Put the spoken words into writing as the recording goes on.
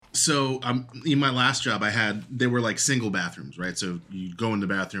So in my last job, they were like single bathrooms, right? So you go in the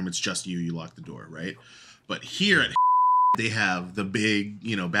bathroom, it's just you lock the door, right? But here at they have the big,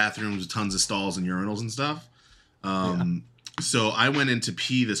 bathrooms with tons of stalls and urinals and stuff. So I went in to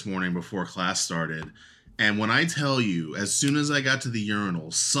pee this morning before class started. And when I tell you, as soon as I got to the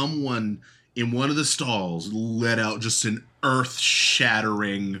urinal, someone in one of the stalls let out just an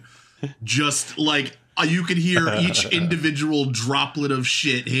earth-shattering, just like you could hear each individual droplet of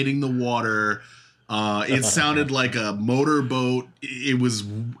shit hitting the water. It sounded like a motorboat. It was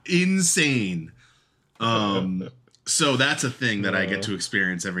insane. So that's a thing that I get to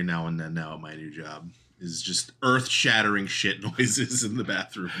experience every now and then now at my new job, is just earth-shattering shit noises in the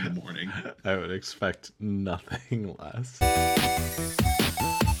bathroom in the morning. I would expect nothing less.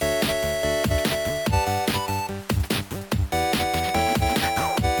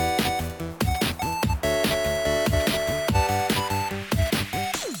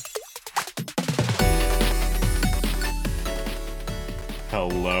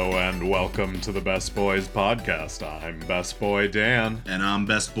 Hello and welcome to the Best Boys podcast. I'm Best Boy Dan. And I'm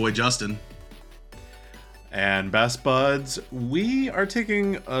Best Boy Justin. And Best Buds, we are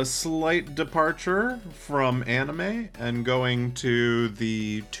taking a slight departure from anime and going to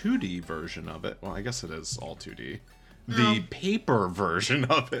the 2D version of it. Well, I guess it is all 2D. The paper version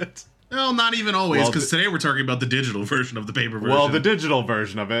of it. Well, not even always, because today we're talking about the digital version of the paper version. Well, the digital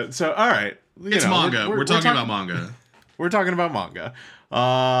version of it. So, all right. It's manga. We're talking about manga. We're talking about manga.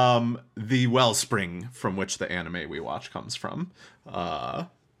 The wellspring from which the anime we watch comes from. That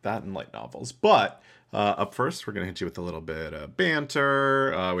and light novels. But up first, we're going to hit you with a little bit of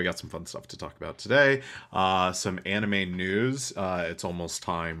banter. We got some fun stuff to talk about today. Some anime news. It's almost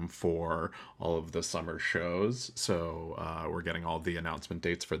time for all of the summer shows. So we're getting all the announcement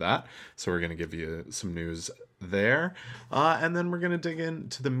dates for that. So we're going to give you some news there. And then we're going to dig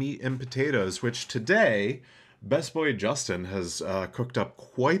into the meat and potatoes, which today, Best Boy Justin has cooked up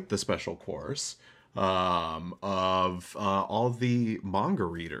quite the special course of all the manga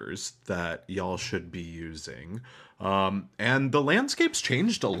readers that y'all should be using. And the landscape's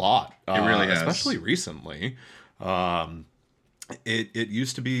changed a lot. It really has. Especially recently. It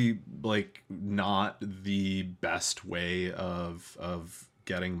used to be like not the best way of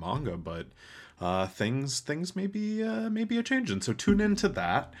getting manga, but things may be a changing. So tune into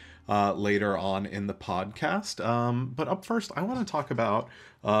that later on in the podcast. But up first, I want to talk about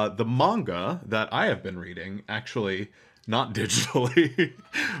the manga that I have been reading, actually not digitally,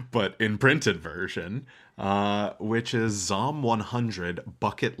 but in printed version, which is Zom 100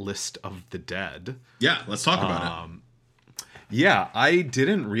 Bucket List of the Dead. Yeah, let's talk about it. Yeah, I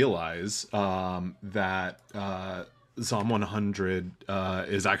didn't realize that Zom 100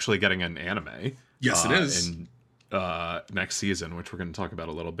 is actually getting an anime. Yes, it is. In next season, which we're going to talk about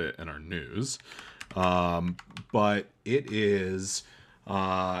a little bit in our news. But it is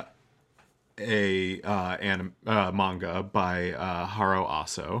a manga by Haro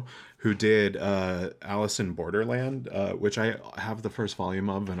Aso, who did Alice in Borderland, which I have the first volume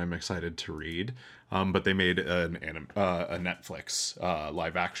of and I'm excited to read. But they made a Netflix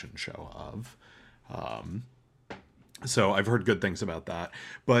live action show of. So I've heard good things about that.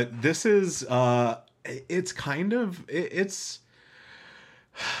 But this is it's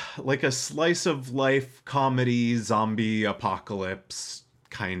like a slice of life comedy zombie apocalypse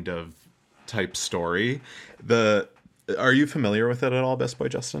kind of type story. Are you familiar with it at all, Best Boy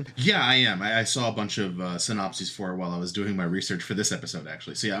Justin? Yeah, I am. I saw a bunch of synopses for it while I was doing my research for this episode,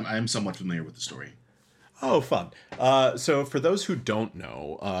 actually. So yeah, I'm somewhat familiar with the story. Oh, fun. So for those who don't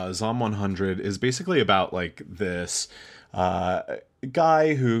know, Zom 100 is basically about like this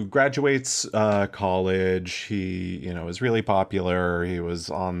guy who graduates college. He, is really popular. He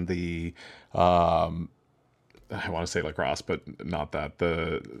was on the, I want to say lacrosse, but not that.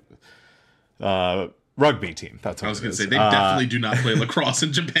 The rugby team. That's what I was going to say. They definitely do not play lacrosse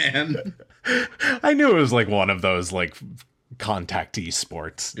in Japan. I knew it was like one of those like contact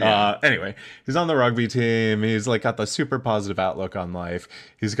sports. Yeah. Anyway, he's on the rugby team. He's like got the super positive outlook on life.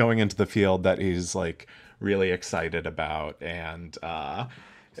 He's going into the field that he's like really excited about, and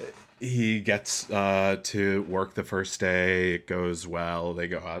he gets to work the first day. It goes well. They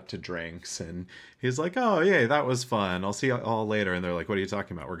go out to drinks, and he's like, "Oh, yeah, that was fun. I'll see you all later." And they're like, "What are you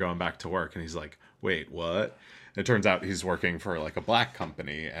talking about? We're going back to work." And he's like, "Wait, what?" And it turns out he's working for like a black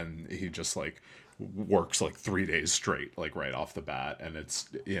company, and he just like works like 3 days straight, like right off the bat. And it's,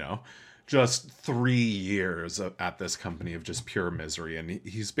 just 3 years at this company of just pure misery. And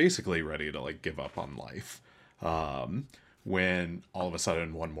he's basically ready to like give up on life. when all of a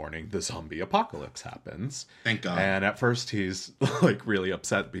sudden one morning the zombie apocalypse happens. Thank God. And at first he's like really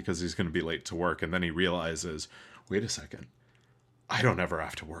upset because he's going to be late to work, and then he realizes, wait a second, I don't ever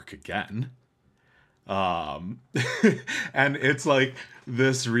have to work again. And it's like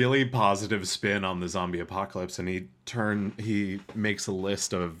this really positive spin on the zombie apocalypse, and he makes a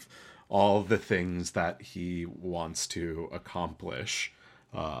list of all the things that he wants to accomplish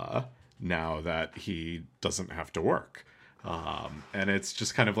now that he doesn't have to work. And it's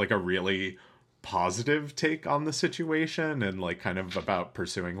just kind of like a really positive take on the situation, and like kind of about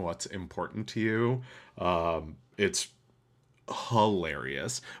pursuing what's important to you. It's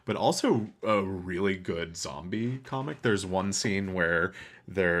hilarious, but also a really good zombie comic. There's one scene where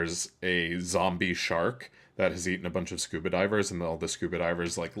there's a zombie shark that has eaten a bunch of scuba divers, and all the scuba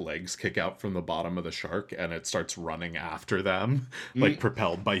divers like legs kick out from the bottom of the shark, and it starts running after them like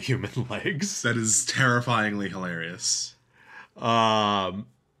propelled by human legs. That is terrifyingly hilarious. So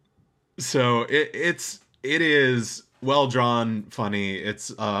it is well drawn, funny.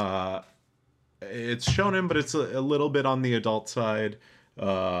 It's shonen, but it's a little bit on the adult side.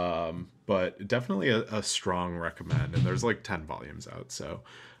 But definitely a strong recommend. And there's like 10 volumes out, so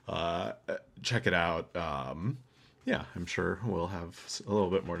check it out. Yeah, I'm sure we'll have a little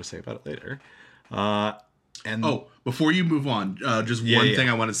bit more to say about it later. And before you move on, just one thing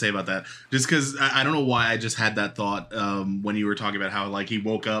I want to say about that, just because I don't know why I just had that thought when you were talking about how like he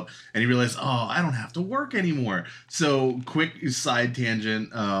woke up and he realized, oh, I don't have to work anymore. So quick side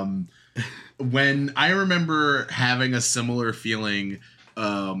tangent. When I remember having a similar feeling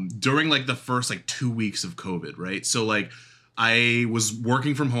during like the first like 2 weeks of COVID, right? So like I was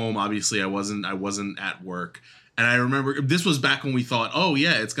working from home. Obviously, I wasn't at work. And I remember this was back when we thought, oh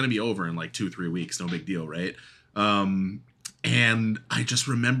yeah, it's going to be over in like 2-3 weeks. No big deal. Right. And I just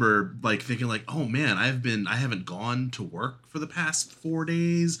remember like thinking like, oh man, I haven't gone to work for the past 4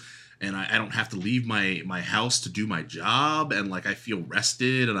 days, and I don't have to leave my house to do my job. And like, I feel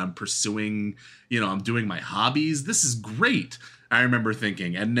rested, and I'm pursuing, I'm doing my hobbies. This is great. I remember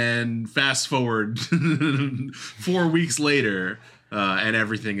thinking, and then fast forward 4 weeks later, and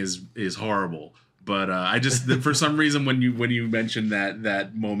everything is horrible. But I just for some reason when you mentioned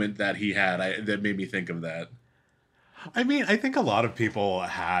that moment that he had, that made me think of that. I mean, I think a lot of people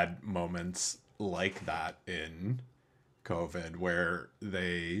had moments like that in COVID where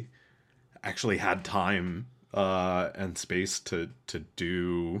they actually had time and space to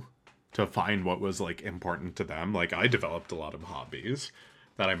find what was like important to them. Like I developed a lot of hobbies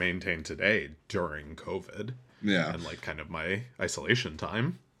that I maintain today during COVID. Yeah. And like kind of my isolation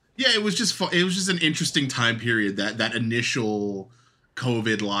time. Yeah, it was just fun. It was just an interesting time period, that initial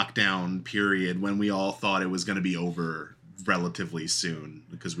COVID lockdown period when we all thought it was going to be over relatively soon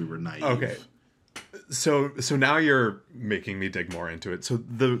because we were naive. Okay. So now you're making me dig more into it. So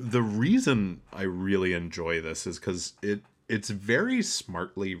the reason I really enjoy this is because it's very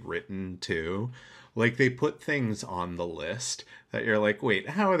smartly written too. Like they put things on the list that you're like, wait,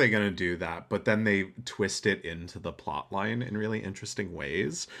 how are they going to do that? But then they twist it into the plot line in really interesting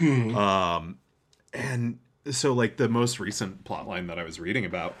ways. Mm-hmm. And so like the most recent plot line that I was reading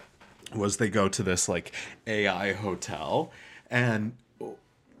about was they go to this like AI hotel, and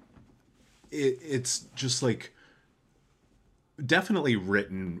it's just like definitely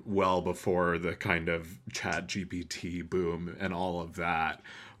written well before the kind of Chat GPT boom and all of that.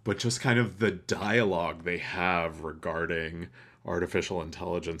 But just kind of the dialogue they have regarding artificial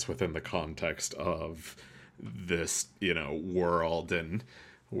intelligence within the context of this,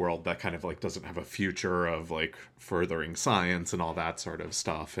 world that kind of like doesn't have a future of like furthering science and all that sort of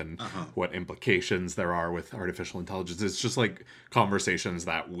stuff, and what implications there are with artificial intelligence. It's just like conversations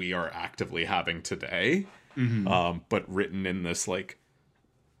that we are actively having today, but written in this like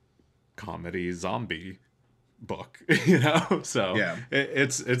comedy zombie book, so yeah.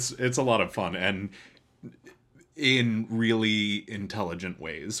 It's a lot of fun and in really intelligent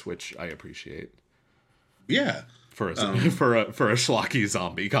ways, which I appreciate. Yeah, for a schlocky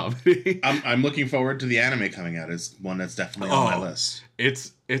zombie comedy. I'm looking forward to the anime coming out. It's one that's definitely on my list.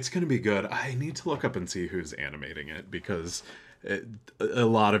 It's gonna be good. I need to look up and see who's animating it, because a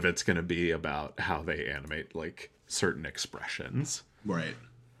lot of it's gonna be about how they animate like certain expressions, right?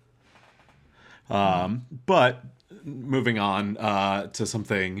 But moving on to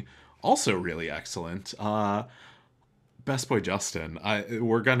something also really excellent. Best Boy Justin,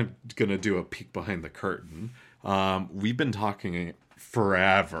 we're gonna do a peek behind the curtain. We've been talking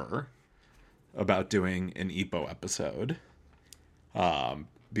forever about doing an Ippo episode,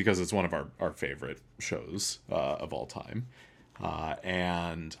 because it's one of our favorite shows of all time.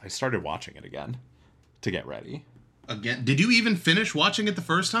 And I started watching it again to get ready. again. Did you even finish watching it the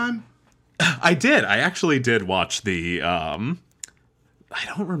first time? I did. I actually did watch the. I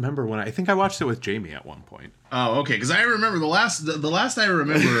don't remember when. I think I watched it with Jamie at one point. Oh, okay. Because I remember the last I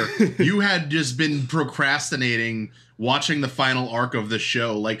remember, you had just been procrastinating watching the final arc of the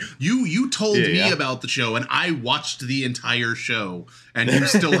show. Like you told me about the show, and I watched the entire show, and you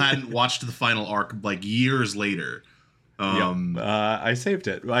still hadn't watched the final arc like years later. I saved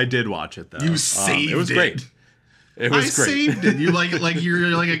it. I did watch it though. You saved it. It was great. It was great. Saved it. You like you're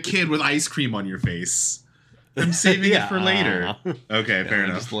like a kid with ice cream on your face. I'm saving it for later. Okay, fair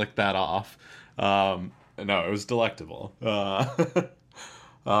enough. Just lick that off. No, it was delectable. But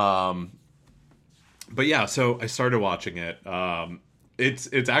yeah, so I started watching it.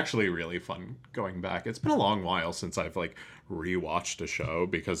 It's actually really fun going back. It's been a long while since I've like rewatched a show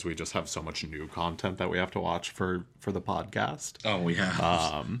because we just have so much new content that we have to watch for the podcast. Oh, we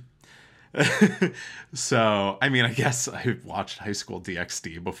have. So, I mean, I guess I watched High School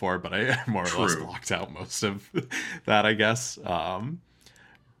DxD before, but I more or less blocked out most of that, I guess.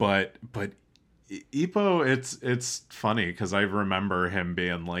 But Ippo, it's funny because I remember him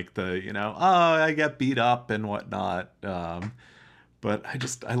being like the, I get beat up and whatnot. But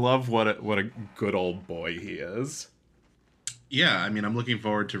I love what a good old boy he is. Yeah, I mean, I'm looking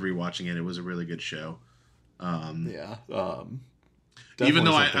forward to rewatching it. It was a really good show. Even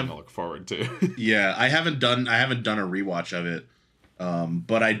though I look forward to. Yeah, I haven't done a rewatch of it,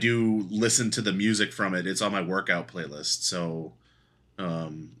 but I do listen to the music from it. It's on my workout playlist, so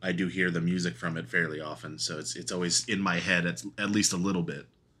I do hear the music from it fairly often. So it's always in my head at least a little bit.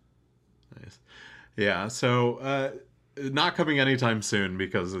 Nice. Yeah. So not coming anytime soon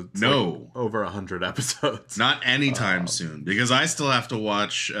because it's like over 100 episodes. Not anytime soon because I still have to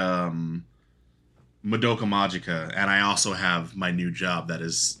watch. Madoka Magica, and I also have my new job that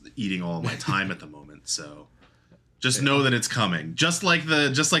is eating all my time at the moment. So just know that it's coming. Just like the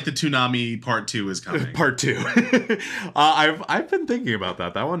Toonami Part 2 is coming. Part 2. I've been thinking about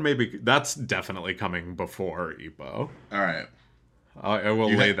that. That one that's definitely coming before Ippo. All right. I will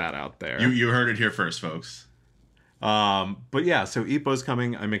lay that out there. You heard it here first, folks. But yeah, so Ippo's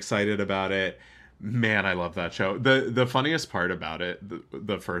coming. I'm excited about it. Man, I love that show. The funniest part about it,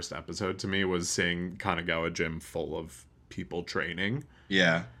 the first episode to me, was seeing Kanagawa Gym full of people training.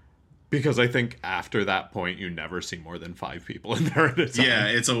 Yeah. Because I think after that point, you never see more than 5 people in there at a time. Yeah,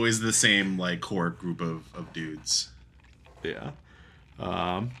 it's always the same like core group of dudes. Yeah.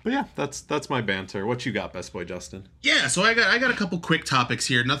 But yeah, that's my banter. What you got, Best Boy Justin? Yeah, so I got a couple quick topics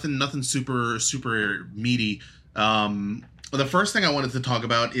here. Nothing super meaty. The first thing I wanted to talk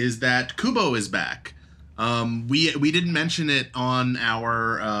about is that Kubo is back. We didn't mention it on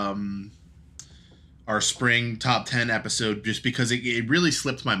our spring top 10 episode just because it really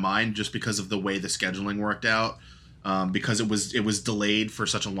slipped my mind just because of the way the scheduling worked out. Because it was delayed for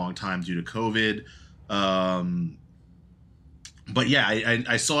such a long time due to COVID. But yeah,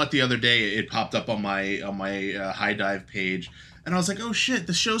 I saw it the other day. It popped up on my High Dive page, and I was like, "Oh shit,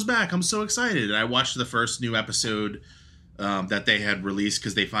 the show's back! I'm so excited!" And I watched the first new episode that they had released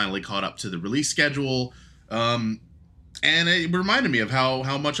because they finally caught up to the release schedule, and it reminded me of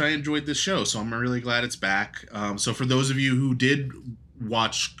how much I enjoyed this show. So I'm really glad it's back. So for those of you who did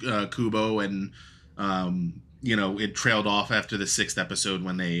watch Kubo and it trailed off after the 6th episode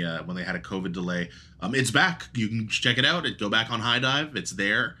when they had a COVID delay. It's back. You can check it out. Go back on High Dive. It's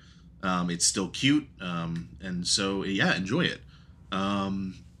there. It's still cute. And so, yeah, enjoy it.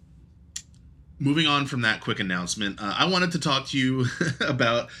 Moving on from that quick announcement, I wanted to talk to you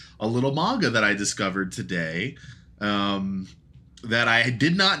about a little manga that I discovered today that I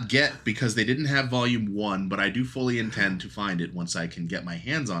did not get because they didn't have volume 1, but I do fully intend to find it once I can get my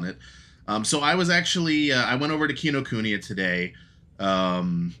hands on it. So I was actually, I went over to Kinokuniya today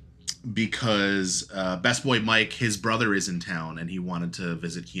because Best Boy Mike, his brother, is in town and he wanted to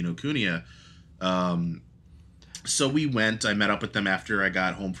visit Kinokuniya. So we went. I met up with them after I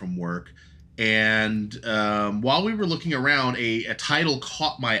got home from work. And while we were looking around, a title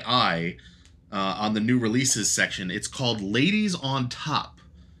caught my eye on the new releases section. It's called Ladies on Top.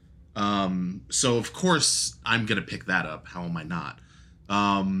 So, of course, I'm going to pick that up. How am I not?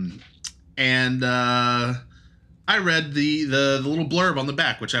 And I read the little blurb on the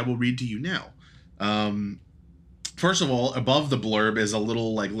back, which I will read to you now. First of all, above the blurb is a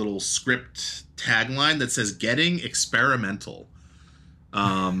little script tagline that says "Getting Experimental."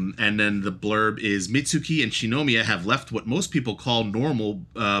 And then the blurb is Mitsuki and Shinomiya have left what most people call normal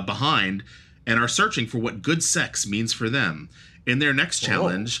behind and are searching for what good sex means for them. In their next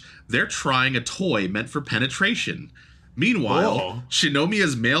challenge, they're trying a toy meant for penetration. Meanwhile, Oh.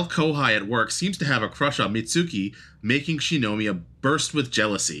 Shinomiya's male Kohai at work seems to have a crush on Mitsuki, making Shinomiya burst with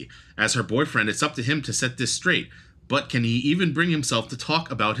jealousy. As her boyfriend, it's up to him to set this straight. But can he even bring himself to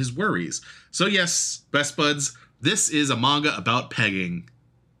talk about his worries? So yes, best buds, this is a manga about pegging.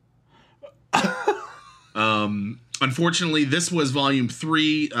 Unfortunately, this was volume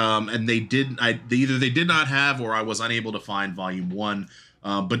 3, and they either they did not have or I was unable to find volume 1.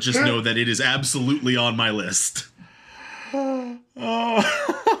 But just know that it is absolutely on my list.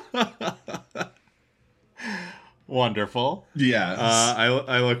 Wonderful. Yeah.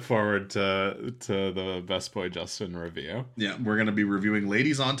 I look forward to the Best Boy Justin review. Yeah, we're gonna be reviewing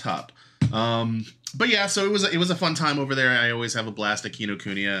Ladies on Top. But yeah, so it was a fun time over there. I always have a blast at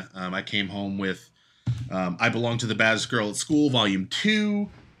Kinokuniya. I came home with I Belong to the Baddest Girl at School, Volume 2,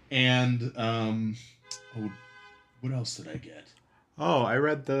 and what else did I get? Oh, I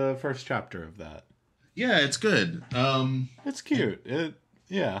read the first chapter of that. Yeah, it's good. It's cute.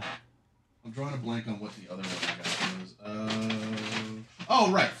 Yeah. I'm drawing a blank on what the other one I got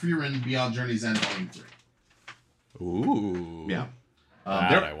was. Right, Frieren Beyond Journey's End, Volume 3. Ooh. Yeah.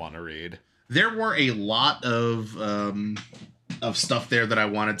 That I want to read. There were a lot of stuff there that I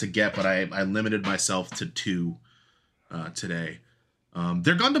wanted to get, but I limited myself to 2 today.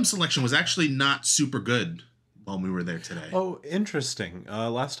 Their Gundam selection was actually not super good while we were there today. Oh, interesting.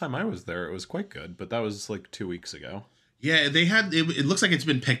 Last time I was there, it was quite good, but that was like 2 weeks ago. Yeah, they had. It looks like it's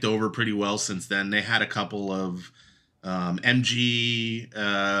been picked over pretty well since then. They had a couple of MG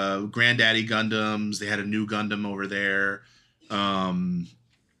Granddaddy Gundams. They had a new Gundam over there, and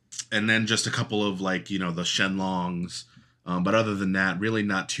then just a couple of the Shenlongs. But other than that, really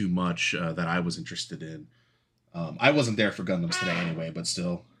not too much that I was interested in. I wasn't there for Gundams today anyway, but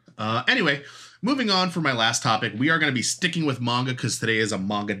still. Anyway, moving on for my last topic, we are going to be sticking with manga because today is a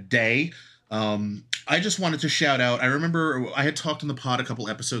manga day. I just wanted to shout out, I remember I had talked on the pod a couple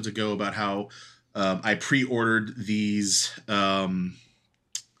episodes ago about how I pre-ordered these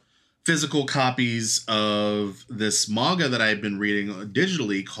physical copies of this manga that I've been reading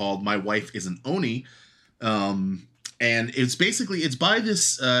digitally called My Wife is an Oni. And it's by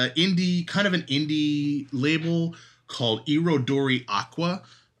this kind of an indie label called Irodori Aqua.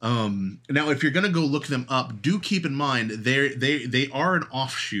 Now, if you're going to go look them up, do keep in mind they are an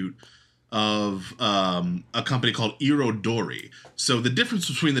offshoot of a company called Irodori. So the difference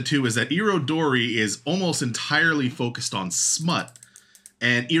between the two is that Irodori is almost entirely focused on smut,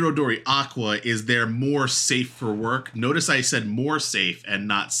 and Irodori Aqua is their more safe for work. Notice I said more safe and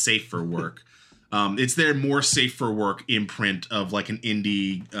not safe for work. It's their more safe for work imprint of like an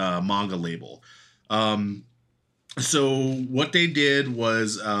indie manga label. So what they did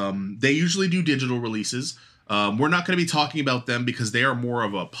was they usually do digital releases. We're not going to be talking about them because they are more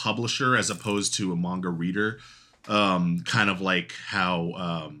of a publisher as opposed to a manga reader. Kind of like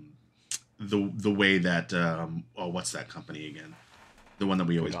how the way that what's that company again? The one that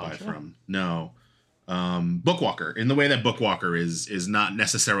we always buy from. No. Bookwalker. In the way that Bookwalker is not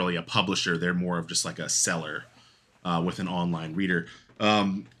necessarily a publisher, they're more of just like a seller with an online reader.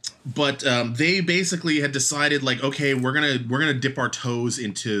 But they basically had decided like, okay, we're gonna dip our toes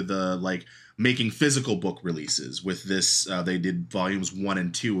into the like making physical book releases with this. They did volumes 1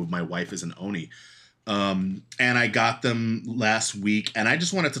 and 2 of My Wife is an Oni. And I got them last week, and I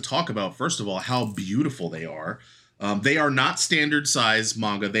just wanted to talk about, first of all, how beautiful they are. They are not standard size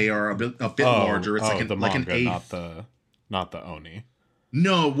manga. They are a bit larger. It's like an eighth. Not the Oni.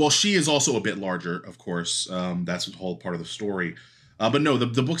 No, well, she is also a bit larger, of course. That's the whole part of the story. But no,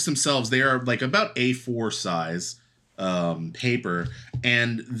 the books themselves, they are like about A4 size paper,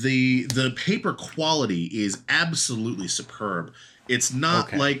 and the paper quality is absolutely superb. It's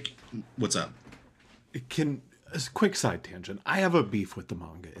not like what's up? A quick side tangent. I have a beef with the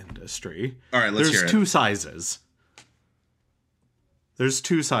manga industry. All right, let's hear it. There's 2 sizes. There's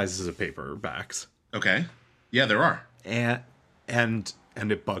 2 sizes of paperbacks. Okay. Yeah, there are. And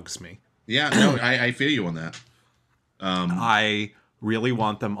it bugs me. Yeah, no, I feel you on that. I really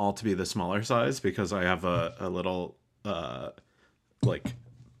want them all to be the smaller size because I have a little like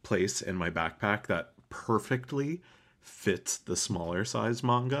place in my backpack that perfectly fits the smaller size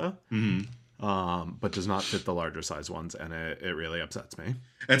manga. Mm-hmm. But does not fit the larger size ones, and it really upsets me.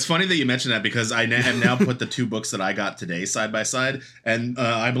 It's funny that you mentioned that because I have now put the 2 books that I got today side by side, and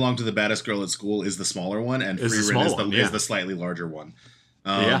I Belong to the Baddest Girl at School is the smaller one, and Frieren is the slightly larger one.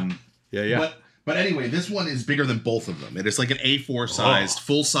 Yeah. But anyway, this one is bigger than both of them. It is like an A4 sized,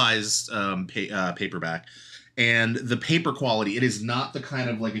 full sized paperback, and the paper quality. It is not the kind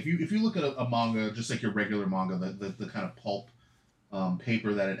of like if you look at a manga, just like your regular manga, the kind of pulp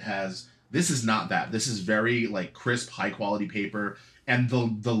paper that it has. This is not that. This is very like crisp, high quality paper, and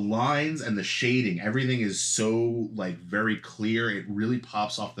the lines and the shading, everything is so like very clear. It really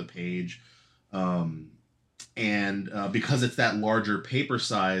pops off the page, and because it's that larger paper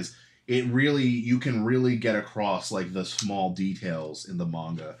size, you can really get across like the small details in the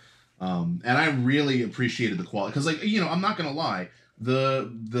manga. And I really appreciated the quality because, like, I'm not gonna lie,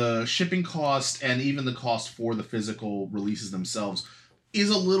 the shipping cost and even the cost for the physical releases themselves is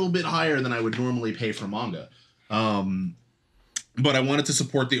a little bit higher than I would normally pay for manga. But I wanted to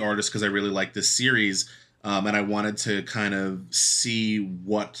support the artist because I really like this series, and I wanted to kind of see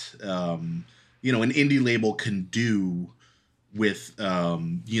what an indie label can do with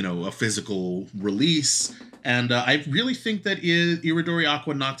a physical release, and I really think that Iridori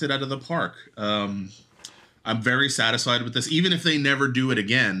Aqua knocked it out of the park. I'm very satisfied with this. Even if they never do it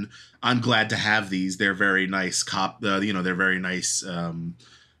again, I'm glad to have these. They're very nice they're very nice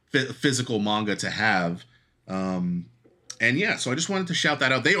physical manga to have. And yeah, so I just wanted to shout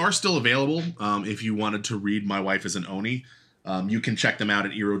that out. They are still available. If you wanted to read My Wife is an Oni, you can check them out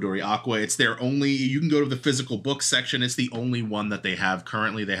at Irodori Aqua. It's their only, you can go to the physical book section. It's the only one that they have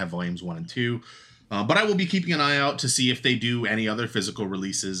currently. They have volumes 1 and 2. But I will be keeping an eye out to see if they do any other physical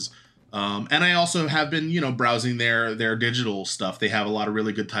releases. And I also have been, browsing their digital stuff. They have a lot of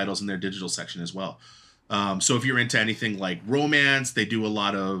really good titles in their digital section as well. So if you're into anything like romance, they do a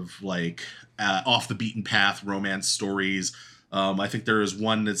lot of like off the beaten path romance stories. I think there is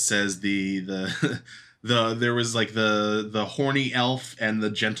one that says there was like the horny elf and the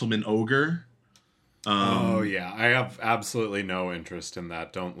gentleman ogre. Oh yeah, I have absolutely no interest in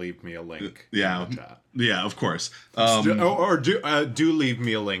that. Don't leave me a link. Yeah, in the chat. Yeah, of course. Do leave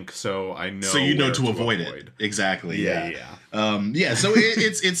me a link so I know. So you know to avoid it. Exactly. Yeah. So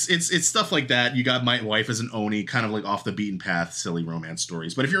it's stuff like that. You got My Wife as an Oni, kind of like off the beaten path, silly romance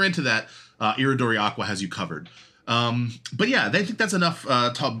stories. But if you're into that, Irodori Aqua has you covered. But yeah, I think that's enough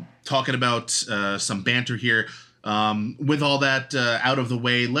talking about some banter here. With all that out of the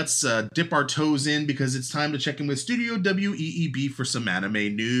way, let's dip our toes in because it's time to check in with Studio WEEB for some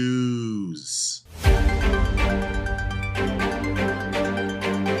anime news.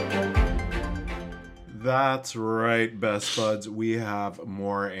 That's right, best buds. We have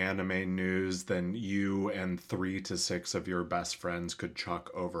more anime news than you and 3 to 6 of your best friends could chuck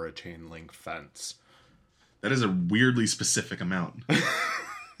over a chain link fence. That is a weirdly specific amount.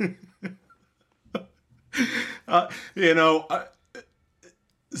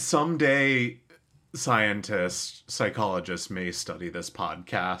 Someday scientists, psychologists may study this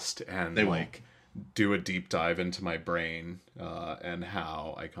podcast and do a deep dive into my brain and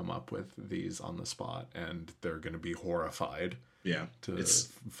how I come up with these on the spot, and they're going to be horrified. Yeah, to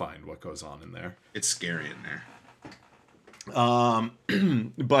find what goes on in there. It's scary in there.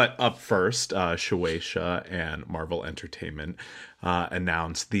 But up first, Shueisha and Marvel Entertainment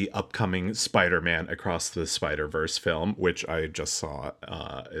announced the upcoming Spider-Man Across the Spider-Verse film, which I just saw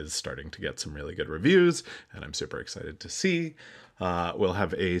is starting to get some really good reviews, and I'm super excited to see. We'll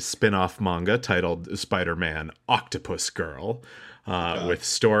have a spin-off manga titled Spider-Man Octopus Girl, with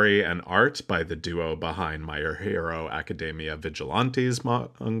story and art by the duo behind My Hero Academia Vigilantes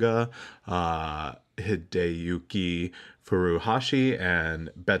manga, Hideyuki Furuhashi and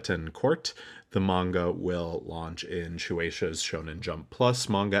Betancourt. The manga will launch in Shueisha's Shonen Jump Plus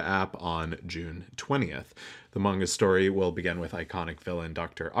manga app on June 20th. The manga story will begin with iconic villain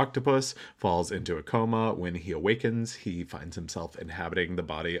Dr. Octopus falls into a coma. When he awakens, he finds himself inhabiting the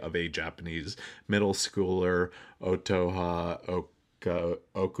body of a Japanese middle schooler, Okutamiya?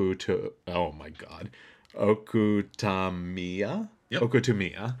 Yep.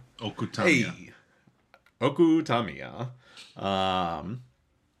 Okutamiya. Hey. Okutamiya.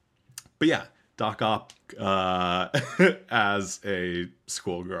 But yeah, Doc Ock as a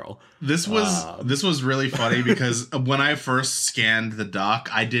schoolgirl. This was really funny because when I first scanned the doc,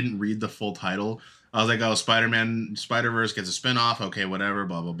 I didn't read the full title. I was like, oh, Spider-Man Spider-Verse gets a spinoff. Okay, whatever,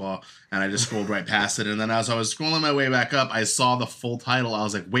 blah, blah, blah. And I just scrolled right past it. And then as I was scrolling my way back up, I saw the full title. I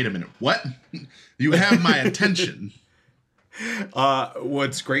was like, wait a minute, what? You have my attention.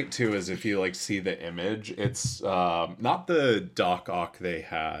 What's great too is if you see the image, it's not the Doc Ock they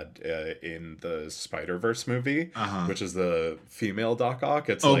had in the Spider-Verse movie, which is the female Doc Ock.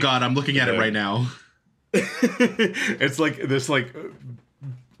 It's God, I'm looking at it right now. It's like this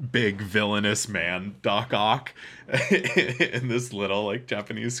big villainous man Doc Ock in this little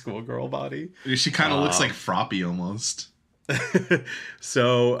Japanese schoolgirl body. She kind of looks like Froppy almost.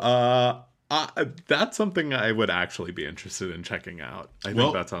 So That's something I would actually be interested in checking out. I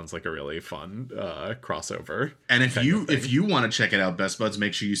think that sounds like a really fun crossover. And if you want to check it out, Best Buds,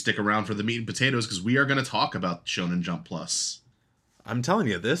 make sure you stick around for the meat and potatoes, because we are going to talk about Shonen Jump Plus. I'm telling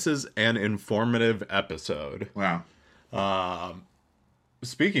you, this is an informative episode. Wow.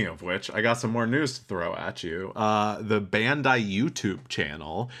 Speaking of which, I got some more news to throw at you. The Bandai YouTube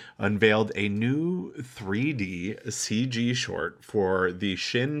channel unveiled a new 3D CG short for the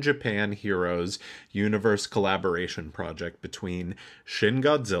Shin Japan Heroes universe collaboration project between Shin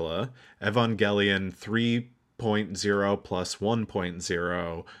Godzilla, Evangelion 3.0 plus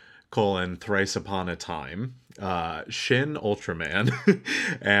 1.0, Thrice Upon a Time, Shin Ultraman,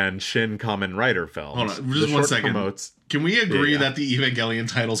 and Shin Kamen Rider films. Hold on, just 1 second. Can we agree that the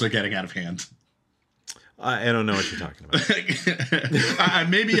Evangelion titles are getting out of hand? I don't know what you're talking about.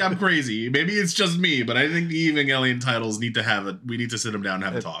 Maybe I'm crazy. Maybe it's just me, but I think the Evangelion titles need to we need to sit them down and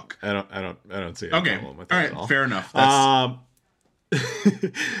have a talk. I don't see a problem with that all right, at all. Fair enough.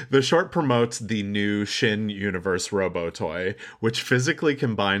 The short promotes the new Shin Universe Robo Toy, which physically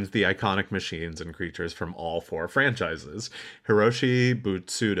combines the iconic machines and creatures from all 4 franchises. Hiroshi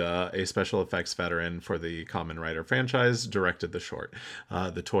Butsuda, a special effects veteran for the Kamen Rider franchise, directed the short.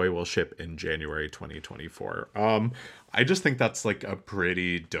 The toy will ship in January 2024. I just think that's like a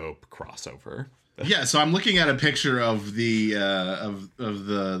pretty dope crossover. Yeah, so I'm looking at a picture of the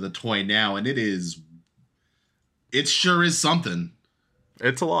the toy now, and it sure is something.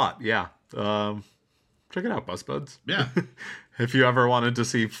 It's a lot, yeah. Check it out, Buzz Buds. Yeah. If you ever wanted to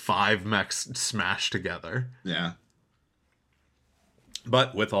see 5 mechs smashed together. Yeah.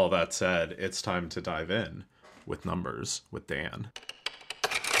 But with all that said, it's time to dive in with numbers with Dan.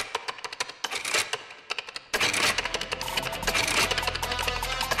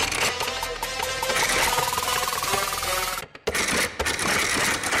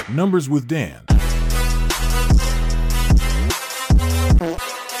 Numbers with Dan.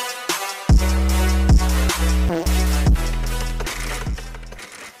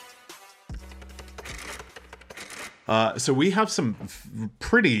 So we have some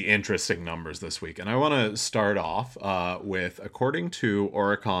pretty interesting numbers this week, and I want to start off with, according to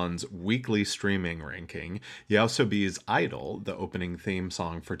Oricon's weekly streaming ranking, Yaosobi's Idol, the opening theme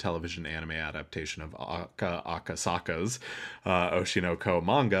song for television anime adaptation of Akasaka's Oshinoko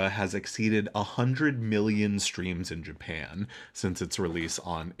manga, has exceeded 100 million streams in Japan since its release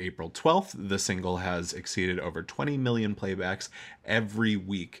on April 12th. The single has exceeded over 20 million playbacks every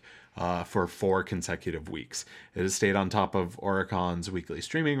week for 4 consecutive weeks. It has stayed on top of Oricon's weekly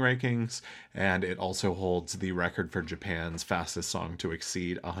streaming rankings, and it also holds the record for Japan's fastest song to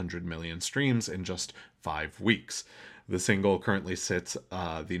exceed 100 million streams in just 5 weeks. The single currently sits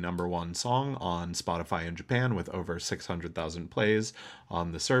the number 1 song on Spotify in Japan with over 600,000 plays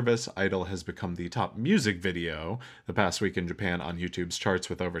on the service. Idol has become the top music video the past week in Japan on YouTube's charts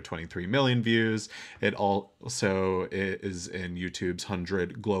with over 23 million views. It also is in YouTube's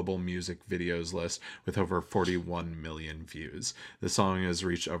 100 global music videos list with over 41 million views. The song has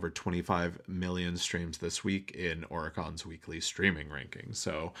reached over 25 million streams this week in Oricon's weekly streaming rankings.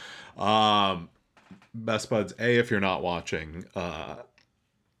 So, Best Buds, if you're not watching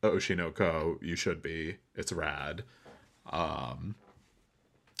Oshinoko, you should be. It's rad.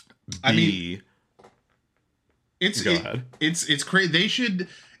 It's crazy. They should,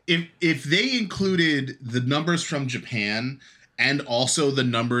 if they included the numbers from Japan and also the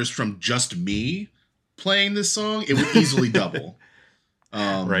numbers from just me playing this song, it would easily double.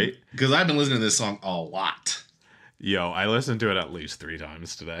 Right? Because I've been listening to this song a lot. Yo, I listened to it at least 3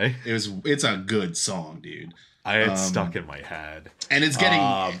 times today. It's a good song, dude. It's stuck in my head. And it's getting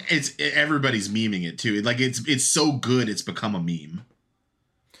everybody's memeing it too. Like it's so good it's become a meme.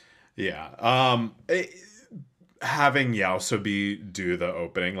 Yeah. Having Yaosobi do the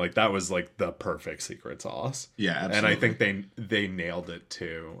opening, like that was like the perfect secret sauce. Yeah, absolutely. And I think they nailed it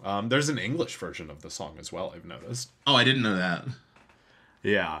too. There's an English version of the song as well, I've noticed. Oh, I didn't know that.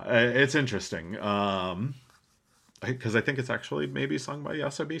 Yeah, it's interesting. Because I think it's actually maybe sung by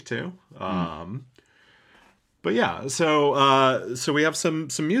Yasobi too. But yeah, so we have some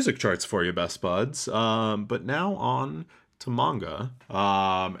music charts for you, Best Buds. But now on to manga.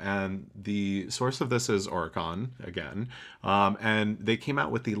 And the source of this is Oricon again. And they came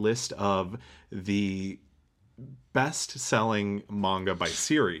out with the list of the best-selling manga by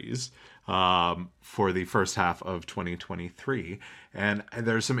series for the first half of 2023. And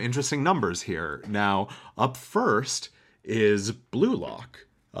there's some interesting numbers here. Now, up first is Blue Lock,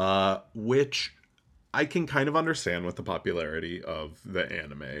 which I can kind of understand with the popularity of the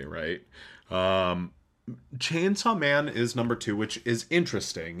anime, right? Chainsaw Man is number 2, which is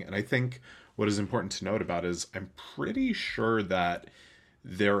interesting. And I think what is important to note about is I'm pretty sure that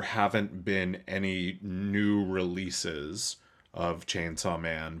there haven't been any new releases of Chainsaw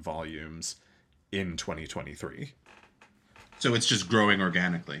Man volumes in 2023. So it's just growing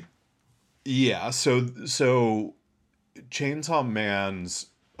organically. Yeah, so Chainsaw Man's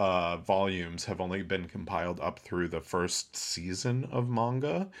volumes have only been compiled up through the first season of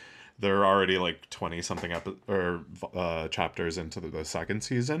manga. They're already like 20 something chapters into the second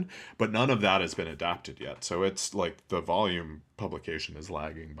season, but none of that has been adapted yet. So it's like the volume publication is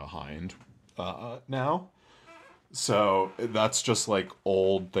lagging behind now. So that's just like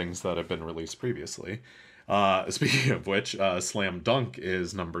old things that have been released previously. Speaking of which, Slam Dunk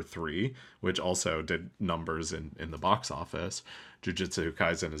is number 3, which also did numbers in the box office. Jujutsu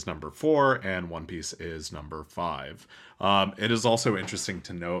Kaisen is number 4, and One Piece is number 5. It is also interesting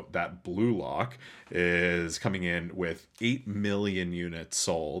to note that Blue Lock is coming in with 8 million units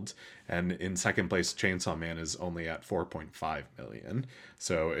sold, and in second place, Chainsaw Man is only at 4.5 million.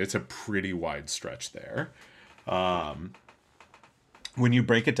 So it's a pretty wide stretch there. When you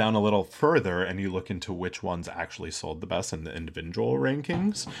break it down a little further and you look into which ones actually sold the best in the individual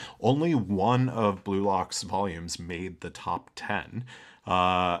rankings, only one of Blue Lock's volumes made the top 10.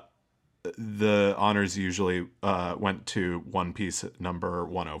 The honors usually went to One Piece number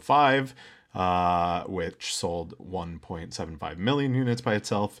 105, which sold 1.75 million units by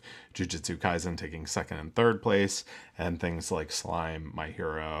itself, Jujutsu Kaisen taking second and third place, and things like Slime, My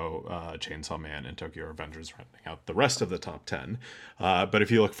Hero, Chainsaw Man, and Tokyo Revengers rounding out the rest of the top 10. But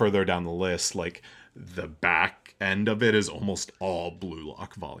if you look further down the list, like the back end of it is almost all Blue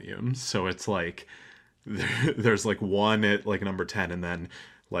Lock volumes. So it's like there's like one at like number 10, and then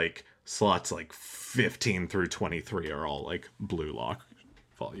like slots like 15 through 23 are all like Blue Lock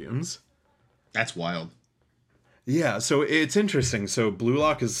volumes. That's wild. Yeah, so it's interesting. So Blue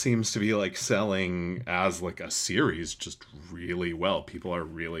Lock seems to be like selling as like a series just really well. People are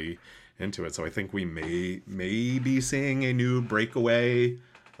really into it. So I think we may be seeing a new breakaway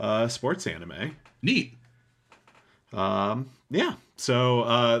sports anime. Neat. Yeah.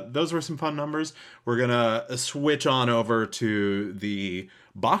 So those were some fun numbers. We're gonna switch on over to the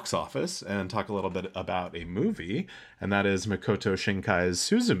box office and talk a little bit about a movie, and that is Makoto Shinkai's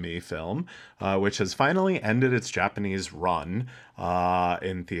Suzumi film, which has finally ended its Japanese run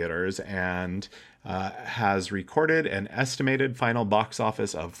in theaters and has recorded an estimated final box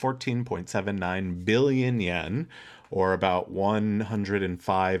office of 14.79 billion yen, or about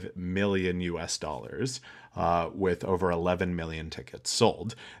 105 million US dollars, with over 11 million tickets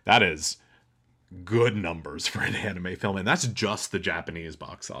sold. That is good numbers for an anime film, and that's just the Japanese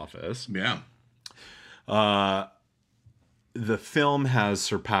box office. Yeah. The film has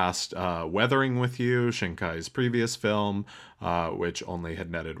surpassed Weathering with You, Shinkai's previous film, which only had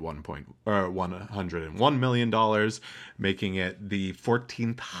netted $101 million, making it the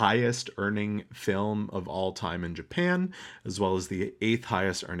 14th highest earning film of all time in Japan, as well as the 8th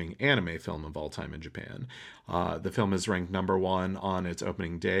highest earning anime film of all time in Japan. The film is ranked number 1 on its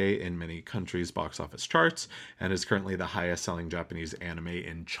opening day in many countries' box office charts, and is currently the highest selling Japanese anime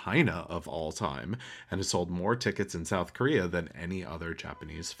in China of all time, and has sold more tickets in South Korea than any other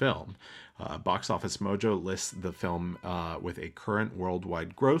Japanese film. Box Office Mojo lists the film with a current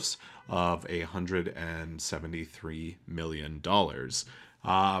worldwide gross of $173 million.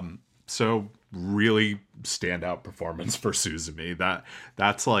 So really standout performance for Suzumi.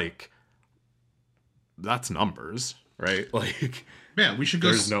 That's numbers, right? Like, yeah, we should go.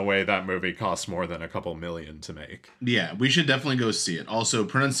 There's no way that movie costs more than a couple million to make. Yeah, we should definitely go see it. Also,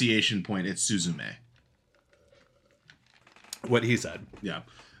 pronunciation point, it's Suzume. What he said. Yeah.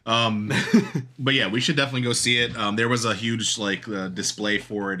 But yeah, we should definitely go see it. There was a huge display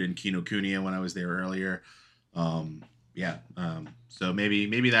for it in Kinokuniya when I was there earlier. So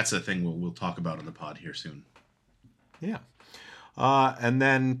maybe that's a thing we'll talk about on the pod here soon. Yeah. And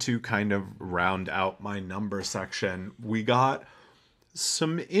then to kind of round out my number section, we got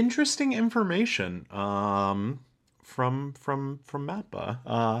some interesting information from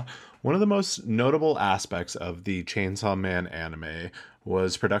Mappa. One of the most notable aspects of the Chainsaw Man anime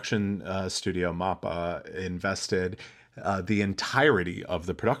was production studio Mappa invested the entirety of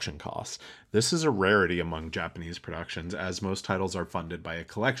the production costs. This is a rarity among Japanese productions, as most titles are funded by a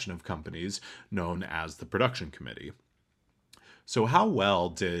collection of companies known as the production committee. So how well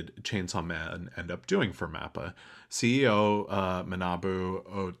did Chainsaw Man end up doing for Mappa? CEO Manabu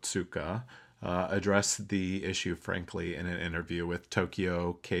Otsuka addressed the issue frankly in an interview with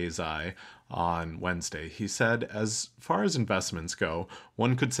Tokyo Keizai on Wednesday. He said, as far as investments go,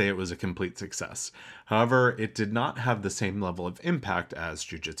 one could say it was a complete success. However, it did not have the same level of impact as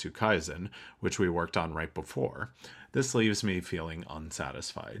Jujutsu Kaisen, which we worked on right before. This leaves me feeling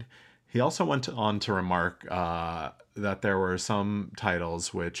unsatisfied. He also went on to remark that there were some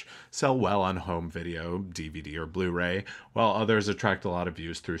titles which sell well on home video, DVD, or Blu-ray, while others attract a lot of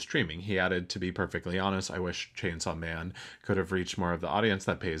views through streaming. He added, to be perfectly honest, I wish Chainsaw Man could have reached more of the audience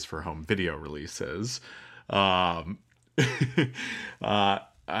that pays for home video releases.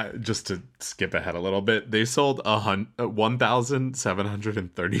 Just to skip ahead a little bit, they sold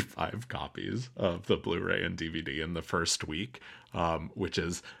 1,735 copies of the Blu-ray and DVD in the first week, which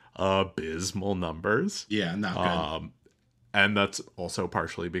is abysmal numbers. Yeah, not good. And that's also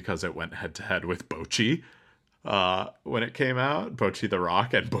partially because it went head to head with Bocchi when it came out. Bocchi the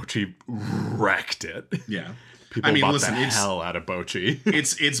Rock, and Bocchi wrecked it. Yeah. People bought the hell out of Bocchi.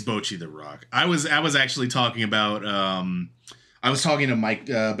 it's Bocchi the Rock. I was actually talking about I was talking to Mike,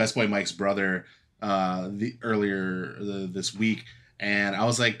 Best Boy Mike's brother, this week, and I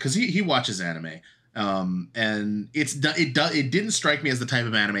was like, because he watches anime. And it didn't strike me as the type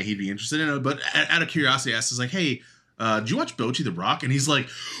of anime he'd be interested in, but out of curiosity, I asked, like, hey, did you watch Bocchi the Rock? And he's like,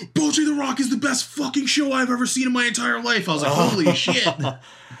 Bocchi the Rock is the best fucking show I've ever seen in my entire life. I was like, holy shit.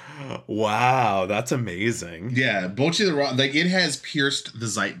 Wow, that's amazing. Yeah, Bocchi the Rock, like, it has pierced the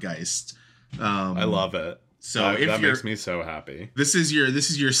zeitgeist. I love it. So that makes me so happy. This is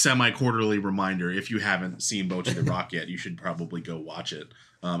your semi-quarterly reminder. If you haven't seen Bocchi the Rock yet, you should probably go watch it.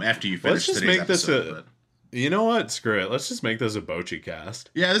 After you finish today's episode. You know what? Screw it. Let's just make this a Bocchi cast.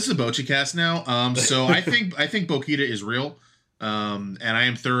 Yeah, this is a Bocchi cast now. So I think Bokita is real. And I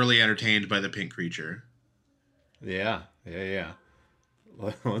am thoroughly entertained by the pink creature. Yeah.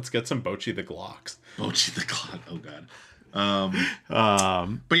 Let's get some Bocchi the Glocks. Bocchi the Glock. Oh god.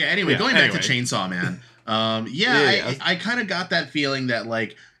 But yeah, anyway, going back to Chainsaw Man. I kind of got that feeling that,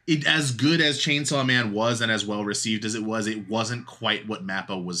 like, it, as good as Chainsaw Man was and as well received as it wasn't quite what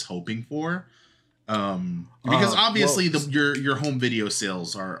Mappa was hoping for. Because obviously your home video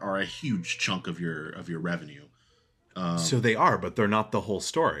sales are a huge chunk of your revenue. So they are, but they're not the whole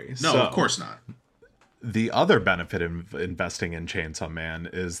story. No, of course not. The other benefit of investing in Chainsaw Man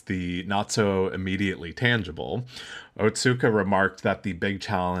is the not so immediately tangible. Otsuka remarked that the big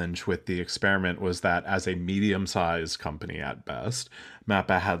challenge with the experiment was that as a medium-sized company at best,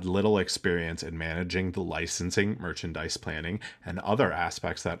 Mappa had little experience in managing the licensing, merchandise planning, and other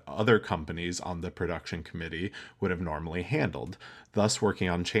aspects that other companies on the production committee would have normally handled. Thus, working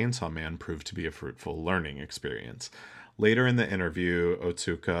on Chainsaw Man proved to be a fruitful learning experience. Later in the interview,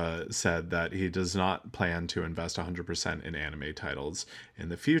 Otsuka said that he does not plan to invest 100% in anime titles in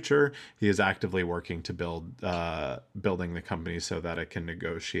the future. He is actively working to building the company so that it can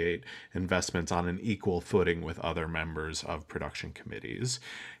negotiate investments on an equal footing with other members of production committees.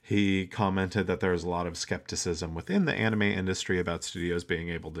 He commented that there is a lot of skepticism within the anime industry about studios being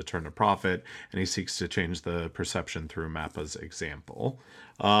able to turn a profit, and he seeks to change the perception through Mappa's example.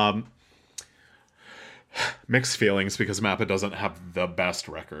 Mixed feelings, because Mappa doesn't have the best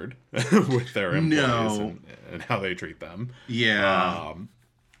record with their employees and how they treat them. Yeah.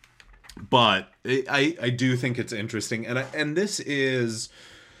 But I do think it's interesting. And this is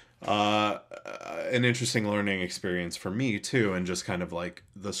an interesting learning experience for me too. And just kind of like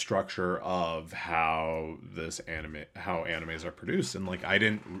the structure of how animes are produced. And like, I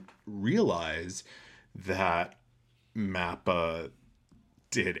didn't realize that Mappa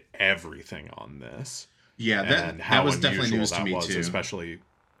did everything on this. Yeah, that was definitely news to me too, especially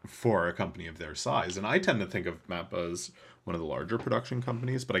for a company of their size. And I tend to think of Mappa as one of the larger production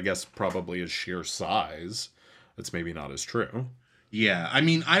companies, but I guess probably as sheer size, it's maybe not as true. Yeah, I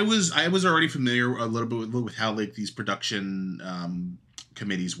mean, I was already familiar a little bit with how like these production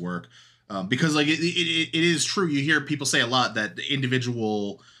committees work, because like it is true. You hear people say a lot that the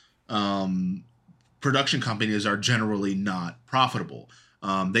individual production companies are generally not profitable.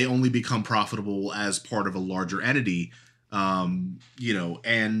 They only become profitable as part of a larger entity, and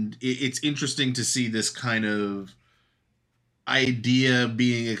it's interesting to see this kind of idea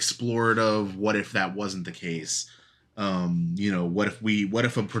being explored of what if that wasn't the case. What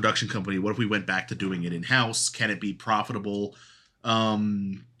if a production company, what if we went back to doing it in-house? Can it be profitable? I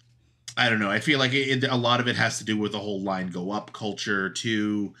don't know. I feel like a lot of it has to do with the whole line go up culture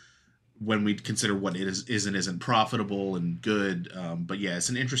too, when we consider what is and isn't profitable and good. But yeah, it's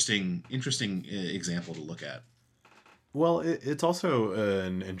an interesting example to look at. Well, it's also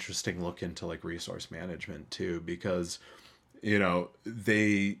an interesting look into like resource management too, because,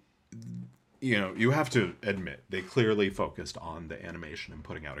 you know, you have to admit they clearly focused on the animation and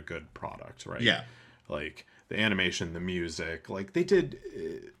putting out a good product, right? Yeah. Like the animation, the music, like they did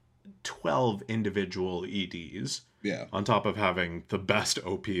 12 individual EDs. Yeah. On top of having the best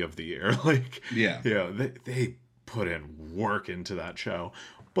OP of the year. Like, Yeah. you know, they put in work into that show.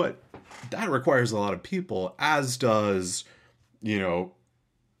 But that requires a lot of people, as does, you know,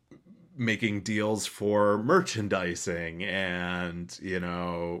 making deals for merchandising and, you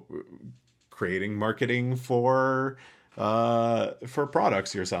know, creating marketing for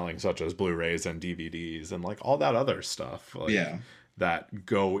products you're selling, such as Blu-rays and DVDs and like all that other stuff. Like, Yeah. that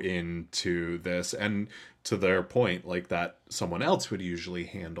go into this, and to their point, like that someone else would usually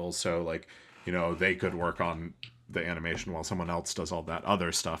handle. So like, you know, they could work on the animation while someone else does all that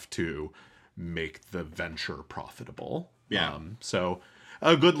other stuff to make the venture profitable. Yeah. So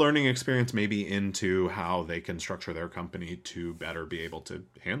a good learning experience maybe into how they can structure their company to better be able to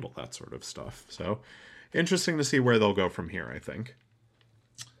handle that sort of stuff. So interesting to see where they'll go from here, I think.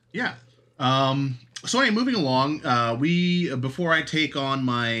 Yeah. So anyway, moving along, before I take on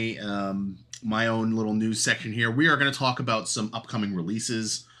my my own little news section here, we are going to talk about some upcoming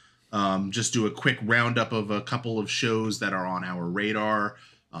releases. Just do a quick roundup of a couple of shows that are on our radar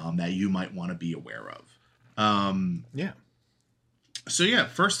that you might want to be aware of. Yeah. So yeah,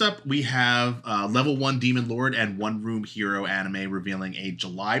 first up we have Level 1 Demon Lord and One Room Hero anime revealing a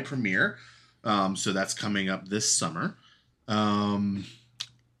July premiere. So that's coming up this summer.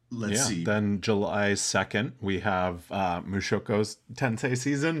 Let's see. Then July 2nd, we have Mushoko's Tensei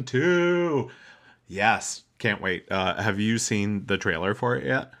Season 2. Yes, can't wait. Have you seen the trailer for it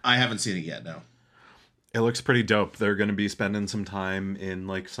yet? I haven't seen it yet, no. It looks pretty dope. They're going to be spending some time in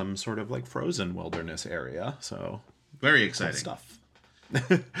like some sort of like frozen wilderness area. So very exciting stuff.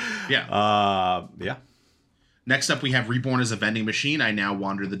 Yeah. Yeah. Next up, we have Reborn as a Vending Machine. I Now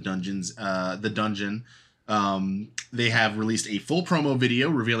Wander the Dungeon. They have released a full promo video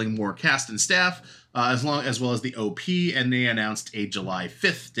revealing more cast and staff, as well as the OP, and they announced a July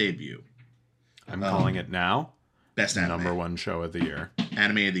 5th debut. I'm calling it now. Best anime. Number 1 show of the year.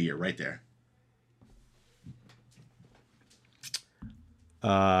 Anime of the year, right there.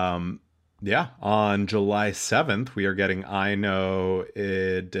 Yeah. On July 7th, we are getting I No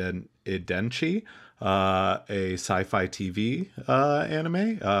Idenchi, a sci-fi TV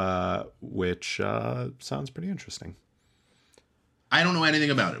anime, which sounds pretty interesting. I don't know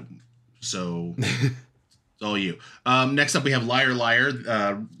anything about it, so it's all you. Next up, we have Liar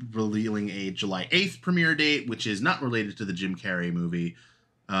Liar, revealing a July 8th premiere date, which is not related to the Jim Carrey movie.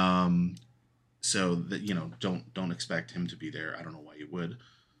 So that, you know, don't expect him to be there. I don't know why you would.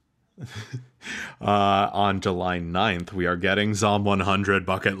 On July 9th, we are getting Zom 100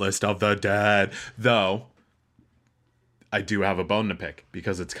 Bucket List of the Dead. Though, I do have a bone to pick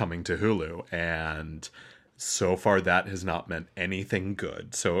because it's coming to Hulu, and so far that has not meant anything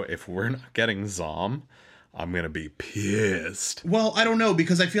good. So if we're not getting Zom, I'm going to be pissed. Well, I don't know,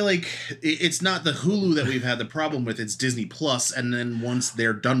 because I feel like it's not the Hulu that we've had the problem with. It's Disney Plus, and then once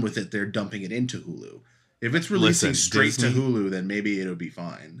they're done with it, they're dumping it into Hulu. If it's releasing straight to Hulu, then maybe it'll be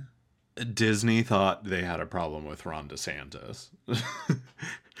fine. Disney thought they had a problem with Ron DeSantis.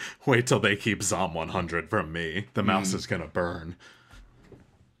 Wait till they keep Zom 100 from me. The mouse is going to burn.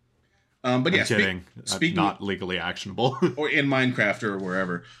 But yeah, kidding. Speaking not legally actionable. Or in Minecraft or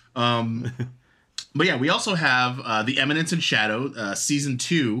wherever. But yeah, we also have The Eminence in Shadow, Season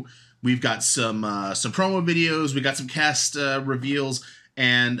 2. We've got some promo videos. We got some cast reveals.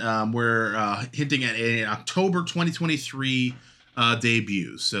 And we're hinting at an October 2023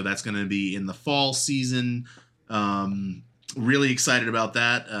 debut. So that's going to be in the fall season. Really excited about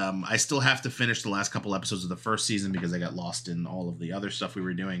that. I still have to finish the last couple episodes of the first season because I got lost in all of the other stuff we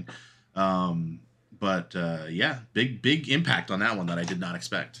were doing. But yeah, big impact on that one that I did not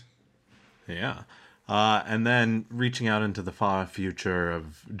expect. Yeah. And then reaching out into the far future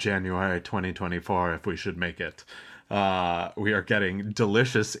of January 2024, if we should make it, we are getting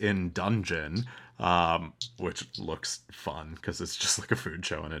Delicious in Dungeon, which looks fun because it's just like a food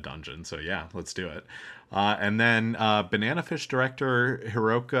show in a dungeon. So yeah, let's do it. And then Banana Fish director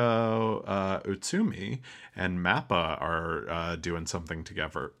Hiroko Utsumi and Mappa are doing something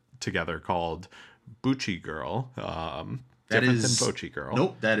together called Buchi Girl. That different is than Bochi Girl.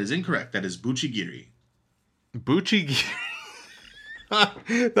 Nope, that is incorrect. That is Buchigiri. Buchi.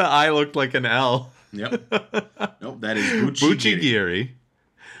 The I looked like an L. Yep. Nope, that is Buchigiri.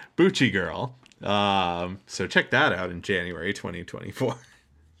 Buchi Girl. So check that out in January 2024.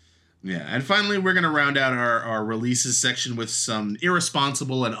 Yeah, and finally, we're going to round out our releases section with some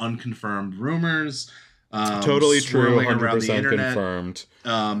irresponsible and unconfirmed rumors. Totally true, swirling around 100% the internet. confirmed.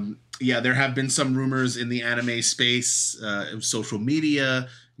 Yeah, there have been some rumors in the anime space, social media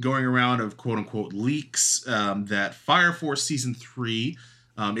going around of quote unquote leaks that Fire Force season 3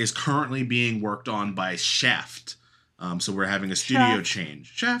 is currently being worked on by Shaft. So we're having a studio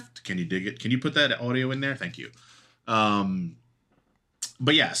change. Shaft, can you dig it? Can you put that audio in there? Thank you.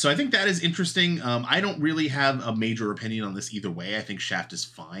 But yeah, so I think that is interesting. I don't really have a major opinion on this either way. I think Shaft is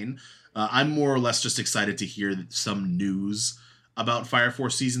fine. I'm more or less just excited to hear some news about Fire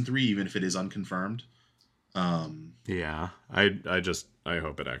Force season 3, even if it is unconfirmed. Yeah, I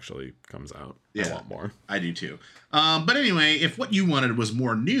hope it actually comes out. Yeah, I want more. I do too. But anyway, if what you wanted was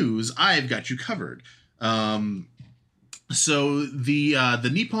more news, I've got you covered. So the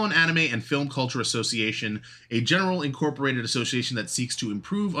Nippon Anime and Film Culture Association, a general incorporated association that seeks to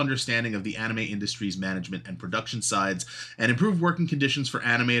improve understanding of the anime industry's management and production sides and improve working conditions for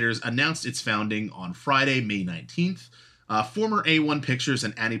animators, announced its founding on Friday, May 19th. Former A1 Pictures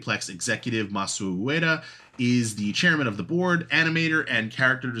and Aniplex executive Masuo Ueda is the chairman of the board. Animator and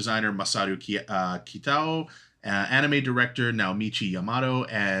character designer Masaru Kitao, anime director Naomichi Yamato,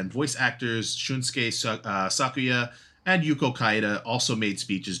 and voice actors Shunsuke Sakuya and Yuko Kaida also made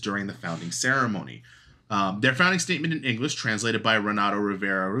speeches during the founding ceremony. Their founding statement in English, translated by Renato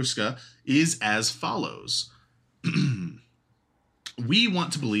Rivera Rusca, is as follows. We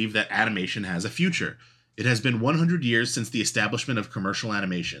want to believe that animation has a future. It has been 100 years since the establishment of commercial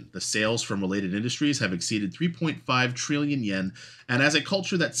animation. The sales from related industries have exceeded 3.5 trillion yen, and as a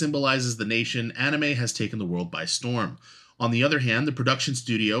culture that symbolizes the nation, anime has taken the world by storm. On the other hand, the production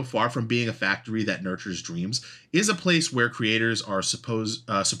studio, far from being a factory that nurtures dreams, is a place where creators are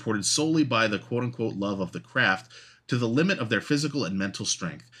supported solely by the quote-unquote love of the craft to the limit of their physical and mental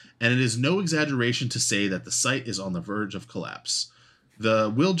strength, and it is no exaggeration to say that the site is on the verge of collapse.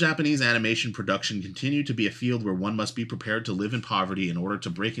 Will Japanese animation production continue to be a field where one must be prepared to live in poverty in order to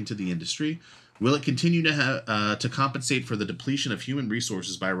break into the industry? Will it continue to compensate for the depletion of human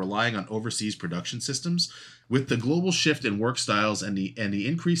resources by relying on overseas production systems? With the global shift in work styles and the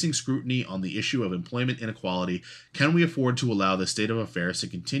increasing scrutiny on the issue of employment inequality, can we afford to allow this state of affairs to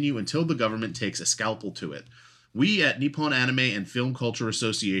continue until the government takes a scalpel to it? We at Nippon Anime and Film Culture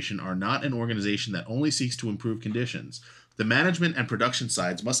Association are not an organization that only seeks to improve conditions. The management and production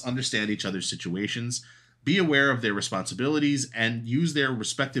sides must understand each other's situations, be aware of their responsibilities, and use their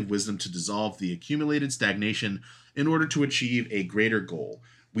respective wisdom to dissolve the accumulated stagnation in order to achieve a greater goal.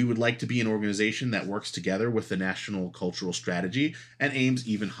 We would like to be an organization that works together with the national cultural strategy and aims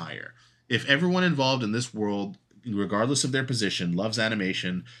even higher. If everyone involved in this world, regardless of their position, loves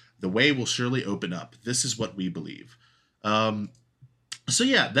animation, the way will surely open up. This is what we believe. So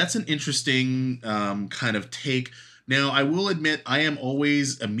yeah, that's an interesting kind of take. Now, I will admit, I am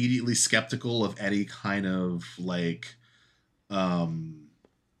always immediately skeptical of any kind of like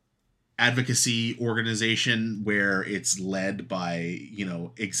advocacy organization where it's led by,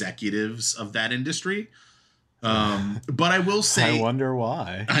 executives of that industry. But I will say, I wonder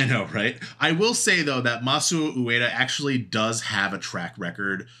why. I know, right? I will say though that Masuo Ueda actually does have a track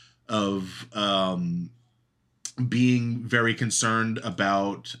record of being very concerned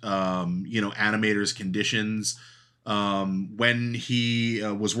about animators' conditions. When he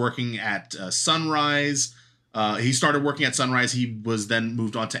was working at Sunrise, he started working at Sunrise. He was then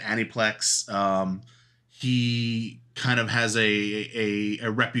moved on to Aniplex. He kind of has a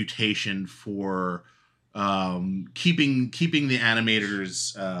reputation for keeping the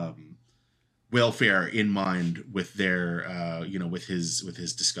animators' welfare in mind with their with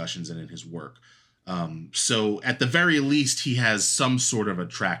his discussions and in his work. So at the very least, he has some sort of a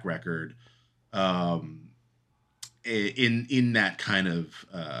track record in that kind of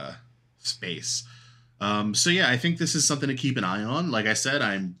space. So yeah, I think this is something to keep an eye on. Like I said,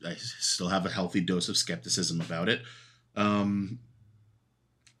 I still have a healthy dose of skepticism about it.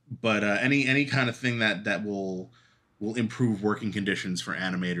 But any kind of thing that will improve working conditions for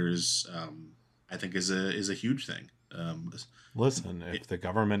animators, I think is a huge thing. Listen, if the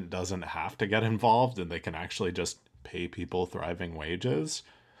government doesn't have to get involved and they can actually just pay people thriving wages,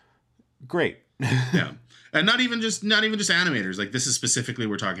 great. Yeah, and not even just animators. Like this is specifically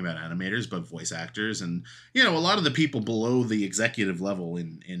we're talking about animators, but voice actors and a lot of the people below the executive level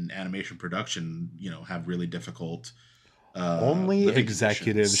in animation production, have really difficult. Only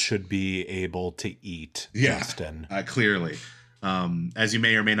executives should be able to eat. Yeah, Justin. Clearly, as you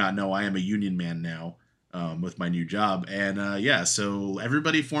may or may not know, I am a union man now. With my new job, and so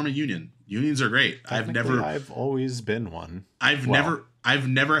everybody form a union. Unions are great. I've always been one. I've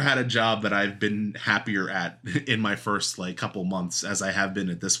never had a job that I've been happier at in my first couple months as I have been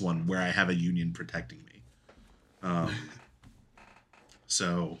at this one, where I have a union protecting me.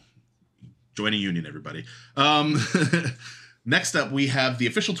 So Join a union, everybody. Next up, we have the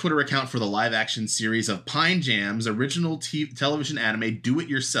official Twitter account for the live-action series of Pine Jam's original television anime Do It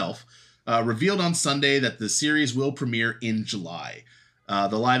Yourself, revealed on Sunday that the series will premiere in July.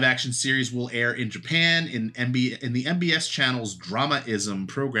 The live-action series will air in Japan in the MBS channel's Dramaism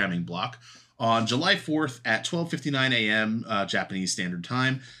programming block on July 4th at 12:59 a.m. Japanese Standard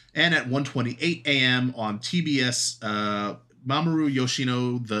Time and at 1:28 a.m. on TBS. Mamoru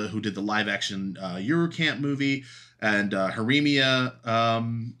Yoshino, who did the live-action Eurocamp movie, and Harumiya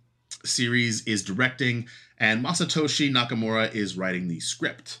series is directing, and Masatoshi Nakamura is writing the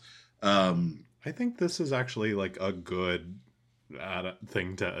script. I think this is actually like a good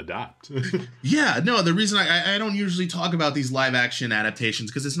thing to adapt. Yeah, no, the reason I don't usually talk about these live action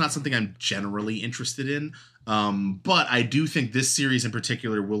adaptations because it's not something I'm generally interested in. But I do think this series in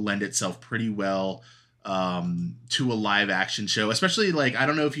particular will lend itself pretty well to a live action show, especially like, I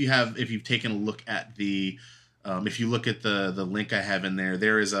don't know if you've taken a look at the if you look at the link I have in there,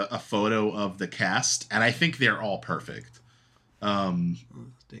 there is a photo of the cast, and I think they're all perfect. Let's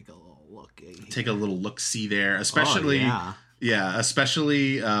take a little look. See there, especially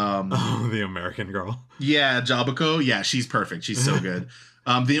especially the American girl. Yeah, Jabako. Yeah, she's perfect. She's so good.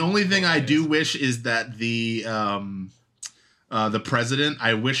 The only thing I do wish is that the president,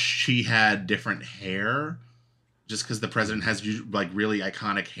 I wish she had different hair, just because the president has like really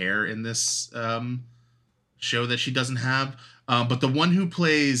iconic hair in this show that she doesn't have. But the one who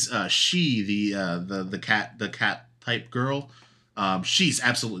plays the cat type girl, she's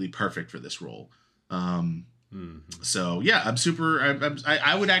absolutely perfect for this role. So yeah, I'm super.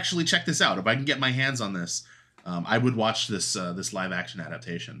 I would actually check this out if I can get my hands on this. I would watch this live action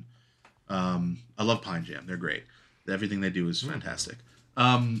adaptation. I love Pine Jam; they're great. Everything they do is fantastic.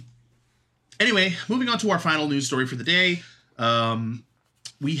 Anyway, moving on to our final news story for the day.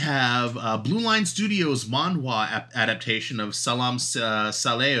 We have Blue Line Studios' manhwa adaptation of Salam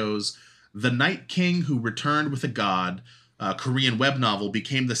Saleo's The Night King Who Returned with a God. Korean web novel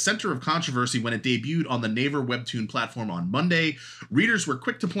became the center of controversy when it debuted on the Naver webtoon platform on Monday. Readers were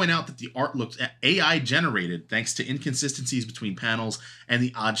quick to point out that the art looked AI generated thanks to inconsistencies between panels and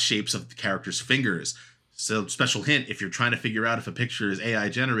the odd shapes of the characters' fingers. So, special hint, if you're trying to figure out if a picture is AI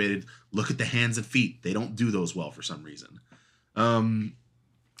generated, look at the hands and feet. They don't do those well for some reason.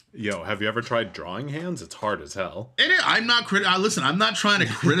 Yo, have you ever tried drawing hands? It's hard as hell. I'm not listen, I'm not trying to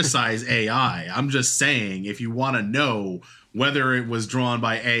criticize AI. I'm just saying, if you want to know whether it was drawn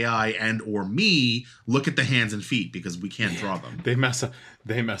by AI and or me, look at the hands and feet, because we can't draw them. They mess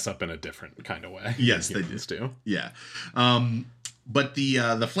up in a different kind of way. Yes, they do. Yeah. But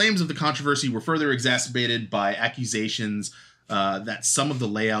the flames of the controversy were further exacerbated by accusations that some of the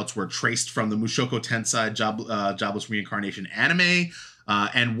layouts were traced from the Mushoku Tensei Jobless Reincarnation anime.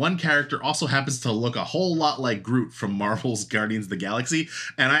 And one character also happens to look a whole lot like Groot from Marvel's Guardians of the Galaxy.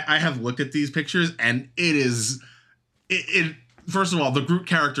 And I have looked at these pictures, and it first of all, the Groot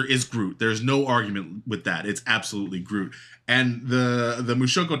character is Groot. There's no argument with that. It's absolutely Groot. And the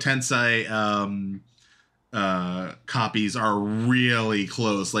Mushoku Tensei copies are really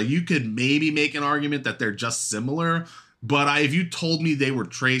close. Like, you could maybe make an argument that they're just similar, but if you told me they were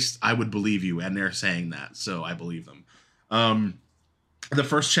traced, I would believe you. And they're saying that, so I believe them. The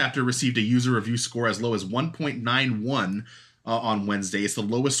first chapter received a user review score as low as 1.91 on Wednesday. It's the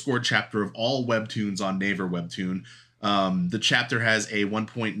lowest scored chapter of all webtoons on Naver Webtoon. The chapter has a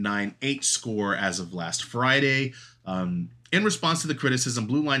 1.98 score as of last Friday. In response to the criticism,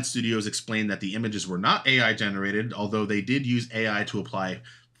 Blue Line Studios explained that the images were not AI generated, although they did use AI to apply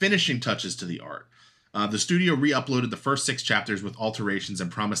finishing touches to the art. The studio re-uploaded the first 6 chapters with alterations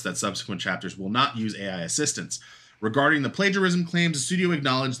and promised that subsequent chapters will not use AI assistance. Regarding the plagiarism claims, the studio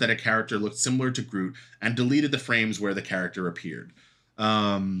acknowledged that a character looked similar to Groot and deleted the frames where the character appeared.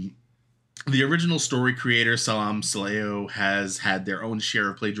 The original story creator, Salam Saleo, has had their own share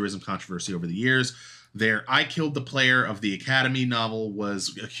of plagiarism controversy over the years. Their I Killed the Player of the Academy novel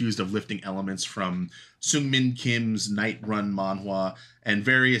was accused of lifting elements from Sungmin Kim's Night Run manhwa and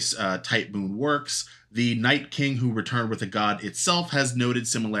various Type Moon works. The Night King Who Returned with a God itself has noted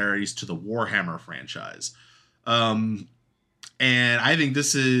similarities to the Warhammer franchise. And I think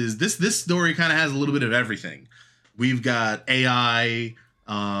this story kind of has a little bit of everything. We've got AI,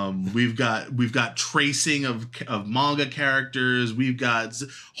 we've got tracing of manga characters, we've got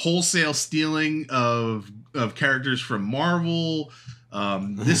wholesale stealing of characters from Marvel.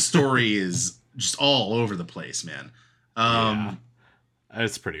 This story is just all over the place, man. Yeah,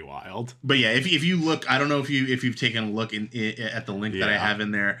 it's pretty wild. But yeah, if you look, I don't know if you've taken a look at the link that I have in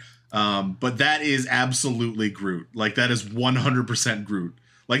there. But that is absolutely Groot. Like, that is 100% Groot.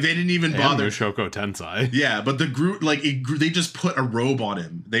 Like they didn't even and bother. Mushoku Tensei. Yeah, but the Groot, like they just put a robe on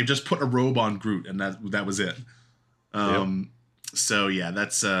him. They just put a robe on Groot, and that was it. So yeah,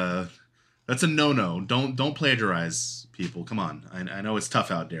 that's a no. Don't plagiarize, people. Come on, I know it's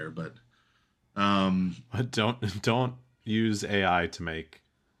tough out there, but don't use AI to make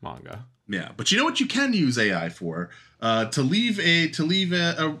manga. Yeah, but you know what you can use AI for? To leave a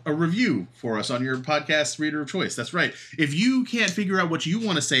review for us on your podcast reader of choice. That's right. If you can't figure out what you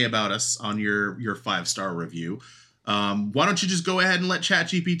want to say about us on your 5-star review, why don't you just go ahead and let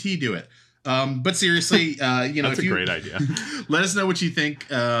ChatGPT do it? But seriously, that's a great idea. Let us know what you think.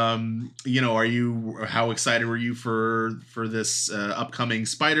 How excited were you for this upcoming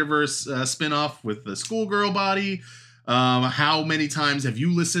Spider-Verse spinoff with the schoolgirl body? How many times have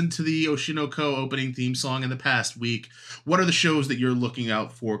you listened to the Oshinoko opening theme song in the past week? What are the shows that you're looking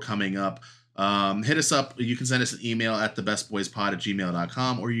out for coming up? Hit us up. You can send us an email at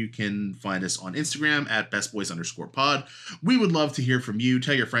thebestboyspod@gmail.com, or you can find us on Instagram at bestboys_pod. We would love to hear from you.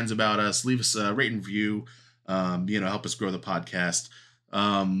 Tell your friends about us. Leave us a rate and review. Help us grow the podcast.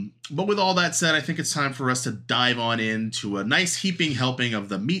 But with all that said, I think it's time for us to dive on into a nice heaping helping of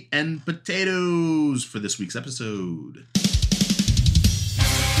the meat and potatoes for this week's episode.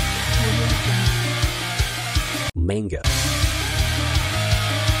 Manga.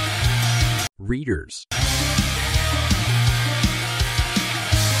 Readers.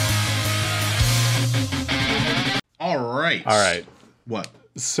 All right. What?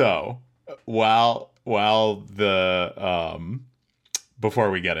 So, while the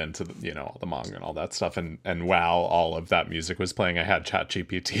before we get into all the manga and all that stuff, and while all of that music was playing, I had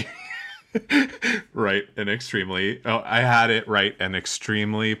ChatGPT write an extremely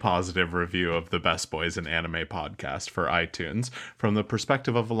positive review of the Best Boys in Anime podcast for iTunes from the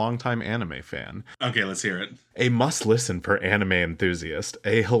perspective of a longtime anime fan. Okay, let's hear it. A must-listen for anime enthusiast.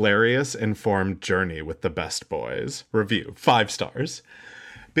 A hilarious, informed journey with the Best Boys. Review, 5 stars.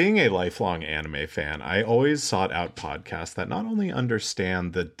 Being a lifelong anime fan, I always sought out podcasts that not only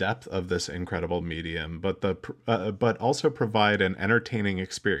understand the depth of this incredible medium, but also provide an entertaining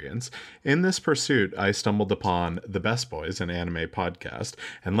experience. In this pursuit, I stumbled upon The Best Boys, an anime podcast,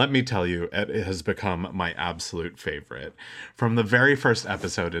 and let me tell you, it has become my absolute favorite. From the very first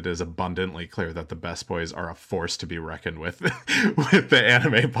episode, it is abundantly clear that The Best Boys are a force to be reckoned with with the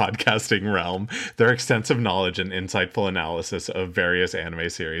anime podcasting realm. Their extensive knowledge and insightful analysis of various anime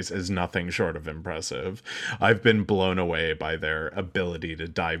series is nothing short of impressive. I've been blown away by their ability to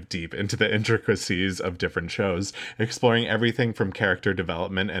dive deep into the intricacies of different shows, exploring everything from character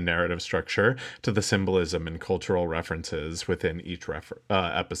development and narrative structure to the symbolism and cultural references within each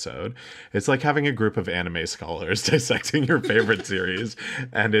episode. It's like having a group of anime scholars dissecting your favorite series,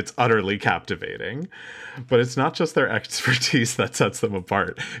 and it's utterly captivating. But it's not just their expertise that sets them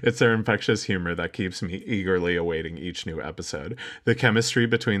apart. It's their infectious humor that keeps me eagerly awaiting each new episode. The chemistry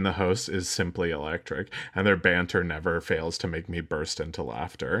between the hosts is simply electric, and their banter never fails to make me burst into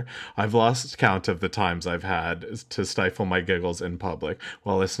laughter. I've lost count of the times I've had to stifle my giggles in public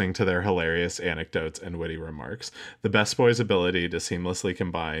while listening to their hilarious anecdotes and witty remarks. The Best Boys' ability to seamlessly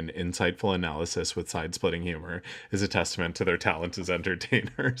combine insightful analysis with side-splitting humor is a testament to their talent as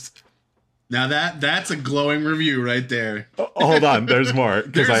entertainers. Now that's a glowing review right there. Hold on, there's more.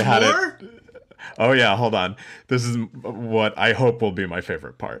 There's more? Oh yeah, hold on. This is what I hope will be my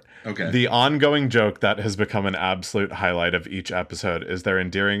favorite part. Okay. The ongoing joke that has become an absolute highlight of each episode is their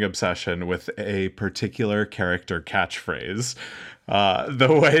endearing obsession with a particular character catchphrase.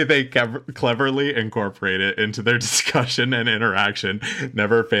 The way they cleverly incorporate it into their discussion and interaction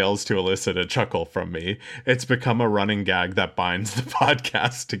never fails to elicit a chuckle from me. It's become a running gag that binds the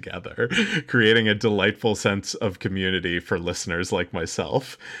podcast together, creating a delightful sense of community for listeners like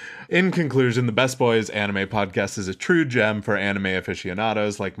myself. In conclusion, the Best Boys Anime Podcast is a true gem for anime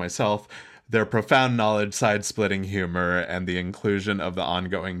aficionados like myself. Their profound knowledge, side-splitting humor, and the inclusion of the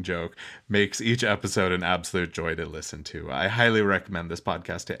ongoing joke makes each episode an absolute joy to listen to. I highly recommend this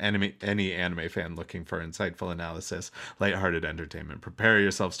podcast to any anime fan looking for insightful analysis, lighthearted entertainment. Prepare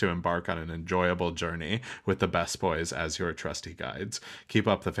yourselves to embark on an enjoyable journey with the Best Boys as your trusty guides. Keep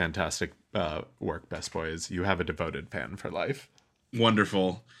up the fantastic work, Best Boys. You have a devoted fan for life.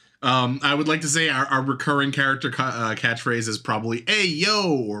 Wonderful. I would like to say our recurring character catchphrase is probably "Hey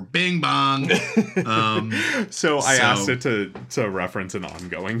yo" or "Bing bong." So I asked it to reference an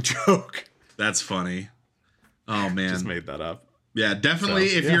ongoing joke. That's funny. Oh man, just made that up. Yeah, definitely.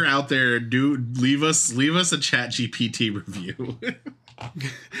 If you're out there, do leave us a ChatGPT review.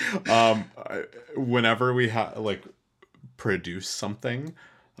 Whenever we produce something,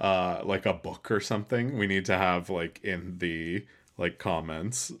 like a book or something, we need to have in the like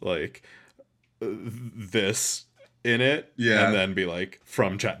comments like this in it, Yeah. and then be like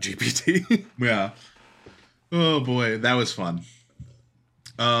from ChatGPT. Yeah. Oh boy, that was fun.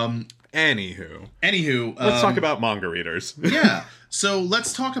 Anywho, let's let's talk about manga readers. Yeah. So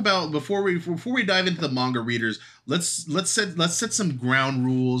let's talk about before we dive into the manga readers. Let's set some ground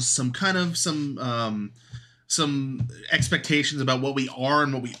rules, some expectations about what we are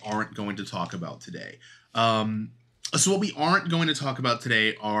and what we aren't going to talk about today. So what we aren't going to talk about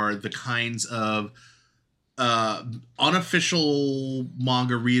today are the kinds of unofficial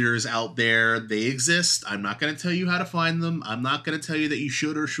manga readers out there. They exist. I'm not going to tell you how to find them. I'm not going to tell you that you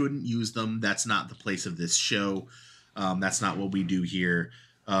should or shouldn't use them. That's not the place of this show. That's not what we do here.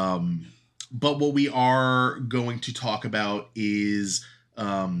 But what we are going to talk about is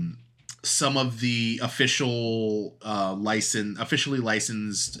some of the officially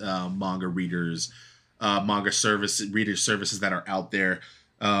licensed manga readers, reader services that are out there.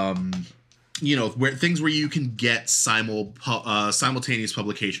 Where you can get simultaneous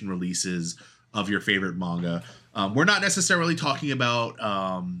publication releases of your favorite manga. We're not necessarily talking about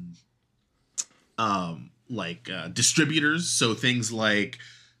distributors, so things like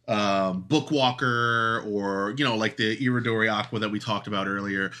Bookwalker or like the Iridori Aqua that we talked about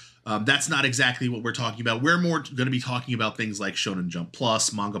earlier. That's not exactly what we're talking about. We're more going to be talking about things like Shonen Jump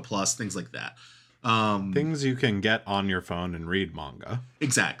Plus, Manga Plus, things like that. Things you can get on your phone and read manga.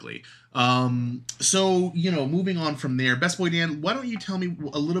 Exactly. So moving on from there, Best Boy Dan, why don't you tell me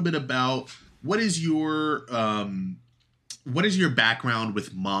a little bit about what is your background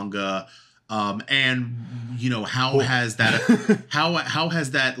with manga, and how has that how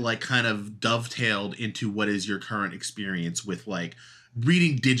has that like kind of dovetailed into what is your current experience with like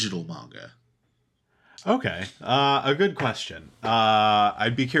reading digital manga? Okay, a good question.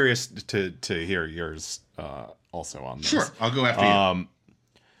 I'd be curious to hear yours also on this. Sure, I'll go after you.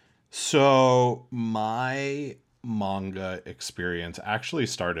 So my manga experience actually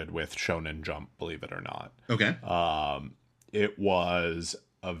started with Shonen Jump, believe it or not. Okay. It was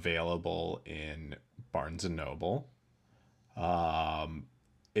available in Barnes and Noble,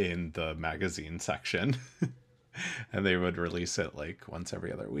 in the magazine section. And they would release it like once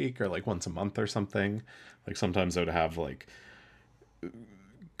every other week or like once a month or something. Like sometimes they would have like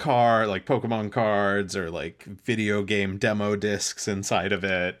Pokemon cards or like video game demo discs inside of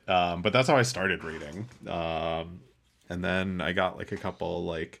it. But that's how I started reading. And then I got like a couple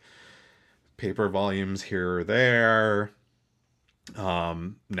like paper volumes here or there.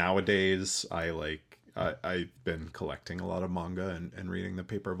 Nowadays I've been collecting a lot of manga and reading the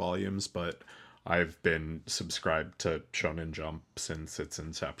paper volumes, but I've been subscribed to Shonen Jump since its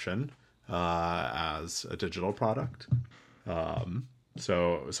inception as a digital product.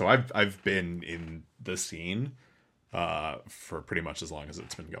 So I've been in the scene for pretty much as long as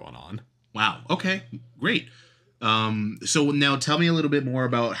it's been going on. Wow. Okay. Great. So now tell me a little bit more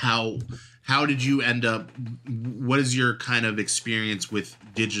about how did you end up? What is your kind of experience with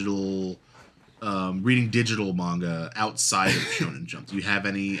digital? Reading digital manga outside of Shonen Jump. Do you have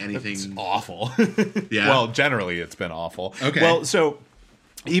anything? It's awful. Yeah. Well, generally it's been awful. Okay. Well, so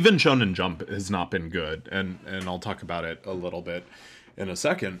even Shonen Jump has not been good, and I'll talk about it a little bit in a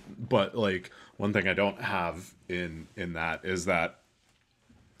second. But like one thing I don't have in that is that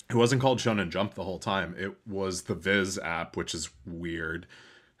it wasn't called Shonen Jump the whole time. It was the Viz app, which is weird.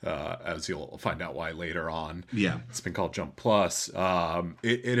 As you'll find out why later on. Yeah. It's been called Jump Plus.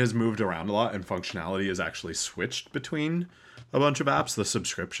 It has moved around a lot, and functionality has actually switched between a bunch of apps. The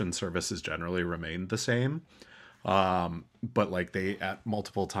subscription services generally remained the same. But like at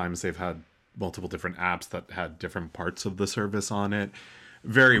multiple times they've had multiple different apps that had different parts of the service on it.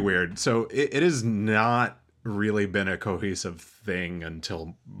 Very weird. So it has not really been a cohesive thing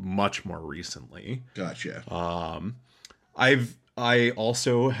until much more recently. Gotcha. I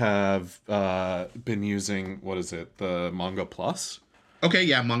also have been using, what is it, the Manga Plus? Okay,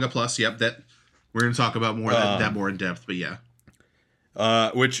 yeah, Manga Plus. Yep, that we're gonna talk about that more in depth, but yeah.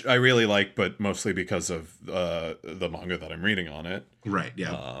 Which I really like, but mostly because of the manga that I'm reading on it. Right.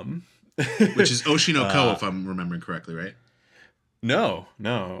 Yeah. Which is Oshinoko, if I'm remembering correctly, right? No.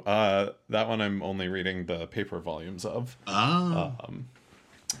 That one I'm only reading the paper volumes of. Oh.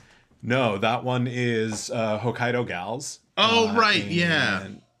 No, that one is Hokkaido Gals. Oh, right, yeah.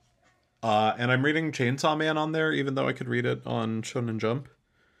 And I'm reading Chainsaw Man on there, even though I could read it on Shonen Jump,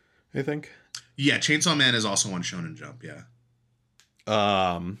 I think. Yeah, Chainsaw Man is also on Shonen Jump, yeah.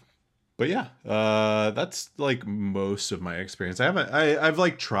 But yeah, that's like most of my experience. I've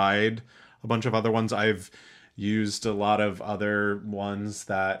like tried a bunch of other ones. I've used a lot of other ones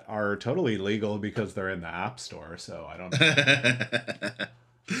that are totally legal because they're in the App Store. So I don't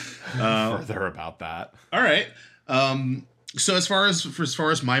know further about that. All right. So as far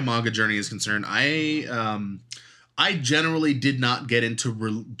as my manga journey is concerned, I generally did not get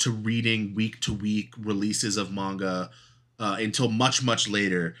into to reading week to week releases of manga until much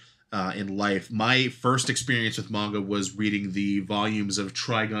later in life. My first experience with manga was reading the volumes of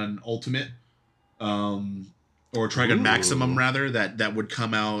Trigun Ultimate, or Trigun Maximum rather, that would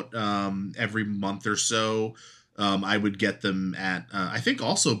come out every month or so. I would get them at I think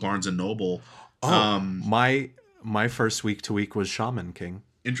also Barnes and Noble. My first week to week was Shaman King.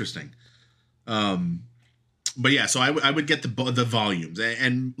 Interesting. But yeah, so I would get the volumes,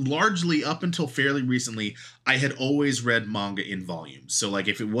 and largely up until fairly recently, I had always read manga in volumes. So like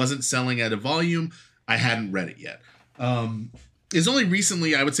if it wasn't selling at a volume, I hadn't read it yet. It's only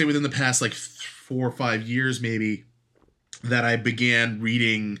recently, I would say within the past like 4 or 5 years maybe, that I began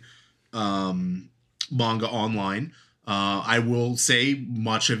reading manga online. I will say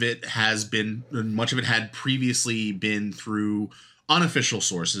much of it had previously been through unofficial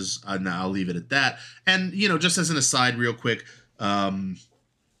sources. Now I'll leave it at that. And, just as an aside real quick, one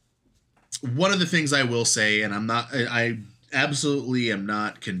of the things I will say, and I absolutely am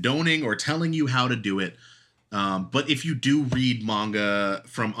not condoning or telling you how to do it, but if you do read manga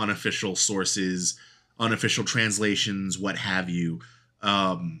from unofficial sources, unofficial translations, what have you,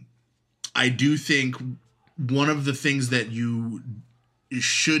 I do think one of the things that you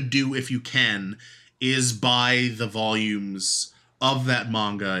should do if you can is buy the volumes of that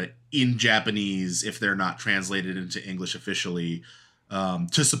manga in Japanese if they're not translated into English officially,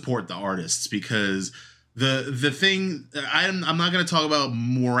 to support the artists, because the thing, I'm not going to talk about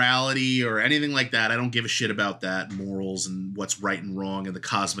morality or anything like that. I don't give a shit about that, morals and what's right and wrong in the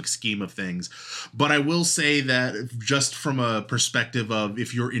cosmic scheme of things. But I will say that just from a perspective of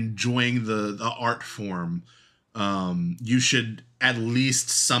if you're enjoying the art form, you should at least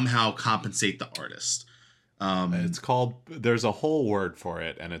somehow compensate the artist. There's a whole word for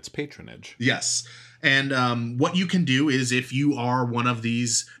it, and it's patronage. Yes. And what you can do is, if you are one of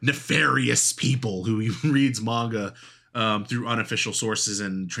these nefarious people who reads manga through unofficial sources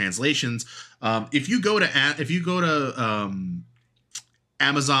and translations, if you go to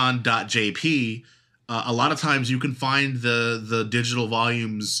Amazon.jp, a lot of times you can find the digital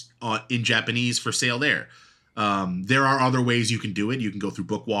volumes in Japanese for sale there. There are other ways you can do it. You can go through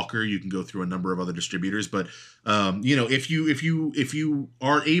Bookwalker. You can go through a number of other distributors. But if you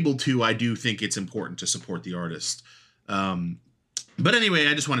are able to, I do think it's important to support the artist. But anyway,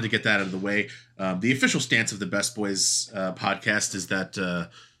 I just wanted to get that out of the way. The official stance of the Best Boys podcast is that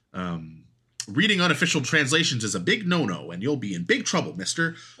reading unofficial translations is a big no-no, and you'll be in big trouble,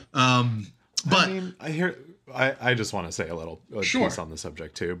 Mister. But I just want to say a little piece on the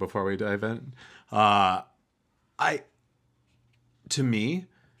subject too before we dive in. To me,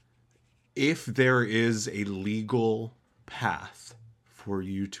 if there is a legal path for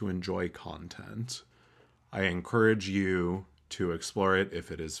you to enjoy content, I encourage you to explore it if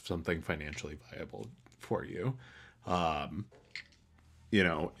it is something financially viable for you.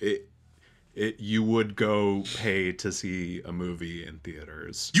 You would go pay to see a movie in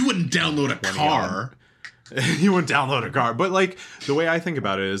theaters. You wouldn't download a car. You wouldn't download a car. But like the way I think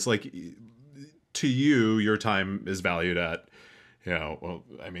about it is like, to you, your time is valued at,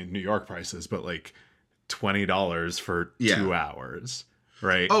 New York prices, but like $20 for 2 hours,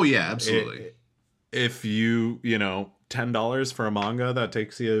 right? Oh yeah, absolutely. If you, $10 for a manga that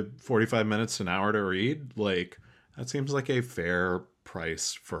takes you 45 minutes to an hour to read, like that seems like a fair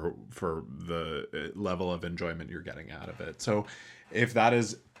price for the level of enjoyment you're getting out of it. So if that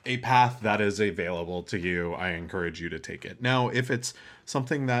is a path that is available to you, I encourage you to take it. Now, if it's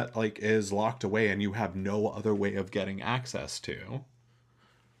something that like is locked away and you have no other way of getting access to,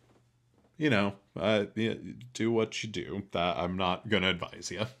 do what you do. That I'm not gonna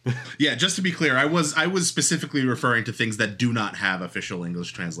advise you. Yeah, just to be clear, I was specifically referring to things that do not have official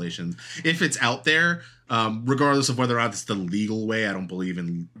English translations. If it's out there, regardless of whether or not it's the legal way, I don't believe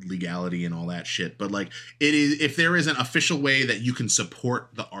in legality and all that shit. But like, it is, if there is an official way that you can support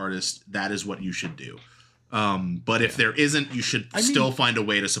the artist, that is what you should do. But if there isn't, you should still find a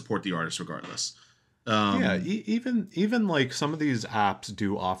way to support the artist regardless. Even like some of these apps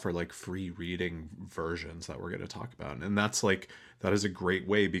do offer like free reading versions that we're going to talk about, and that is a great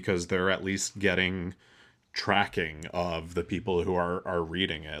way because they're at least getting tracking of the people who are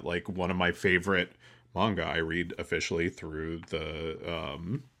reading it. Like one of my favorite manga I read officially through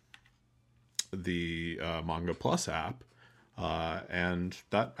the Manga Plus app, and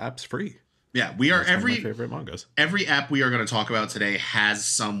that app's free. Yeah, we are That's one of my favorite mangas. Every app we are going to talk about today has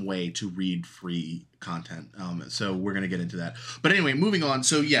some way to read free content. So we're going to get into that. But anyway, moving on.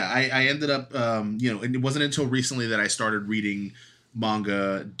 So yeah, I ended up, it wasn't until recently that I started reading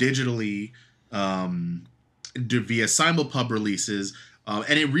manga digitally via simulpub releases.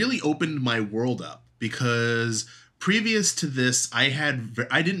 And it really opened my world up because previous to this, I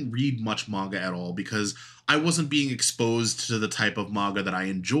didn't read much manga at all because I wasn't being exposed to the type of manga that I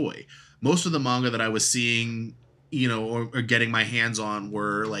enjoy. Most of the manga that I was seeing, or getting my hands on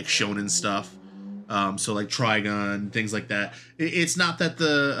were like shonen stuff. So like Trigun, things like that. It's not that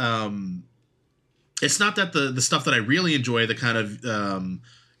the stuff that I really enjoy, the kind of,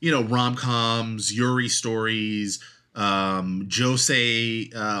 rom-coms, Yuri stories,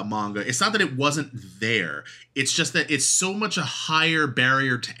 Josei manga. It's not that it wasn't there. It's just that it's so much a higher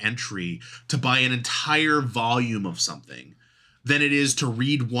barrier to entry to buy an entire volume of something than it is to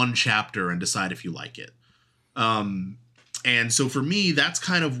read one chapter and decide if you like it. And so for me, that's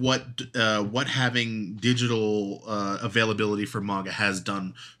kind of what having digital availability for manga has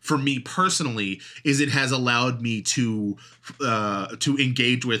done for me personally. Is it has allowed me to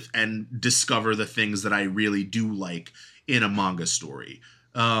engage with and discover the things that I really do like in a manga story.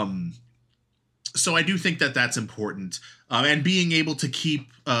 So I do think that that's important, and being able to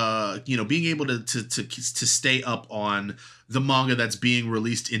keep, being able to stay up on the manga that's being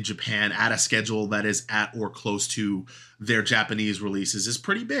released in Japan at a schedule that is at or close to their Japanese releases is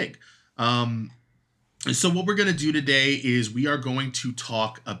pretty big. And so what we're going to do today is we are going to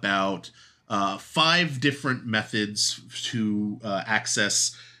talk about 5 different methods to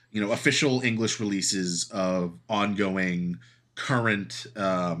access, official English releases of ongoing, current,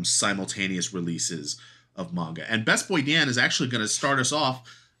 simultaneous releases of manga. And Best Boy Dan is actually going to start us off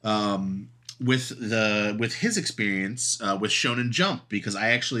with his experience with Shonen Jump, because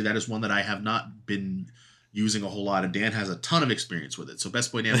that is one that I have not been using a whole lot, and Dan has a ton of experience with it. So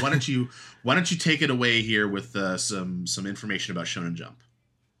Best Boy Dan, why don't you take it away here with some information about Shonen Jump?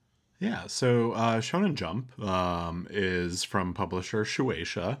 Yeah, so Shonen Jump is from publisher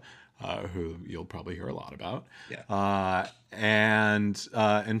Shueisha, who you'll probably hear a lot about. Yeah. And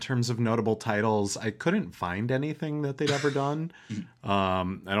in terms of notable titles, I couldn't find anything that they'd ever done. I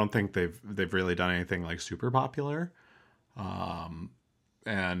don't think they've really done anything like super popular.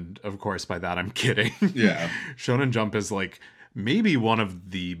 And of course, by that I'm kidding. Yeah. Shonen Jump is like maybe one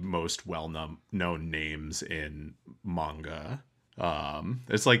of the most well-known names in manga.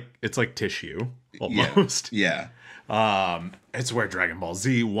 It's like Tissue almost. Yeah. It's where Dragon Ball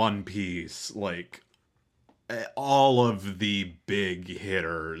Z, One Piece, like all of the big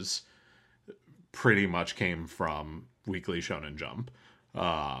hitters pretty much came from Weekly Shonen Jump.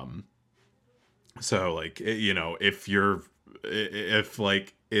 So like, if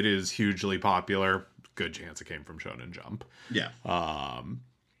like it is hugely popular, good chance it came from Shonen Jump. Yeah.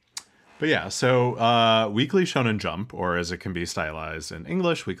 But yeah, so Weekly Shonen Jump, or as it can be stylized in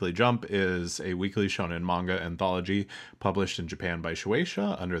English, Weekly Jump, is a weekly shonen manga anthology published in Japan by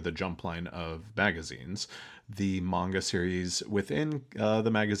Shueisha under the Jump line of magazines. The manga series within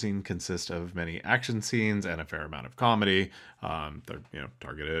the magazine consist of many action scenes and a fair amount of comedy. They're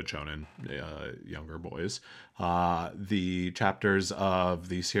targeted at shonen younger boys. The chapters of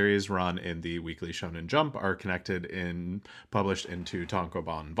the series run in the Weekly Shonen Jump are published into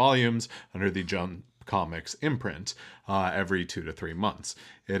tankobon volumes under the Jump Comics imprint every 2 to 3 months.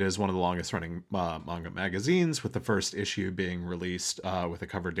 It is one of the longest running manga magazines, with the first issue being released with a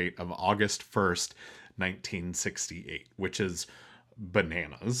cover date of August 1st, 1968, which is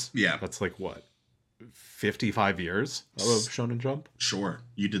bananas. Yeah. That's like what, 55 years of Shonen Jump? Sure.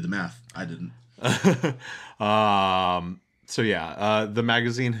 You did the math. I didn't. So yeah, the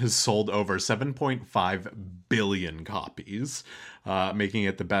magazine has sold over 7.5 billion copies, making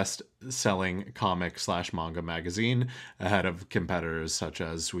it the best-selling comic/manga magazine, ahead of competitors such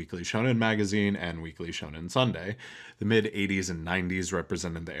as Weekly Shonen Magazine and Weekly Shonen Sunday. The mid-'80s and '90s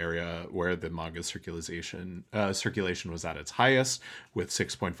represented the area where the manga circulation was at its highest, with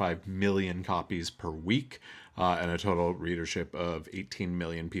 6.5 million copies per week. And a total readership of 18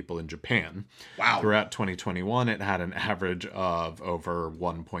 million people in Japan. Wow. Throughout 2021, it had an average of over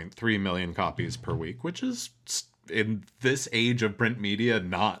 1.3 million copies per week, which is, in this age of print media,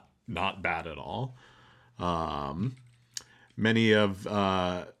 not bad at all. Many of,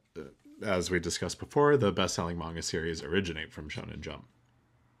 as we discussed before, the best-selling manga series originate from Shonen Jump.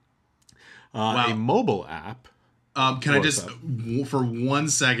 Wow. A mobile app. Can I just, for 1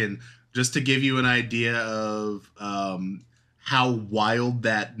 second, just to give you an idea of how wild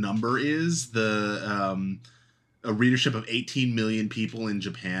that number is, a readership of 18 million people in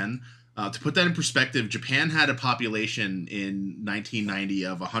Japan. To put that in perspective, Japan had a population in 1990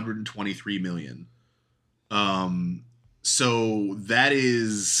 of 123 million. So that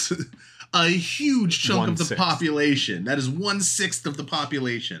is a huge chunk of the population. That is 1/6 of the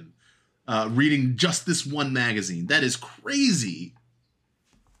population reading just this one magazine. That is crazy.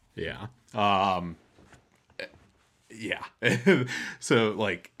 Yeah. Yeah. So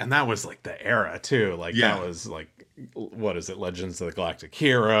like, and that was like the era too. Like that was like, what is it? Legends of the Galactic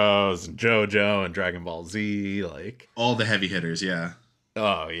Heroes and JoJo and Dragon Ball Z, like all the heavy hitters. Yeah.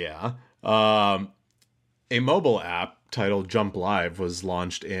 Oh yeah. A mobile app titled Jump Live was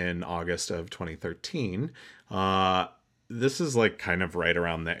launched in August of 2013. This is like kind of right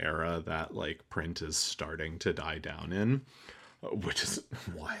around the era that like print is starting to die down in, which is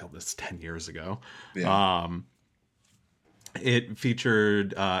wild. It's 10 years ago. Yeah. It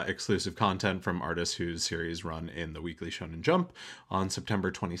featured exclusive content from artists whose series run in the Weekly Shonen Jump. On September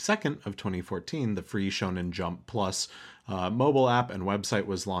 22nd of 2014, the free Shonen Jump Plus mobile app and website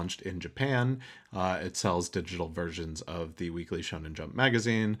was launched in Japan. It sells digital versions of the Weekly Shonen Jump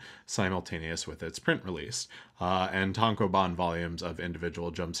magazine simultaneous with its print release, and tankobon volumes of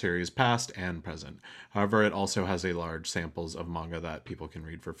individual Jump series past and present. However, it also has a large samples of manga that people can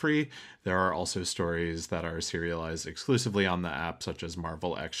read for free. There are also stories that are serialized exclusively on the app, such as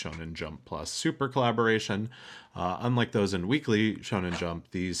Marvel X Shonen Jump Plus Super Collaboration. Unlike those in Weekly Shonen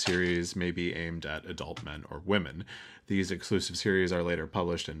Jump, these series may be aimed at adult men or women. These exclusive series are later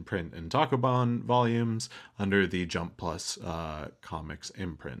published in print and tankobon volumes under the Jump Plus Comics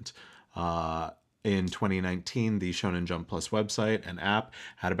imprint. In 2019, the Shonen Jump Plus website and app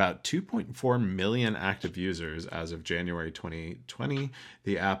had about 2.4 million active users as of January 2020.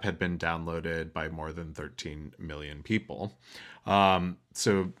 The app had been downloaded by more than 13 million people.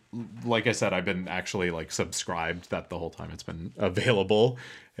 So like I said, I've been actually like subscribed that the whole time it's been available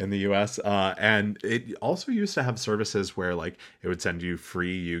in the US. And it also used to have services where like it would send you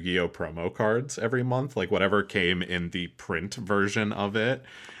free Yu-Gi-Oh promo cards every month, like whatever came in the print version of it,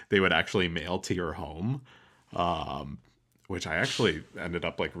 they would actually mail to your home. Which I actually ended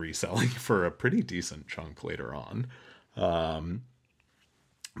up like reselling for a pretty decent chunk later on.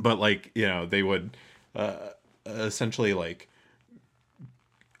 But like, you know, they would essentially like,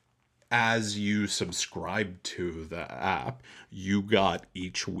 as you subscribed to the app, you got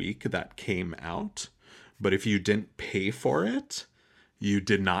each week that came out. But if you didn't pay for it, you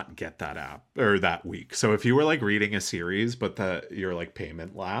did not get that app or that week. So if you were like reading a series, but your like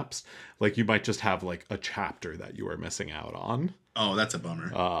payment lapsed, like you might just have like a chapter that you were missing out on. Oh, that's a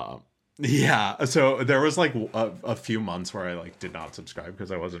bummer. Yeah, so there was like a few months where I like did not subscribe because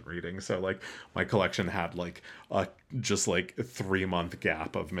I wasn't reading. So like my collection had like a just like 3-month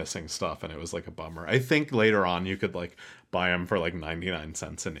gap of missing stuff, and it was like a bummer. I think later on you could like buy them for like 99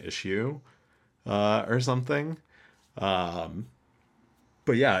 cents an issue or something. But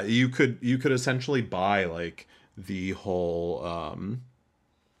yeah, you could essentially buy like the whole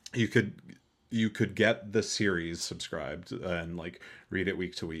you could get the series subscribed and like read it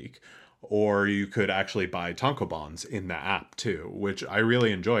week to week, or you could actually buy tankobons in the app too, which I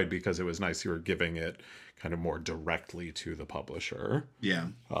really enjoyed because it was nice. You were giving it kind of more directly to the publisher. Yeah.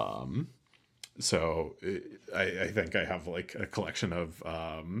 So I think I have like a collection of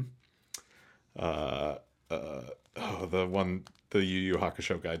the one the Yu Yu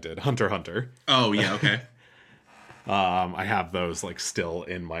Hakusho guy did, Hunter x Hunter. Oh yeah, okay. I have those like still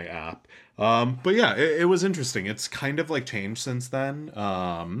in my app. But yeah, it was interesting. It's kind of like changed since then.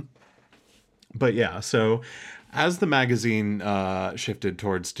 But yeah, so as the magazine shifted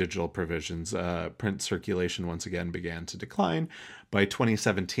towards digital provisions, print circulation once again began to decline. By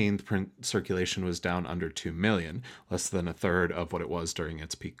 2017, the print circulation was down under 2 million, less than a third of what it was during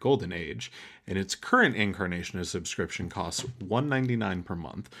its peak golden age. In its current incarnation, a subscription costs $1.99 per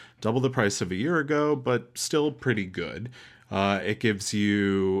month, double the price of a year ago, but still pretty good. It gives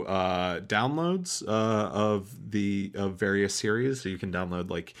you downloads of various series, so you can download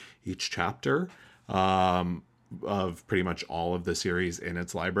like each chapter of pretty much all of the series in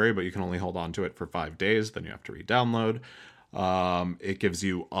its library, but you can only hold on to it for 5 days. Then you have to re-download. It gives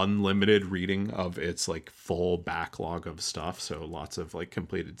you unlimited reading of its like full backlog of stuff, so lots of like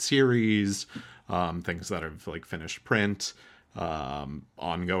completed series, things that have like finished print,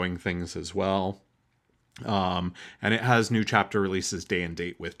 ongoing things as well. And it has new chapter releases day and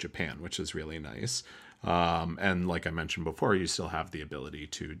date with Japan, which is really nice. And like I mentioned before, you still have the ability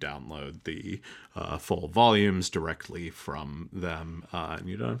to download the full volumes directly from them, and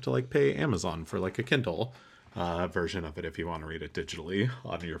you don't have to like pay Amazon for like a Kindle version of it if you want to read it digitally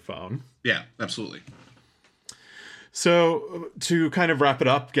on your phone. Yeah, absolutely. So to kind of wrap it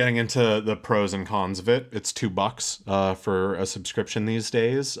up, getting into the pros and cons of it, it's $2 for a subscription these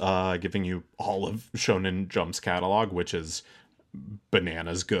days, giving you all of Shonen Jump's catalog, which is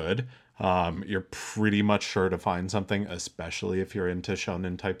bananas good. You're pretty much sure to find something, especially if you're into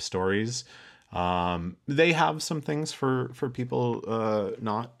shonen type stories. They have some things for people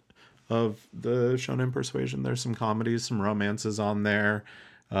not of the shonen persuasion. There's some comedies, some romances on there.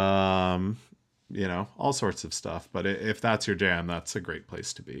 All sorts of stuff. But if that's your jam, that's a great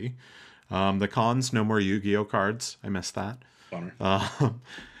place to be. The cons, no more Yu-Gi-Oh cards. I missed that. Bummer.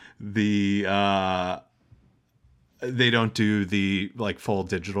 They don't do the full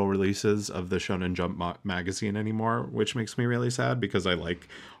digital releases of the Shonen Jump magazine anymore, which makes me really sad because I like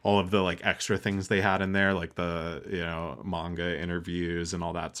all of the extra things they had in there, like the manga interviews and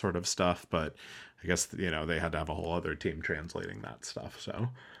all that sort of stuff. But I guess they had to have a whole other team translating that stuff, so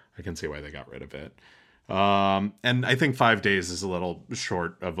I can see why they got rid of it. And I think 5 days is a little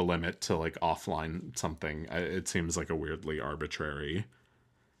short of a limit to offline something. It seems like a weirdly arbitrary.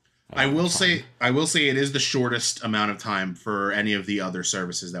 I will say it is the shortest amount of time for any of the other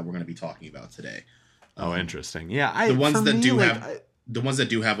services that we're going to be talking about today. Oh, interesting. Yeah, the ones that do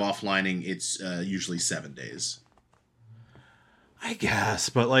have offlining, it's usually 7 days. I guess,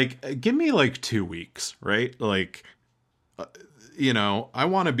 but give me 2 weeks, right? I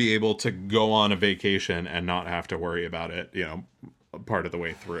want to be able to go on a vacation and not have to worry about it, part of the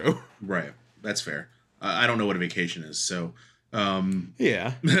way through. Right. That's fair. I don't know what a vacation is, so...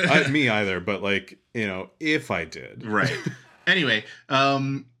 yeah, me either, but if I did. Right. Anyway,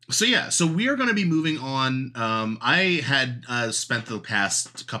 so we are going to be moving on. I had spent the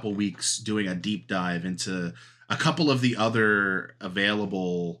past couple weeks doing a deep dive into a couple of the other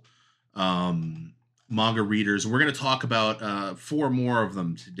available manga readers. We're going to talk about 4 more of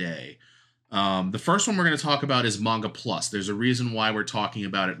them today. The first one we're going to talk about is Manga Plus. There's a reason why we're talking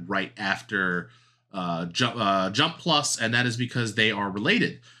about it right after Jump Plus, and that is because they are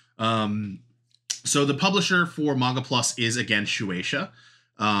related. So the publisher for Manga Plus is again Shueisha.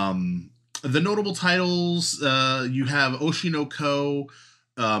 The notable titles, you have Oshinoko,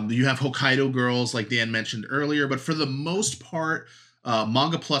 you have Hokkaido Girls, like Dan mentioned earlier, but for the most part,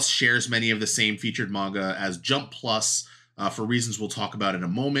 Manga Plus shares many of the same featured manga as Jump Plus, for reasons we'll talk about in a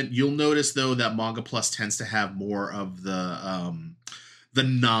moment. You'll notice though that Manga Plus tends to have more of the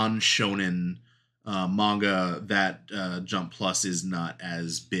non-shonen manga that Jump Plus is not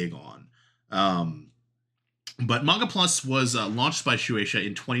as big on. But Manga Plus was launched by Shueisha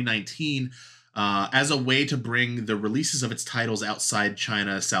in 2019 as a way to bring the releases of its titles outside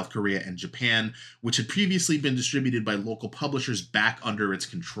China, South Korea, and Japan, which had previously been distributed by local publishers, back under its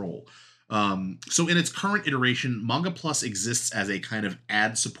control. So in its current iteration, Manga Plus exists as a kind of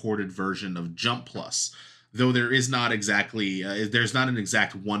ad-supported version of Jump Plus, though there is not exactly there's not an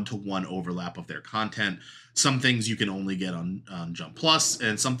exact one-to-one overlap of their content. Some things you can only get on Jump Plus,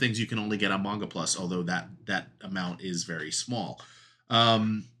 and some things you can only get on Manga Plus, although that amount is very small.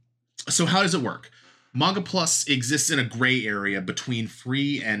 So how does it work? Manga Plus exists in a gray area between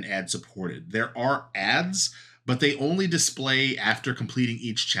free and ad-supported. There are ads, but they only display after completing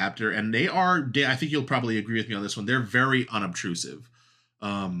each chapter, and they are, I think you'll probably agree with me on this one, they're very unobtrusive.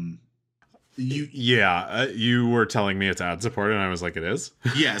 You were telling me it's ad supported, and I was like, it is?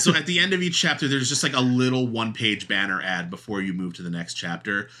 Yeah, so at the end of each chapter, there's just a little one-page banner ad before you move to the next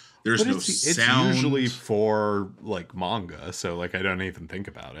chapter. There's no sound. It's usually for manga, so I don't even think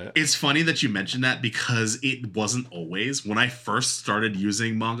about it. It's funny that you mentioned that because it wasn't always. When I first started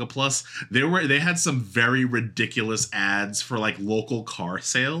using Manga Plus, they had some very ridiculous ads for local car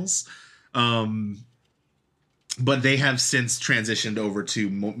sales. But they have since transitioned over to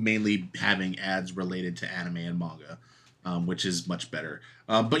mainly having ads related to anime and manga, which is much better.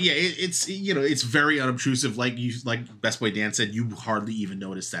 But yeah, it's very unobtrusive. Like Best Boy Dan said, you hardly even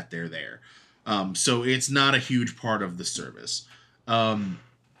notice that they're there. So it's not a huge part of the service.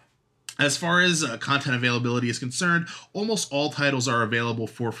 As far as content availability is concerned, almost all titles are available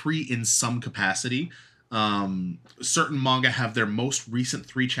for free in some capacity. Certain manga have their most recent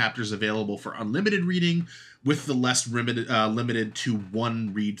 3 chapters available for unlimited reading, with the less limited to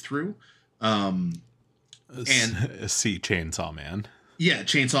 1 read through. And see Chainsaw Man. Yeah,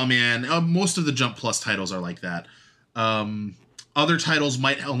 Chainsaw Man. Most of the Jump Plus titles are like that. Other titles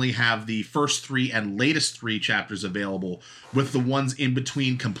might only have the first 3 and latest 3 chapters available, with the ones in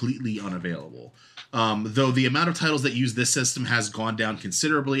between completely unavailable. Though the amount of titles that use this system has gone down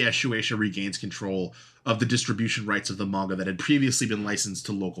considerably as Shueisha regains control of the distribution rights of the manga that had previously been licensed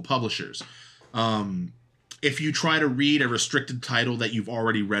to local publishers. If you try to read a restricted title that you've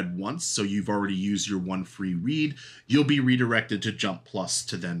already read once, so you've already used your one free read, you'll be redirected to Jump Plus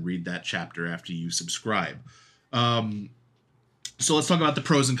to then read that chapter after you subscribe. So let's talk about the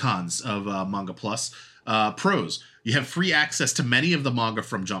pros and cons of Manga Plus. Pros: you have free access to many of the manga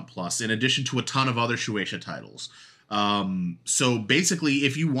from Jump Plus, in addition to a ton of other Shueisha titles. So basically,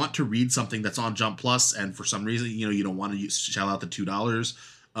 if you want to read something that's on Jump Plus, and for some reason, you don't want to shell out the $2,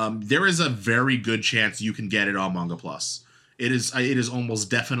 there is a very good chance you can get it on Manga Plus. It is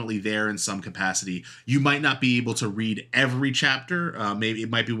almost definitely there in some capacity. You might not be able to read every chapter. Maybe it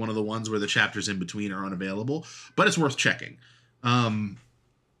might be one of the ones where the chapters in between are unavailable, but it's worth checking. They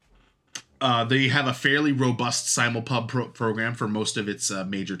have a fairly robust simulpub program for most of its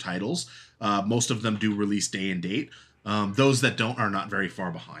major titles. Most of them do release day and date. Those that don't are not very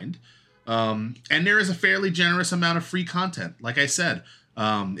far behind. And there is a fairly generous amount of free content. Like I said,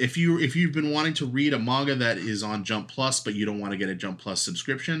 if you've been wanting to read a manga that is on Jump Plus, but you don't want to get a Jump Plus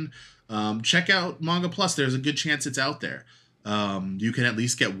subscription, check out Manga Plus. There's a good chance it's out there. You can at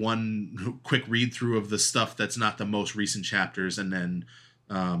least get one quick read through of the stuff that's not the most recent chapters, and then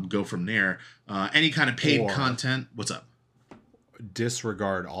go from there. Any kind of paid content. What's up?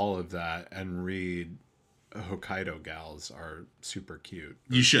 Disregard all of that and read Hokkaido Gals are super cute.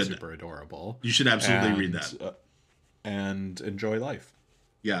 You should. Super adorable. You should absolutely read that. And enjoy life.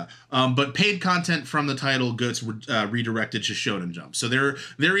 Yeah, but paid content from the title gets redirected to Shonen Jump. So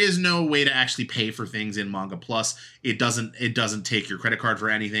there is no way to actually pay for things in Manga Plus. It doesn't take your credit card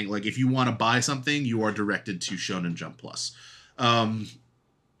for anything. Like, if you want to buy something, you are directed to Shonen Jump Plus.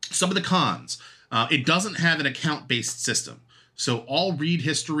 Some of the cons: it doesn't have an account-based system. So all read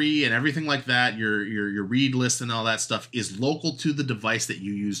history and everything like that, your read list and all that stuff, is local to the device that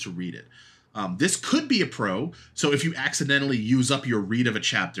you use to read it. This could be a pro. So if you accidentally use up your read of a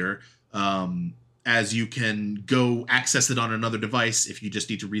chapter, as you can go access it on another device if you just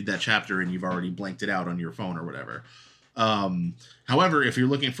need to read that chapter and you've already blanked it out on your phone or whatever. However, if you're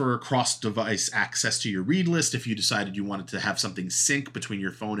looking for cross-device access to your read list, if you decided you wanted to have something sync between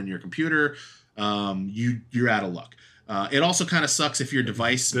your phone and your computer, you're out of luck. It also kind of sucks if your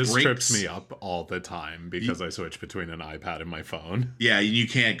device breaks. This trips me up all the time because I switch between an iPad and my phone. Yeah, you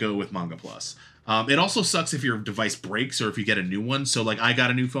can't go with Manga Plus. It also sucks if your device breaks or if you get a new one. So, like, I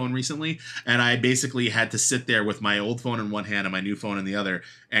got a new phone recently, and I basically had to sit there with my old phone in one hand and my new phone in the other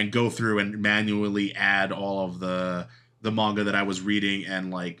and go through and manually add all of the manga that I was reading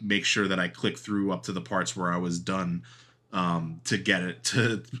and, like, make sure that I click through up to the parts where I was done to get it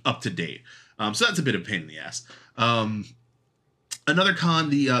up to date. So that's a bit of a pain in the ass. Another con,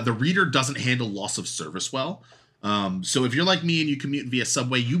 the reader doesn't handle loss of service well. So if you're like me and you commute via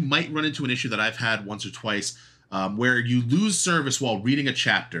subway, you might run into an issue that I've had once or twice, where you lose service while reading a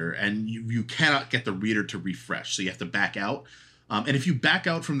chapter and you cannot get the reader to refresh. So you have to back out. And if you back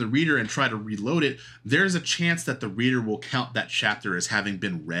out from the reader and try to reload it, there's a chance that the reader will count that chapter as having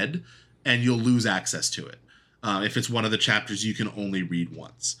been read and you'll lose access to it. If it's one of the chapters you can only read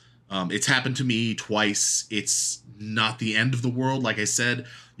once. It's happened to me twice. It's not the end of the world. Like I said,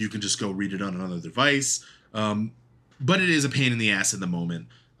 you can just go read it on another device. But it is a pain in the ass in the moment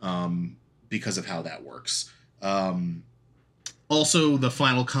because of how that works. Also, the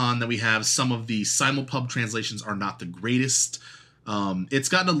final con that we have, some of the simulpub translations are not the greatest. It's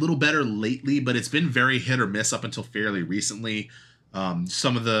gotten a little better lately, but it's been very hit or miss up until fairly recently.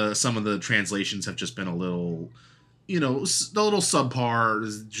 Some of the translations have just been a little... a little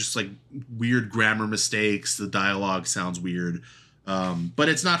subpar, just like weird grammar mistakes. The dialogue sounds weird, but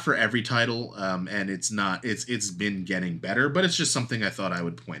it's not for every title, and it's been getting better, but it's just something I thought I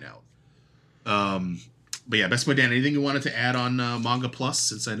would point out. But yeah, Best Boy Dan, anything you wanted to add on Manga Plus,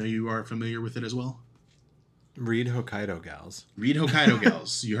 since I know you are familiar with it as well? Read Hokkaido Gals. Read Hokkaido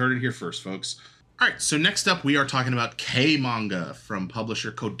Gals. You heard it here first, folks. All right, so next up we are talking about K-Manga from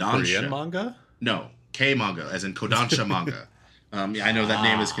publisher Kodansha. Korean manga? No. K-Manga, as in Kodansha Manga. I know that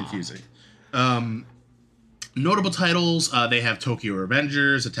name is confusing. Notable titles, they have Tokyo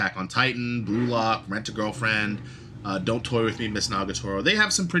Revengers, Attack on Titan, Blue Lock, Rent-A-Girlfriend, Don't Toy With Me, Miss Nagatoro. They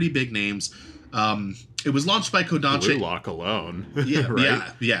have some pretty big names. It was launched by Kodansha. Blue Lock alone. Yeah,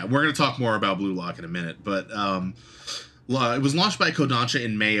 right? yeah. We're going to talk more about Blue Lock in a minute. But it was launched by Kodansha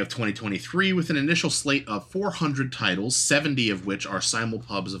in May of 2023 with an initial slate of 400 titles, 70 of which are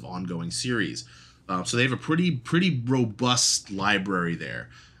simulpubs of ongoing series. So they have a pretty robust library there.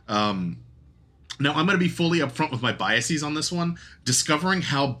 Now, I'm going to be fully upfront with my biases on this one. Discovering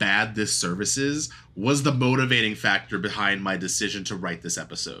how bad this service is was the motivating factor behind my decision to write this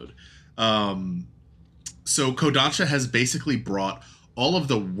episode. So Kodansha has basically brought all of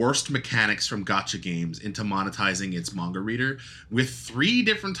the worst mechanics from gacha games into monetizing its manga reader with 3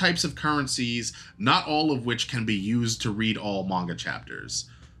 different types of currencies, not all of which can be used to read all manga chapters.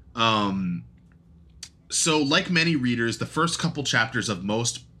 So like many readers, the first couple chapters of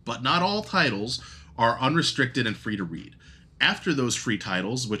most, but not all titles, are unrestricted and free to read. After those free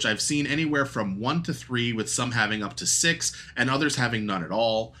titles, which I've seen anywhere from 1 to 3, with some having up to 6 and others having none at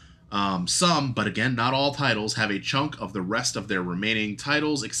all, some, but again, not all titles, have a chunk of the rest of their remaining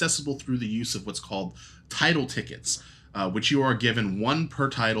titles accessible through the use of what's called title tickets, which you are given 1 per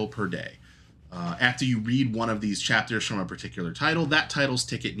title per day. After you read one of these chapters from a particular title, that title's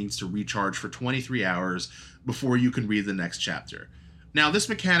ticket needs to recharge for 23 hours before you can read the next chapter. Now, this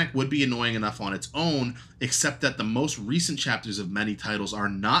mechanic would be annoying enough on its own, except that the most recent chapters of many titles are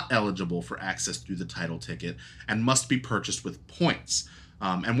not eligible for access through the title ticket and must be purchased with points.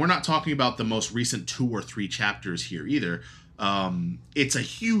 And we're not talking about the most recent 2 or 3 chapters here either. It's a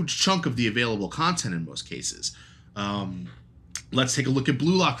huge chunk of the available content in most cases. Let's take a look at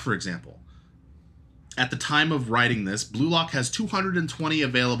Blue Lock, for example. At the time of writing this, Blue Lock has 220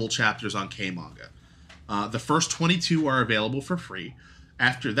 available chapters on K-Manga. The first 22 are available for free.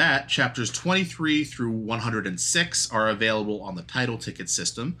 After that, chapters 23 through 106 are available on the title ticket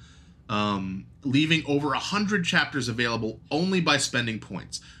system, leaving over 100 chapters available only by spending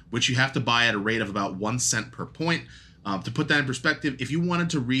points, which you have to buy at a rate of about 1 cent per point. To put that in perspective, if you wanted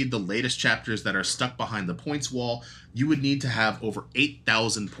to read the latest chapters that are stuck behind the points wall, you would need to have over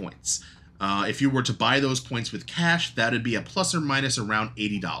 8,000 points. If you were to buy those points with cash, that would be a plus or minus around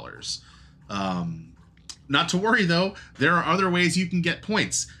 $80. Not to worry, though, there are other ways you can get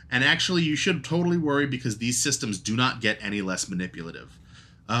points, and actually you should totally worry because these systems do not get any less manipulative.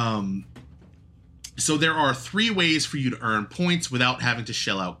 So there are 3 ways for you to earn points without having to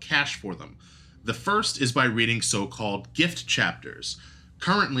shell out cash for them. The first is by reading so-called gift chapters.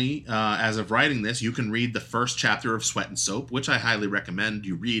 Currently, as of writing this, you can read the first chapter of Sweat and Soap, which I highly recommend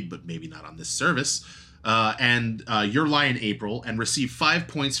you read, but maybe not on this service, and Your Lie in April, and receive 5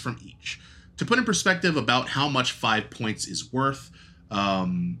 points from each. To put in perspective about how much 5 points is worth,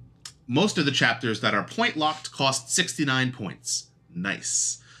 most of the chapters that are point locked cost 69 points.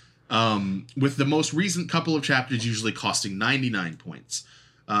 Nice. With the most recent couple of chapters usually costing 99 points.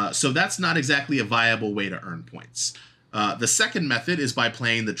 So that's not exactly a viable way to earn points. The second method is by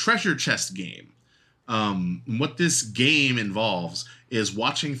playing the treasure chest game. What this game involves is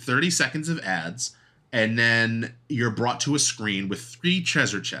watching 30 seconds of ads, and then you're brought to a screen with 3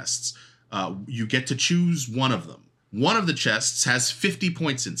 treasure chests. You get to choose one of them. One of the chests has 50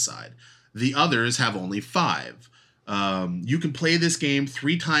 points inside. The others have only 5. You can play this game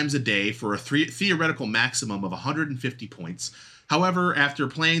 3 times a day for a theoretical maximum of 150 points. However, after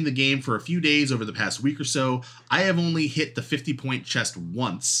playing the game for a few days over the past week or so, I have only hit the 50-point chest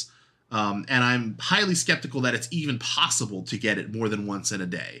once, and I'm highly skeptical that it's even possible to get it more than once in a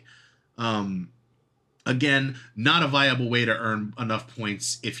day. Again, not a viable way to earn enough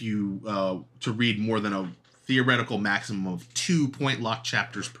points if you to read more than a theoretical maximum of 2 point lock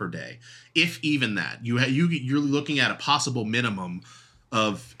chapters per day, if even that. You're looking at a possible minimum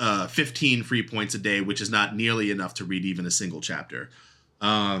of 15 free points a day, which is not nearly enough to read even a single chapter.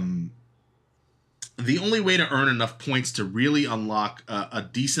 The only way to earn enough points to really unlock a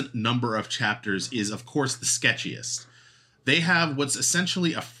decent number of chapters is, of course, the sketchiest. They have what's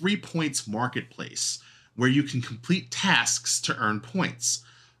essentially a free points marketplace where you can complete tasks to earn points.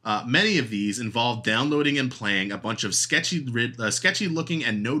 Many of these involve downloading and playing a bunch of sketchy-looking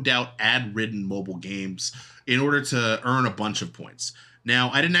and no doubt ad-ridden mobile games in order to earn a bunch of points.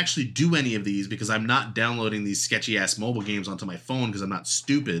 Now, I didn't actually do any of these because I'm not downloading these sketchy-ass mobile games onto my phone because I'm not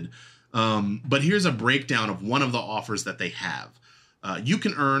stupid. But here's a breakdown of one of the offers that they have. You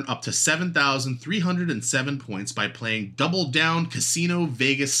can earn up to 7,307 points by playing Double Down Casino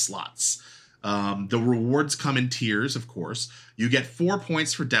Vegas slots. The rewards come in tiers, of course. You get 4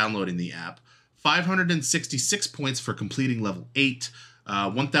 points for downloading the app, 566 points for completing level 8,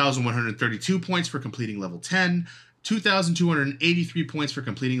 1,132 points for completing level 10, 2,283 points for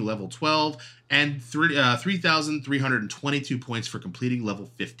completing level 12, and 3,322 points for completing level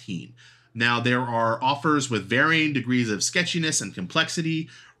 15. Now, there are offers with varying degrees of sketchiness and complexity,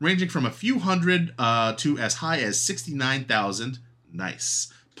 ranging from a few hundred to as high as 69,000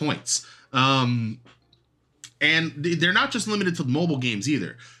 points. And they're not just limited to mobile games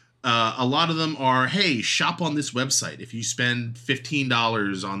either. A lot of them are, hey, shop on this website. If you spend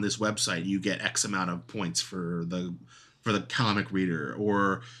 $15 on this website, you get X amount of points for the comic reader,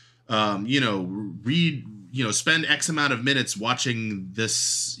 or spend X amount of minutes watching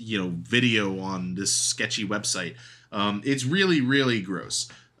this video on this sketchy website. It's really, really gross.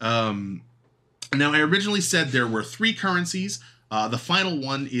 Now, I originally said there were 3 currencies. The final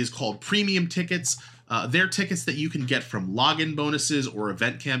one is called premium tickets. They're tickets that you can get from login bonuses or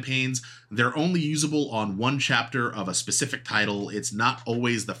event campaigns. They're only usable on one chapter of a specific title. It's not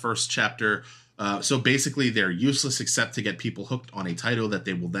always the first chapter. So basically, they're useless except to get people hooked on a title that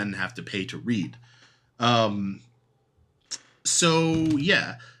they will then have to pay to read.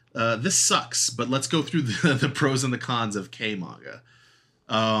 This sucks, but let's go through the pros and the cons of K-Manga.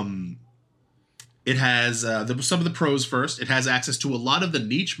 It has some of the pros first. It has access to a lot of the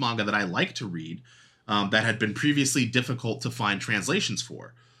niche manga that I like to read that had been previously difficult to find translations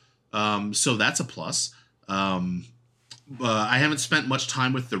for. So that's a plus. I haven't spent much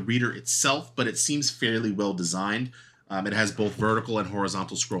time with the reader itself, but it seems fairly well designed. It has both vertical and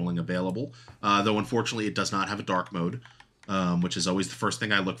horizontal scrolling available, though unfortunately it does not have a dark mode, which is always the first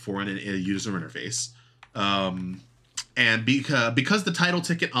thing I look for in a user interface. And because the title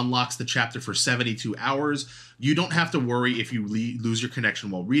ticket unlocks the chapter for 72 hours, you don't have to worry if you lose your connection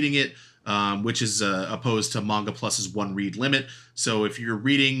while reading it, which is opposed to Manga Plus's 1 read limit. So if you're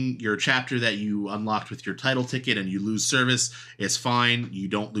reading your chapter that you unlocked with your title ticket and you lose service, it's fine. You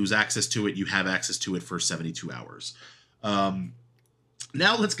don't lose access to it. You have access to it for 72 hours.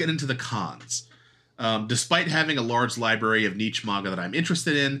 Now let's get into the cons. Despite having a large library of niche manga that I'm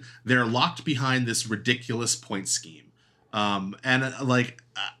interested in, they're locked behind this ridiculous point scheme.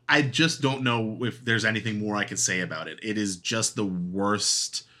 I just don't know if there's anything more I can say about it. It is just the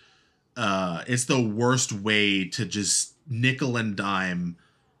worst. It's the worst way to just nickel and dime.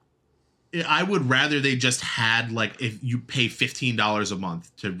 I would rather they just had, like, if you pay $15 a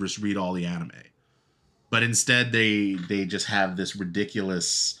month to just read all the anime. But instead they just have this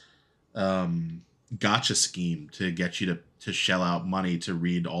ridiculous gotcha scheme to get you to shell out money to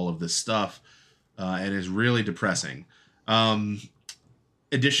read all of this stuff. And it's really depressing.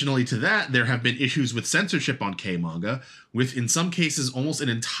 Additionally to that, there have been issues with censorship on K-Manga, with, in some cases, almost an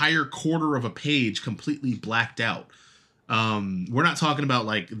entire quarter of a page completely blacked out. We're not talking about,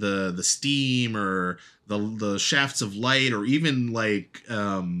 like, the steam or the shafts of light or even, like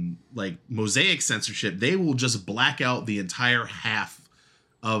mosaic censorship. They will just black out the entire half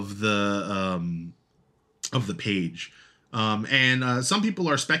of the page. And some people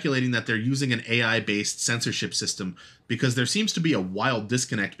are speculating that they're using an AI-based censorship system because there seems to be a wild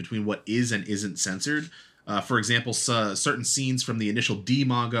disconnect between what is and isn't censored. For example, certain scenes from the initial D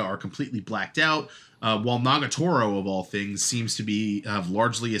manga are completely blacked out, while Nagatoro, of all things, seems to have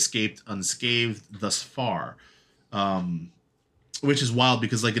largely escaped unscathed thus far. Which is wild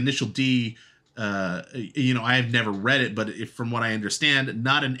because, like, initial D, I have never read it, but from what I understand,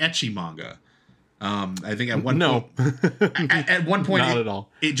 not an ecchi manga. I think at one point, not at all.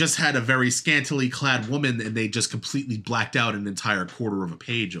 It just had a very scantily clad woman, and they just completely blacked out an entire quarter of a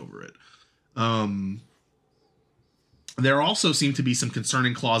page over it. There also seem to be some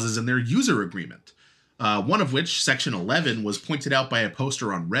concerning clauses in their user agreement. One of which, Section 11, was pointed out by a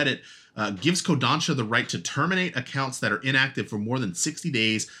poster on Reddit, gives Kodansha the right to terminate accounts that are inactive for more than 60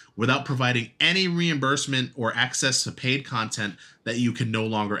 days without providing any reimbursement or access to paid content that you can no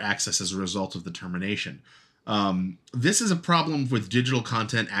longer access as a result of the termination. This is a problem with digital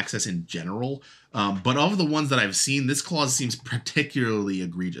content access in general, but of the ones that I've seen, this clause seems particularly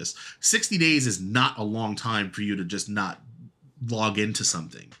egregious. 60 days is not a long time for you to just not log into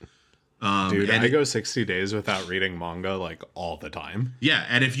something. I go 60 days without reading manga, like, all the time. Yeah,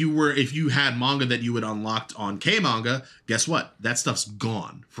 and if you had manga that you had unlocked on K-Manga, guess what? That stuff's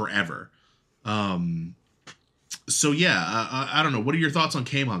gone forever. I don't know. What are your thoughts on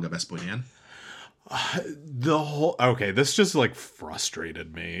K-Manga, Best Boy Dan? This just, like,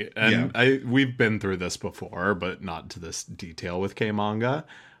 frustrated me. And we've been through this before, but not to this detail with K-Manga.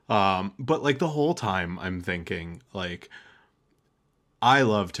 But, like, the whole time I'm thinking, like, I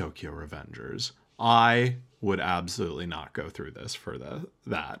love Tokyo Revengers. I would absolutely not go through this for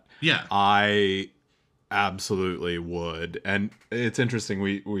that. Yeah. I absolutely would. And it's interesting,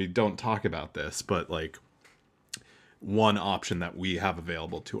 we don't talk about this, but, like, one option that we have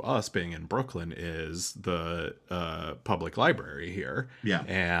available to us being in Brooklyn is the public library here. Yeah.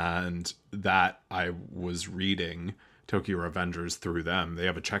 And that I was reading Tokyo Revengers through them. They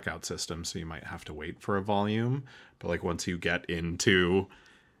have a checkout system, so you might have to wait for a volume. But, like, once you get into,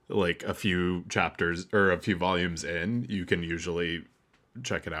 like, a few chapters or a few volumes in, you can usually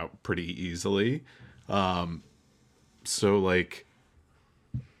check it out pretty easily. So, like,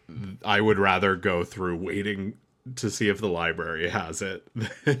 I would rather go through waiting to see if the library has it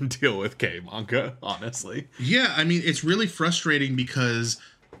than deal with K-Manga, honestly. Yeah, I mean, it's really frustrating because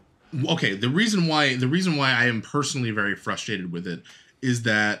Okay, the reason why I am personally very frustrated with it is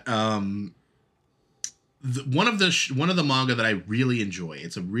that one of the manga that I really enjoy.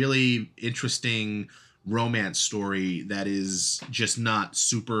 It's a really interesting romance story that is just not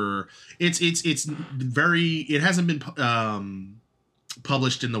super. It's very. It hasn't been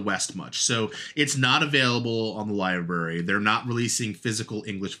published in the West much, so it's not available on the library. They're not releasing physical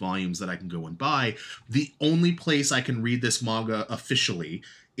English volumes that I can go and buy. The only place I can read this manga officially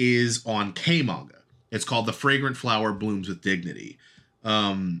is on K Manga. It's called The Fragrant Flower Blooms with Dignity.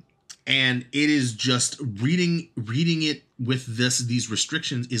 And it is just reading it with these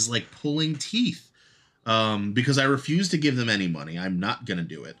restrictions is like pulling teeth, because I refuse to give them any money. I'm not going to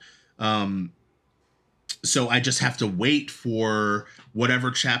do it. So I just have to wait for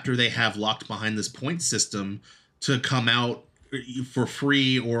whatever chapter they have locked behind this point system to come out for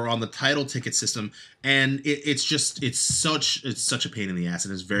free or on the title ticket system. And it's such a pain in the ass,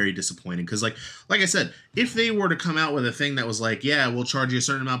 and it's very disappointing because like I said, if they were to come out with a thing that was like, yeah, we'll charge you a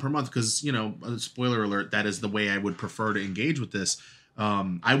certain amount per month, because, you know, spoiler alert, that is the way I would prefer to engage with this,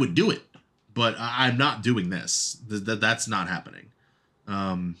 I would do it. But I'm not doing this. That's not happening.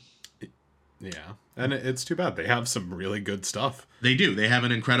 Yeah, and it's too bad. They have some really good stuff. They do. They have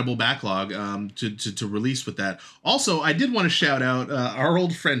an incredible backlog to release with that. Also, I did want to shout out our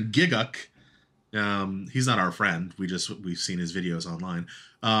old friend Giguk. He's not our friend. We've seen his videos online.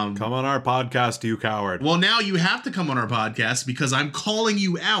 Come on our podcast, you coward. Well, now you have to come on our podcast because I'm calling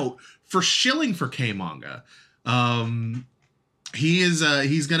you out for shilling for K Manga. He's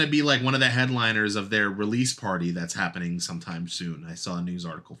going to be like one of the headliners of their release party that's happening sometime soon. I saw a news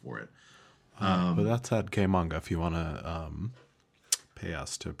article for it. But that's at K Manga. If you want to pay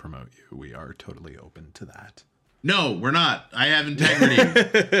us to promote you, we are totally open to that. No, we're not. I have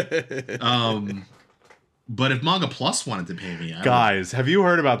integrity. But if Manga Plus wanted to pay me, guys, have you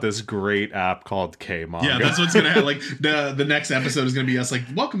heard about this great app called K Manga? Yeah, that's what's gonna happen. Like the next episode is gonna be us like,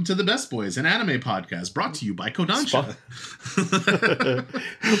 welcome to the Best Boys, an anime podcast brought to you by Kodansha.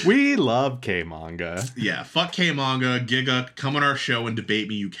 We love K Manga. Yeah, fuck K Manga, Giga, come on our show and debate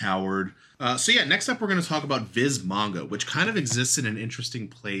me, you coward. So yeah, next up we're going to talk about Viz Manga, which kind of exists in an interesting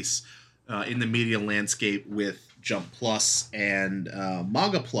place in the media landscape with Jump Plus and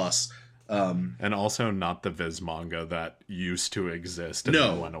Manga Plus. And also not the Viz Manga that used to exist and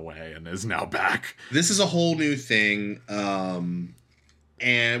then went away and is now back. This is a whole new thing, and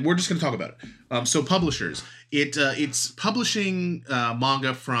we're just going to talk about it. So publishers. It's publishing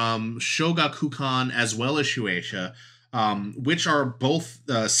manga from Shogakukan as well as Shueisha, which are both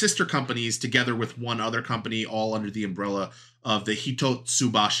sister companies together with one other company, all under the umbrella of the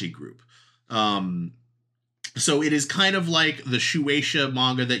Hitotsubashi group. So it is kind of like the Shueisha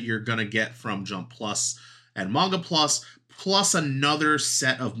manga that you're going to get from Jump Plus and Manga Plus another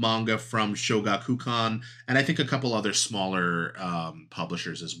set of manga from Shogakukan, and I think a couple other smaller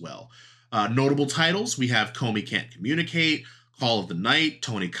publishers as well. Notable titles, we have Komi Can't Communicate, Call of the Night,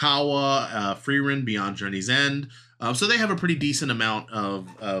 Tonikawa, Frieren, Beyond Journey's End. So they have a pretty decent amount of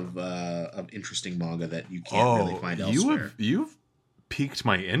interesting manga that you can't really find elsewhere. You've piqued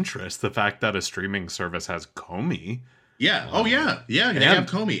my interest, the fact that a streaming service has Komi. Yeah. Oh yeah. Yeah, they have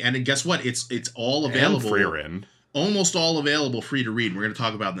Komi. And guess what? It's all available. And Frieren. Almost all available free to read. We're going to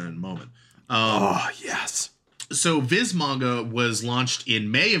talk about that in a moment. Yes. So Viz Manga was launched in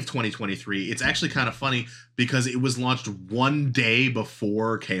May of 2023. It's actually kind of funny because it was launched one day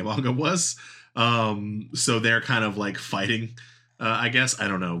before K Manga was. So they're kind of like fighting, I guess. I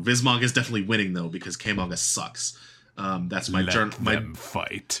don't know. Viz Manga is definitely winning though because K Manga sucks. That's my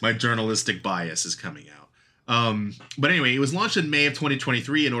my journalistic bias is coming out. But anyway, it was launched in May of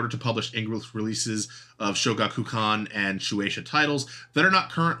 2023 in order to publish English releases of Shogakukan and Shueisha titles that are not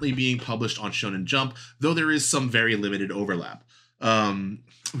currently being published on Shonen Jump, though there is some very limited overlap.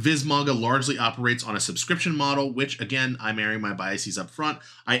 Viz Manga largely operates on a subscription model, which, again, I'm airing my biases up front.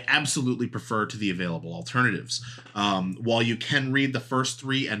 I absolutely prefer to the available alternatives. While you can read the first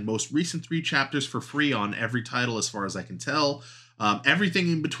 3 and most recent 3 chapters for free on every title as far as I can tell, everything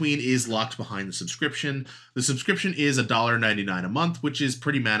in between is locked behind the subscription. The subscription is $1.99 a month, which is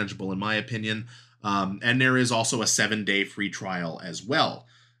pretty manageable in my opinion. And there is also a 7-day free trial as well.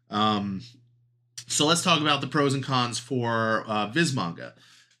 So let's talk about the pros and cons for Viz Manga.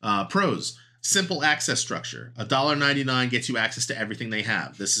 Pros: simple access structure. $1.99 gets you access to everything they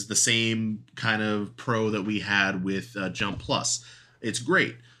have. This is the same kind of pro that we had with Jump Plus. It's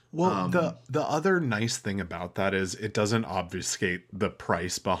great. Well, the other nice thing about that is it doesn't obfuscate the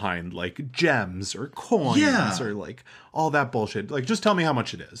price behind like gems or coins or like all that bullshit. Like, just tell me how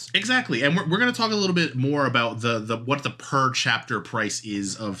much it is. Exactly. And we're going to talk a little bit more about the what the per chapter price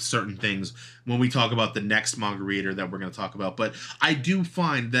is of certain things when we talk about the next manga reader that we're going to talk about. But I do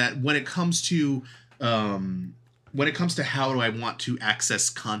find that when it comes to how do I want to access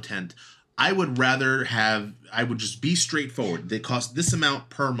content, I would just be straightforward. They cost this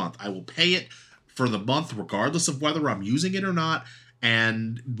amount per month. I will pay it for the month, regardless of whether I'm using it or not,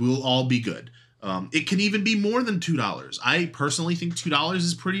 and we'll all be good. It can even be more than $2. I personally think $2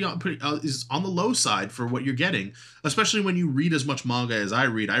 is pretty is on the low side for what you're getting, especially when you read as much manga as I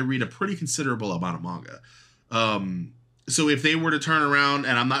read. I read a pretty considerable amount of manga. So if they were to turn around,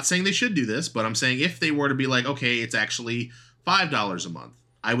 and I'm not saying they should do this, but I'm saying if they were to be like, okay, it's actually $5 a month,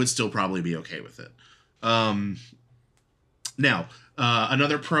 I would still probably be okay with it. Now,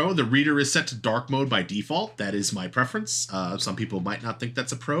 another pro, the reader is set to dark mode by default. That is my preference. Some people might not think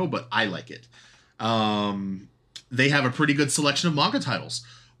that's a pro, but I like it. They have a pretty good selection of manga titles.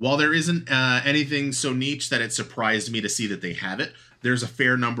 While there isn't anything so niche that it surprised me to see that they have it, there's a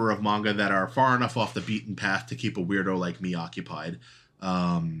fair number of manga that are far enough off the beaten path to keep a weirdo like me occupied.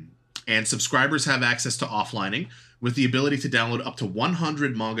 And subscribers have access to offlining, with the ability to download up to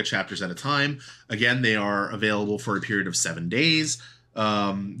 100 manga chapters at a time. Again, they are available for a period of 7 days.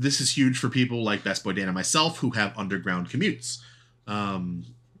 This is huge for people like Best Boy Dan and myself who have underground commutes.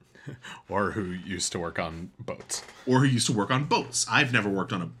 Or who used to work on boats. I've never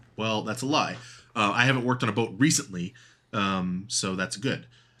worked on well, that's a lie. I haven't worked on a boat recently, so that's good.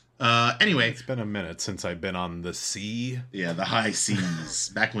 Anyway. It's been a minute since I've been on the sea. Yeah, the high seas.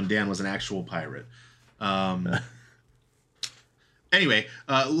 Back when Dan was an actual pirate. Anyway,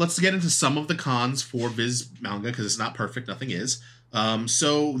 let's get into some of the cons for Viz Manga, because it's not perfect. Nothing is.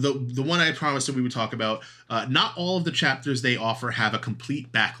 So the one I promised that we would talk about, not all of the chapters they offer have a complete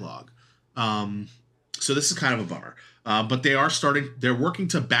backlog. So this is kind of a bummer. But they're working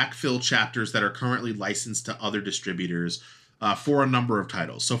to backfill chapters that are currently licensed to other distributors for a number of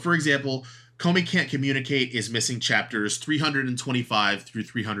titles. So for example, Komi Can't Communicate is missing chapters 325 through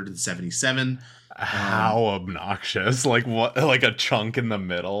 377. How obnoxious. Like what, like a chunk in the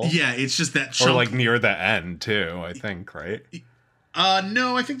middle? Yeah, it's just that chunk. Or like near the end too, I think, right?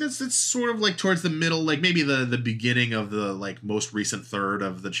 No, I think that's sort of like towards the middle, like maybe the beginning of the like most recent third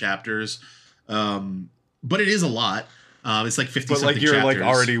of the chapters. But it is a lot. It's like 50 something chapters. But like you're like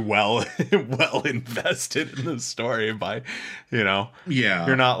already well invested in the story by, Yeah.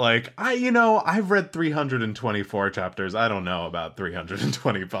 You're not like, I've read 324 chapters. I don't know about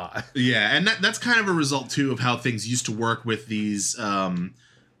 325. Yeah, and that's kind of a result too of how things used to work with these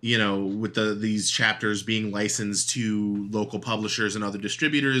with these chapters being licensed to local publishers and other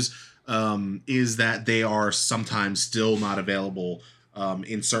distributors, is that they are sometimes still not available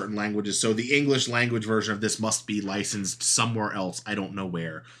in certain languages. So the English language version of this must be licensed somewhere else. I don't know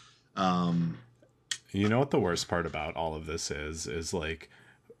where. You know what the worst part about all of this is like,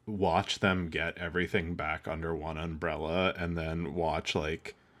 watch them get everything back under one umbrella and then watch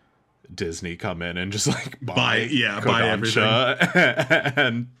like Disney come in and just like buy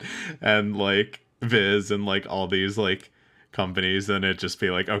everything and like Viz and like all these like companies, and it just be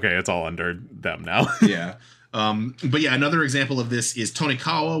like, okay, it's all under them now. Yeah. But yeah, another example of this is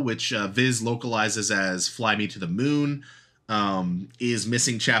Tonikawa, which Viz localizes as Fly Me to the Moon, is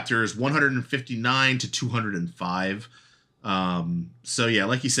missing chapters 159 to 205. So yeah,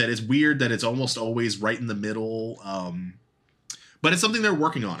 like you said, it's weird that it's almost always right in the middle. But it's something they're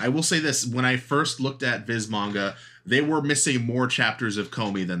working on. I will say this, when I first looked at Viz Manga, they were missing more chapters of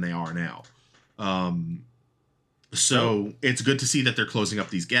Komi than they are now. So it's good to see that they're closing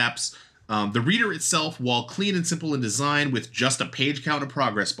up these gaps. The reader itself, while clean and simple in design with just a page count and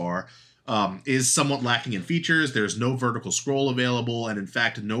progress bar, is somewhat lacking in features. There's no vertical scroll available, and in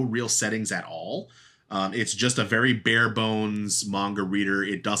fact, no real settings at all. It's just a very bare bones manga reader.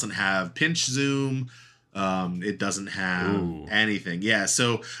 It doesn't have pinch zoom. It doesn't have anything. Yeah,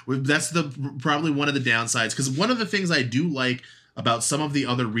 so that's probably one of the downsides, because one of the things I do like about some of the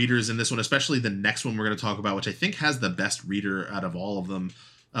other readers in this one, especially the next one we're going to talk about, which I think has the best reader out of all of them,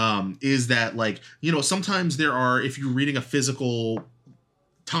 is that, like, sometimes there are, if you're reading a physical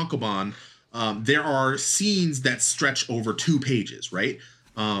tankobon, there are scenes that stretch over 2 pages, right?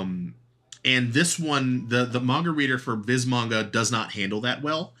 And this one, the manga reader for Viz Manga does not handle that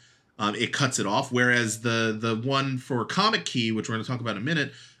well. It cuts it off, whereas the one for Comic Key, which we're going to talk about in a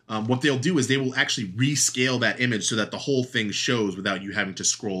minute, what they'll do is they will actually rescale that image so that the whole thing shows without you having to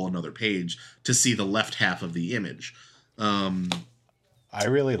scroll another page to see the left half of the image. I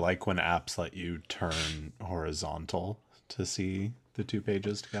really like when apps let you turn horizontal to see the 2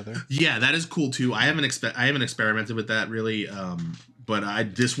 pages together. Yeah, that is cool too. I haven't experimented with that really,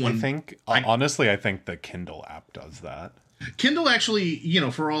 but this one. Honestly, I think the Kindle app does that. Kindle actually,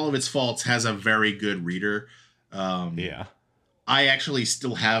 for all of its faults, has a very good reader. Yeah. I actually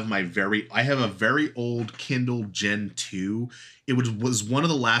still have I have a very old Kindle Gen 2. It was one of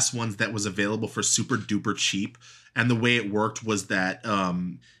the last ones that was available for super duper cheap. And the way it worked was that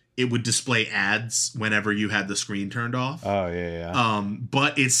it would display ads whenever you had the screen turned off. Oh, yeah.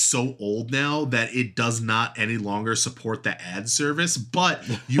 But it's so old now that it does not any longer support the ad service, but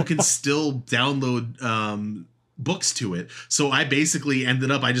you can still download books to it. So I basically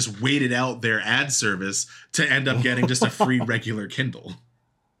I just waited out their ad service to end up getting just a free regular Kindle.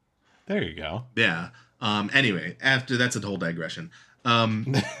 There you go. Yeah. Anyway, that's a whole digression.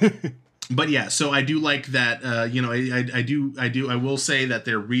 But yeah, so I do like that. I will say that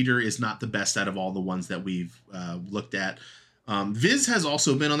their reader is not the best out of all the ones that we've looked at. Viz has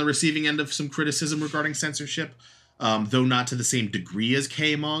also been on the receiving end of some criticism regarding censorship, though not to the same degree as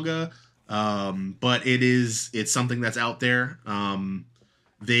K Manga. But it's something that's out there.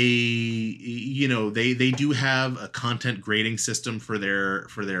 They do have a content grading system for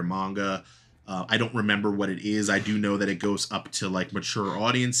their manga. I don't remember what it is. I do know that it goes up to like mature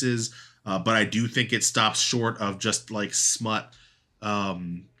audiences. But I do think it stops short of just like smut.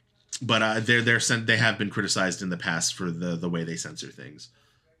 But they have been criticized in the past for the way they censor things.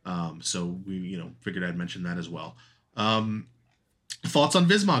 So we figured I'd mention that as well. Thoughts on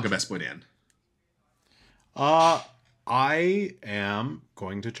Viz Manga, Best Boy Dan? I am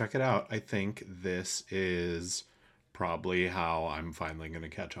going to check it out. I think this is probably how I'm finally going to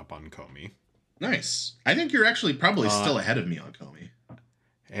catch up on Komi. Nice. I think you're actually probably still ahead of me on Komi.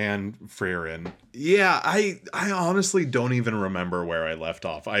 And Frieren. Yeah, I honestly don't even remember where I left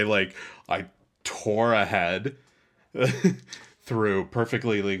off. I tore ahead through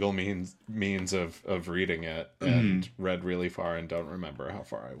perfectly legal means of reading it and read really far and don't remember how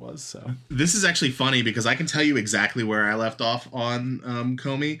far I was. So this is actually funny because I can tell you exactly where I left off on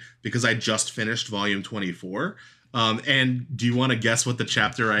Komi because I just finished volume 24. And do you want to guess what the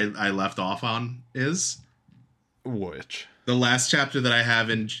chapter I left off on is? Which? The last chapter that I have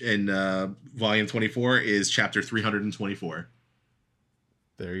in volume 24 is chapter 324.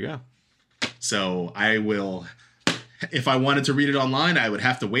 There you go. So I will, if I wanted to read it online, I would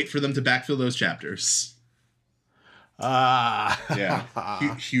have to wait for them to backfill those chapters. Yeah,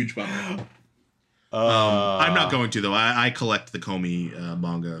 huge bummer. I'm not going to though. I collect the Komi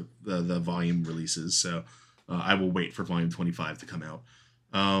manga, the volume releases, so I will wait for volume 25 to come out.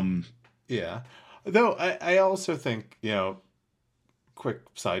 Yeah. Though I also think, quick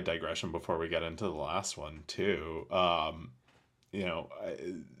side digression before we get into the last one too.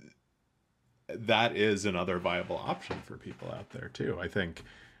 That is another viable option for people out there too. I think,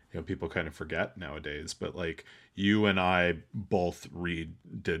 people kind of forget nowadays, but like you and I both read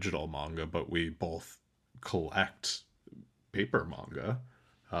digital manga, but we both collect paper manga.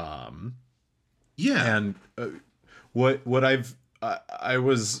 Yeah. And what I've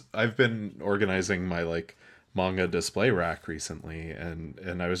been organizing my like manga display rack recently,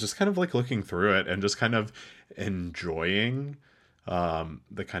 and I was just kind of like looking through it and just kind of enjoying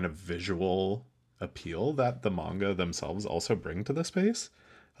the kind of visual appeal that the manga themselves also bring to the space,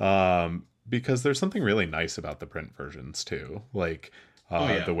 because there's something really nice about the print versions too, like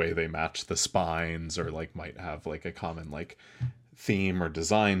the way they match the spines or like might have like a common like theme or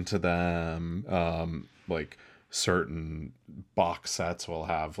design to them, like certain box sets will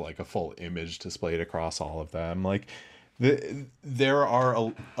have like a full image displayed across all of them. Like there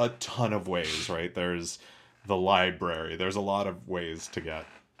are a ton of ways, right? There's the library. There's a lot of ways to get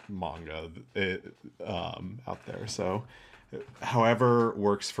manga out there. So however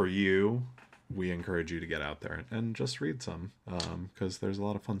works for you, we encourage you to get out there and just read some, because there's a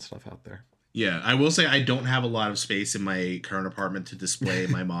lot of fun stuff out there. Yeah, I will say I don't have a lot of space in my current apartment to display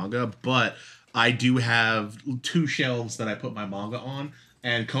my manga, but I do have 2 shelves that I put my manga on,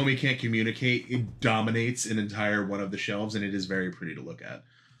 and Komi Can't Communicate, it dominates an entire one of the shelves, and it is very pretty to look at.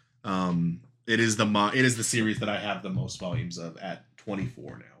 It is the series that I have the most volumes of at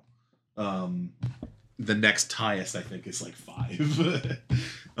 24 now. The next highest I think is like 5.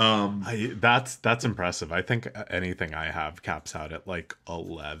 That's impressive. I think anything I have caps out at like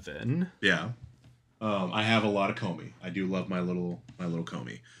 11. Yeah. I have a lot of Komi. I do love my little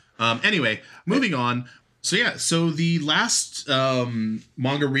Komi. Anyway, moving on. So the last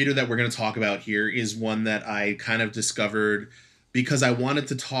manga reader that we're going to talk about here is one that I kind of discovered because I wanted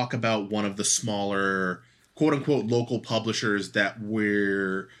to talk about one of the smaller quote unquote local publishers that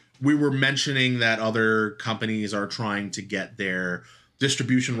we were mentioning that other companies are trying to get their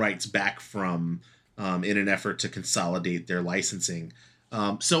distribution rights back from in an effort to consolidate their licensing.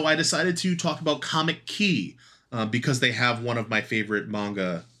 So I decided to talk about Comic Key because they have one of my favorite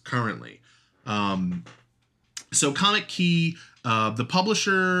manga currently. So Comic Key, the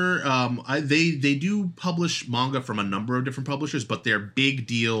publisher, they do publish manga from a number of different publishers, but their big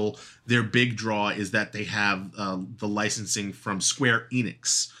deal, their big draw is that they have the licensing from Square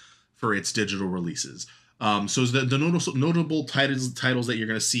Enix for its digital releases. So the notable titles that you're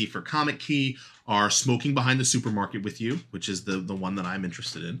going to see for Comic Key are Smoking Behind the Supermarket with You, which is the one that I'm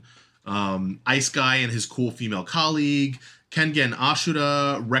interested in. Ice Guy and His Cool Female Colleague, Kengen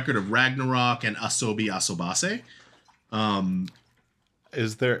Ashura, Record of Ragnarok, and Asobi Asobase.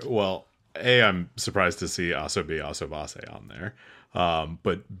 Is there... Well, A, I'm surprised to see Asobi Asobase on there.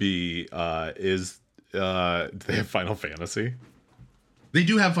 But B, do they have Final Fantasy? They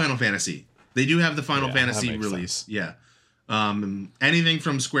do have Final Fantasy. They do have the Final Fantasy release. Sense. Yeah. Anything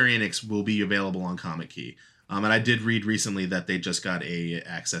from Square Enix will be available on Comic Key. And I did read recently that they just got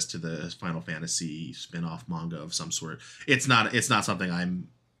access to the Final Fantasy spin-off manga of some sort. It's not something I'm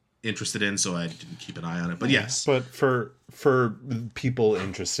interested in, so I didn't keep an eye on it. But yes. But for people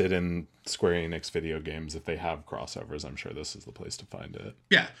interested in Square Enix video games, if they have crossovers, I'm sure this is the place to find it.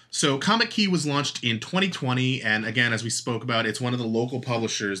 Yeah. So Comic Key was launched in 2020, and again, as we spoke about, it's one of the local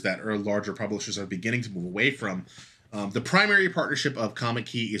publishers that are larger publishers are beginning to move away from. The primary partnership of Comic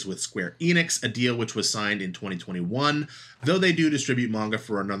Key is with Square Enix, a deal which was signed in 2021, though they do distribute manga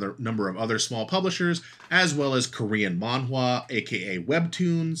for another number of other small publishers, as well as Korean manhwa, aka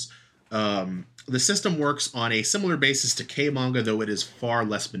webtoons. The system works on a similar basis to K-manga, though it is far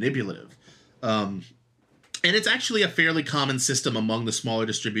less manipulative. And it's actually a fairly common system among the smaller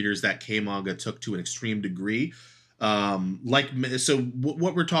distributors that K-manga took to an extreme degree. What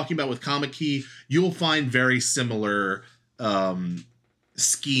we're talking about with Comic Key, you'll find very similar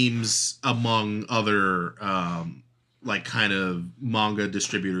schemes among other kind of manga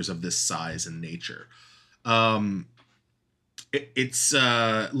distributors of this size and nature. It's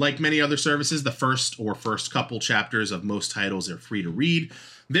like many other services, the first couple chapters of most titles are free to read.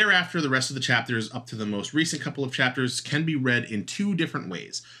 Thereafter, the rest of the chapters up to the most recent couple of chapters can be read in two different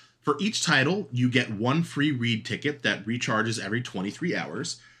ways. For each title, you get one free read ticket that recharges every 23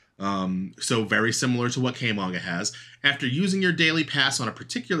 hours. So very similar to what K-Manga has. After using your daily pass on a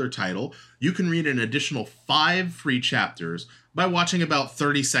particular title, you can read an additional 5 free chapters by watching about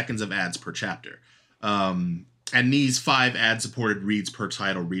 30 seconds of ads per chapter. And these 5 ad-supported reads per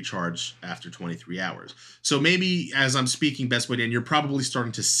title recharge after 23 hours. So maybe, as I'm speaking Best Way Dan, you're probably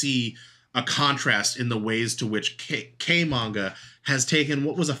starting to see a contrast in the ways to which K-Manga has taken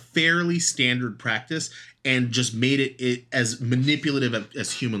what was a fairly standard practice and just made it as manipulative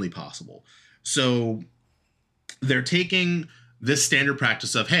as humanly possible. So they're taking this standard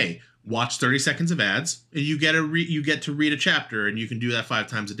practice of, hey, watch 30 seconds of ads, and you get to read a chapter, and you can do that 5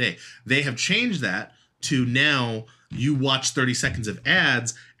 times a day. They have changed that to now you watch 30 seconds of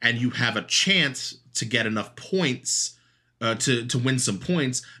ads, and you have a chance to get enough points to win some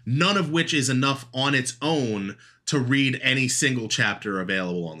points, none of which is enough on its own to read any single chapter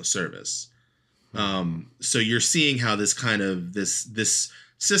available on the service. So you're seeing how this kind of this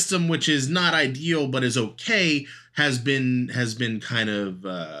system, which is not ideal but is okay, has been kind of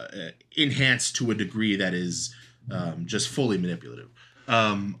enhanced to a degree that is just fully manipulative.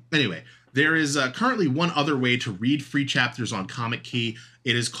 Anyway, there is currently one other way to read free chapters on Comic Key.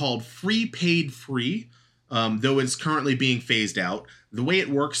 It is called Free Paid Free. Though it's currently being phased out. The way it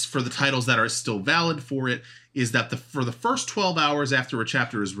works for the titles that are still valid for it is that for the first 12 hours after a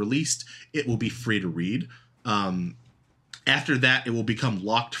chapter is released, it will be free to read. After that, it will become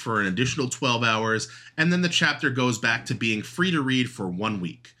locked for an additional 12 hours, and then the chapter goes back to being free to read for 1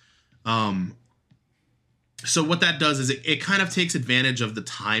 week. So what that does is it kind of takes advantage of the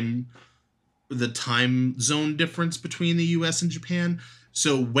time zone difference between the US and Japan.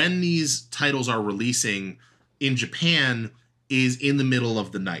 So when these titles are releasing in Japan is in the middle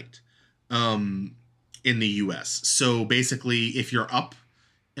of the night in the US. So basically, if you're up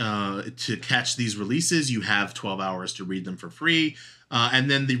to catch these releases, you have 12 hours to read them for free.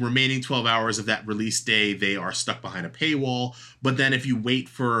 And then the remaining 12 hours of that release day, they are stuck behind a paywall. But then if you wait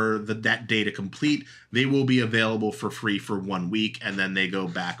for that day to complete, they will be available for free for 1 week. And then they go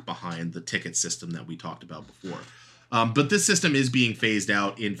back behind the ticket system that we talked about before. But this system is being phased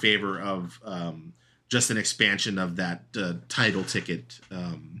out in favor of just an expansion of that title ticket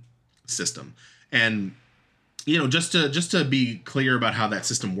system. And just to be clear about how that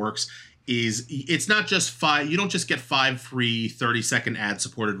system works, is it's not just 5. You don't just get 5 free 30-second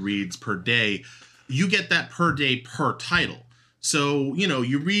ad-supported reads per day. You get that per day per title. So,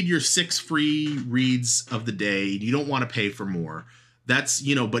 you read your 6 free reads of the day. You don't want to pay for more. That's,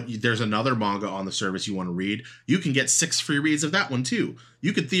 but there's another manga on the service you want to read. You can get 6 free reads of that one too.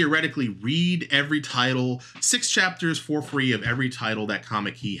 You could theoretically read every title, 6 chapters for free of every title that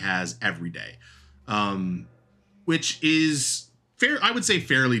Comic Key has every day. Which is fair, I would say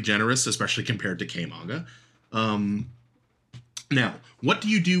fairly generous, especially compared to K-Manga. Now, what do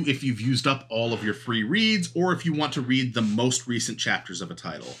you do if you've used up all of your free reads, or if you want to read the most recent chapters of a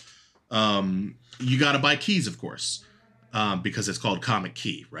title? You got to buy keys, of course, because it's called Comic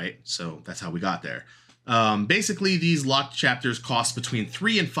Key, right? So that's how we got there. Basically, these locked chapters cost between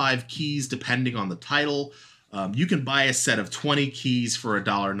 3 and 5 keys, depending on the title. You can buy a set of 20 keys for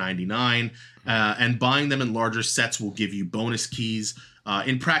 $1.99, and buying them in larger sets will give you bonus keys.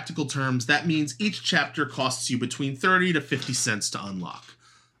 In practical terms, that means each chapter costs you between 30 to 50 cents to unlock.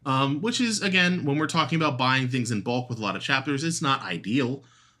 Which is, again, when we're talking about buying things in bulk with a lot of chapters, it's not ideal.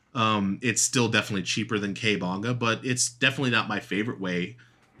 It's still definitely cheaper than K-Manga, but it's definitely not my favorite way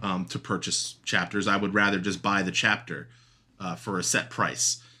to purchase chapters. I would rather just buy the chapter for a set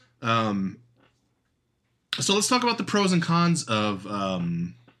price. So let's talk about the pros and cons of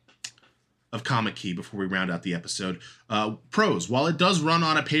Comic Key before we round out the episode. Pros: while it does run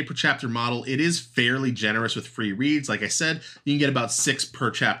on a pay-per-chapter model, it is fairly generous with free reads. Like I said, you can get about 6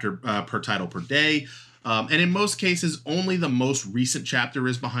 per chapter per title per day. And in most cases, only the most recent chapter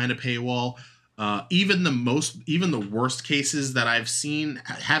is behind a paywall. Even the worst cases that I've seen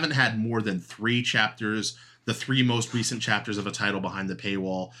haven't had more than 3 chapters, the 3 most recent chapters of a title behind the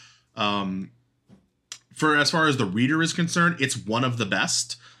paywall. For as far as the reader is concerned, it's one of the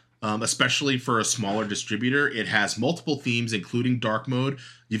best. Especially for a smaller distributor. It has multiple themes, including dark mode.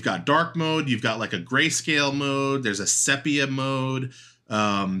 You've got dark mode, you've got like a grayscale mode, there's a sepia mode,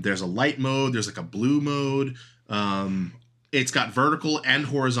 there's a light mode, there's like a blue mode. It's got vertical and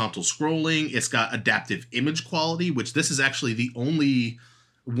horizontal scrolling. It's got adaptive image quality, which this is actually the only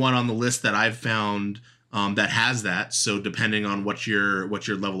one on the list that I've found that has that. So depending on what your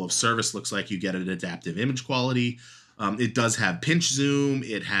level of service looks like, you get an adaptive image quality. It does have pinch zoom.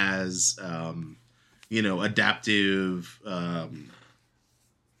 It has, adaptive,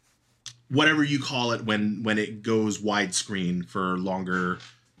 whatever you call it when it goes widescreen for longer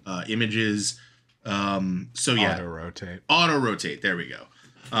images. So yeah, auto rotate. There we go.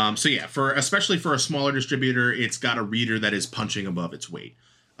 So yeah, especially for a smaller distributor, it's got a reader that is punching above its weight.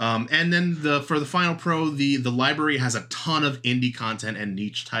 And then for the final pro, the library has a ton of indie content and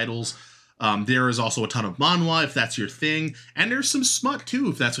niche titles. There is also a ton of manhwa, if that's your thing. And there's some smut, too,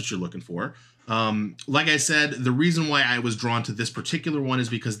 if that's what you're looking for. Like I said, the reason why I was drawn to this particular one is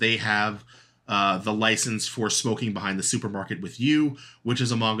because they have the license for Smoking Behind the Supermarket with You, which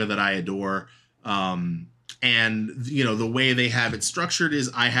is a manga that I adore. And, the way they have it structured is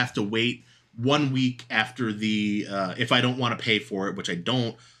I have to wait 1 week after if I don't want to pay for it, which I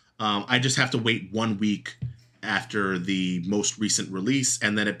don't, I just have to wait 1 week after the most recent release,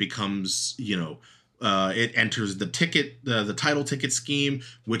 and then it becomes, it enters the title ticket scheme,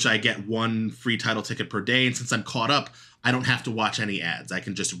 which I get 1 free title ticket per day. And since I'm caught up, I don't have to watch any ads. I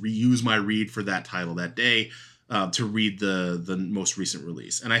can just reuse my read for that title that day to read the most recent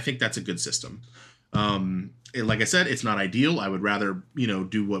release. And I think that's a good system. Like I said, it's not ideal. I would rather,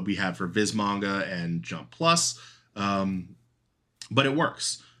 do what we have for Viz Manga and Jump Plus. But it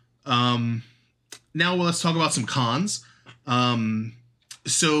works. Now let's talk about some cons.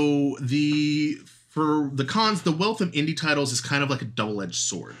 So for the cons, the wealth of indie titles is kind of like a double-edged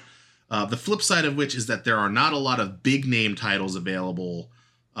sword. The flip side of which is that there are not a lot of big name titles available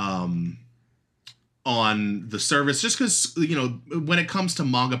on the service, just because, when it comes to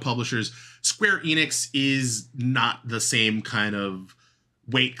manga publishers, Square Enix is not the same kind of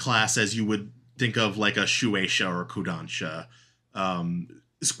weight class as you would think of like a Shueisha or Kodansha.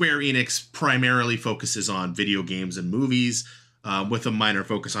 Square Enix primarily focuses on video games and movies, with a minor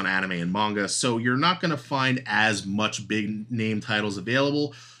focus on anime and manga. So you're not going to find as much big name titles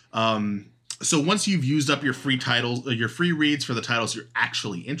available. So once you've used up your free reads for the titles you're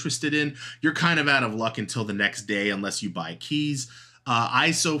actually interested in, you're kind of out of luck until the next day, unless you buy keys.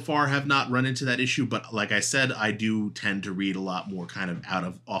 I so far have not run into that issue, but like I said, I do tend to read a lot more kind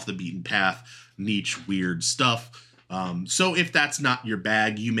of off the beaten path, niche, weird stuff. So if that's not your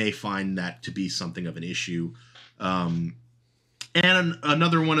bag, you may find that to be something of an issue. And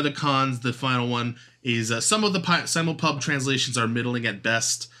another one of the cons, the final one, is some of the simulpub translations are middling at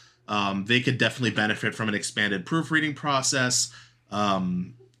best. They could definitely benefit from an expanded proofreading process.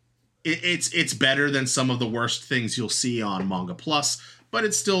 it's better than some of the worst things you'll see on Manga Plus, but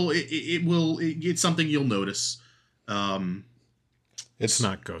it's still it's something you'll notice. It's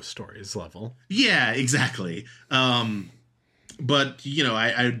not Ghost Stories level. Yeah, exactly. But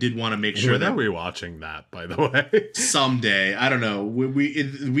I did want to make sure that we're watching that, by the way. Someday. I don't know.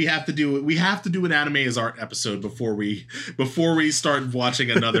 We have to do an anime as art episode before we start watching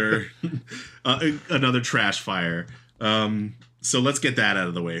another another trash fire. So let's get that out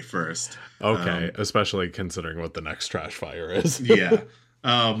of the way first. Okay, especially considering what the next trash fire is. Yeah.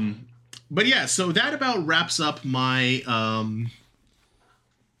 But yeah, so that about wraps up my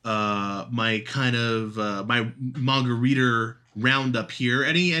my kind of my manga reader roundup here.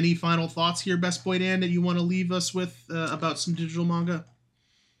 Any final thoughts here, Best Boy Dan, that you want to leave us with about some digital manga?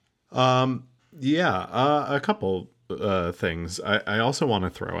 A couple things. I also want to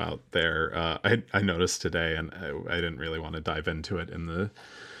throw out there. I noticed today, and I didn't really want to dive into it in the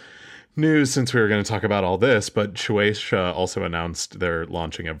news since we were going to talk about all this, but Shueisha also announced they're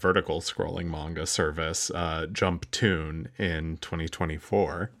launching a vertical scrolling manga service, Jump Toon, in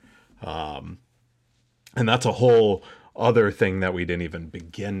 2024. And that's a whole other thing that we didn't even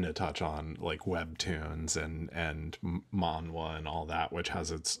begin to touch on, like webtoons and manhwa and all that, which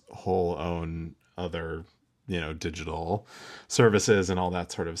has its whole own other, digital services and all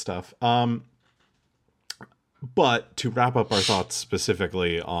that sort of stuff. But to wrap up our thoughts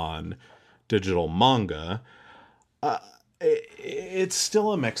specifically on digital manga, it's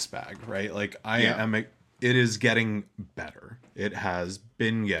still a mixed bag, right? Like it is getting better. It has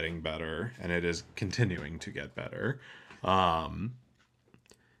been getting better, and it is continuing to get better. 10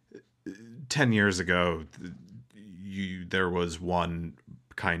 years ago, there was one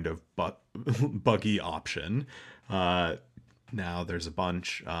kind of buggy option. Now there's a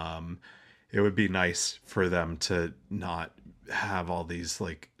bunch. It would be nice for them to not have all these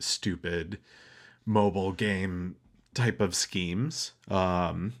like stupid mobile game type of schemes.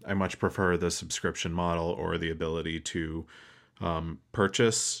 I much prefer the subscription model or the ability to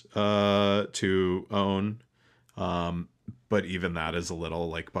purchase, to own. But even that is a little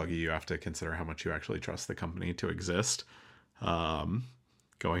like buggy. You have to consider how much you actually trust the company to exist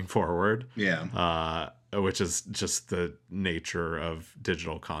going forward. Yeah. Which is just the nature of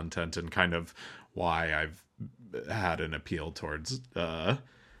digital content and kind of why I've had an appeal towards,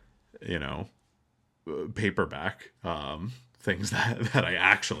 paperback things that I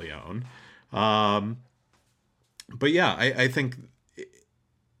actually own. But yeah, I think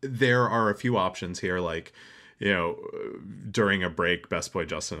there are a few options here. Like, during a break, Best Boy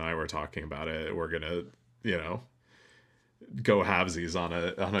Justin and I were talking about it. We're gonna, go halvesies on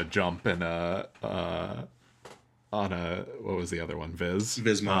a Jump and on a what was the other one,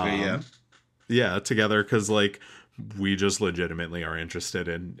 Viz Manga. Yeah, together, because like we just legitimately are interested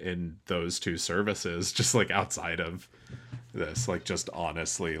in those two services, just like outside of this, like just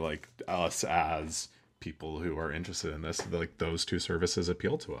honestly, like us as people who are interested in this, like those two services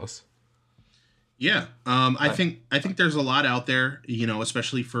appeal to us. Yeah. I think there's a lot out there,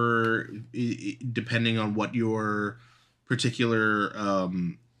 especially for depending on what your particular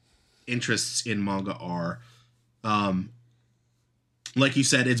interests in manga are. Like you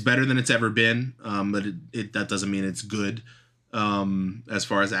said, it's better than it's ever been, but that doesn't mean it's good as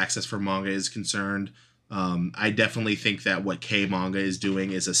far as access for manga is concerned. I definitely think that what K-manga is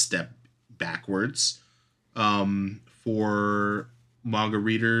doing is a step backwards for manga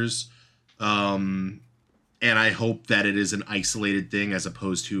readers. And I hope that it is an isolated thing as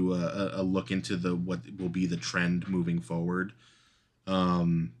opposed to a look into what will be the trend moving forward.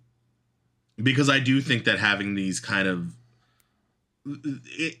 Because I do think that having these kind of,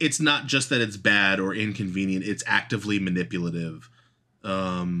 it's not just that it's bad or inconvenient, it's actively manipulative.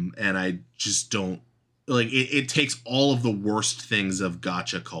 And I just don't like it takes all of the worst things of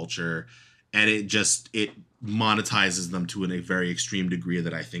gacha culture and it monetizes them to a very extreme degree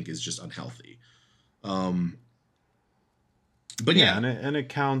that I think is just unhealthy. But yeah, and it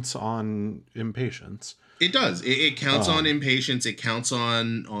counts on impatience. It does. It counts on impatience. It counts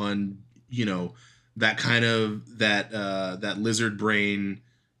on that kind of that lizard brain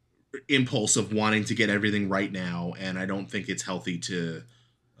impulse of wanting to get everything right now, and I don't think it's healthy to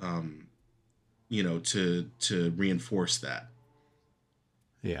to reinforce that.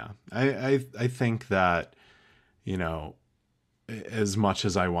 Yeah, I think that as much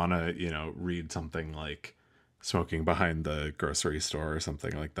as I want to read something like Smoking Behind the Grocery Store or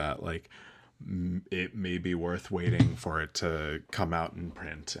something like that, like it may be worth waiting for it to come out in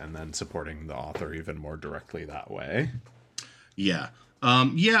print and then supporting the author even more directly that way. Yeah. I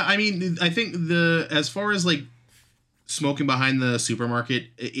mean, I think as far as like smoking behind the supermarket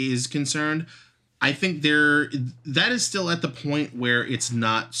is concerned, I think that is still at the point where it's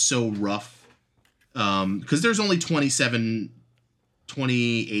not so rough. Because there's only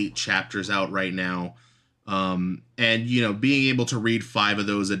 28 chapters out right now. And, you know, being able to read 5 of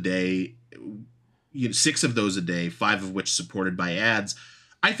those a day, 6 of those a day, 5 of which supported by ads,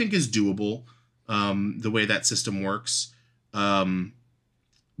 I think is doable, the way that system works.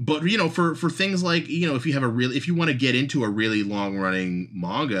 But, you know, for things like, you know, if you want to get into a really long running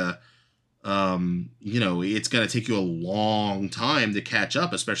manga, you know, it's going to take you a long time to catch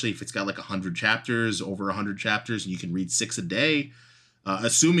up, especially if it's got like 100 chapters, over 100 chapters, and you can read 6 a day,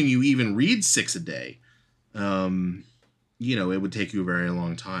 assuming you even read 6 a day. You know, it would take you a very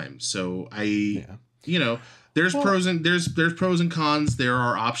long time. So you know, there's pros and cons. There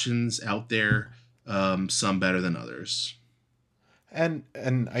are options out there, some better than others. And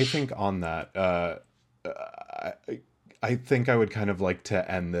I think on that, I think I would kind of like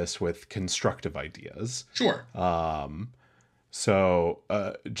to end this with constructive ideas. Sure. So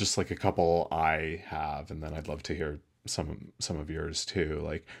just like a couple I have, and then I'd love to hear some of yours too.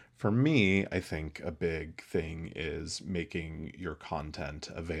 Like for me, I think a big thing is making your content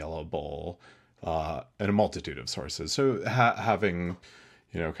available in a multitude of sources. So having,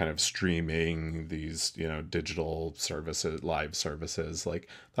 you know, kind of streaming these, you know, digital services, live services, like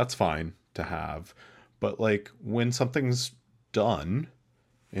that's fine to have. But like when something's done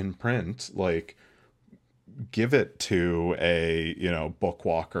in print, like give it to a, you know,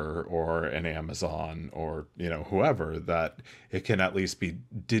 Bookwalker or an Amazon or, you know, whoever, that it can at least be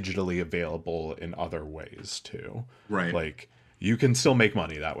digitally available in other ways too. Right. Like you can still make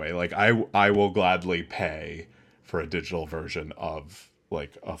money that way. Like I will gladly pay for a digital version of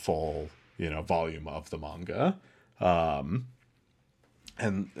like a full, you know, volume of the manga.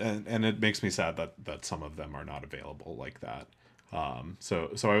 And it makes me sad that some of them are not available like that.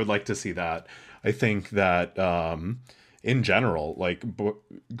 So I would like to see that. I think that in general, like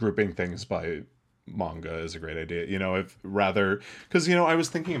grouping things by manga is a great idea. You know, because, you know, I was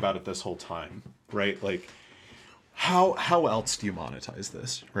thinking about it this whole time, right? Like how else do you monetize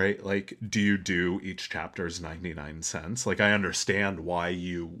this, right? Like, do you do each chapter's 99 cents? Like, I understand why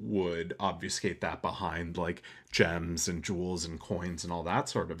you would obfuscate that behind like gems and jewels and coins and all that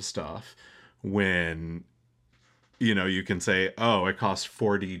sort of stuff, when, you know, you can say, oh, it costs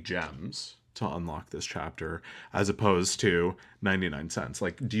 40 gems to unlock this chapter, as opposed to 99 cents.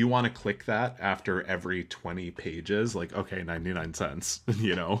 Like, do you want to click that after every 20 pages? Like, okay, 99 cents,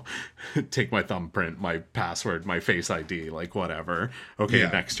 you know, take my thumbprint, my password, my face ID, like whatever. Okay, yeah.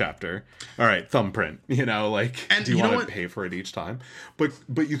 Next chapter. All right, thumbprint, you know, like, and do you want to pay for it each time? But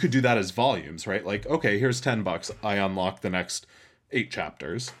you could do that as volumes, right? Like, okay, here's $10. I unlock the next 8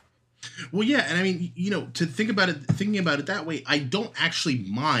 chapters. Well, yeah. And I mean, you know, thinking about it that way, I don't actually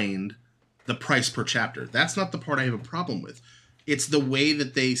mind the price per chapter. That's not the part I have a problem with. It's the way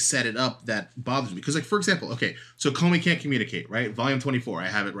that they set it up that bothers me. Because, like, for example, okay, so Comey Can't Communicate, right? Volume 24, I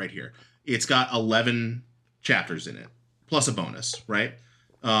have it right here. It's got 11 chapters in it, plus a bonus, right?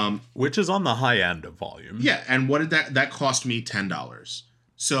 Which is on the high end of volume. Yeah, and what did that cost me? $10.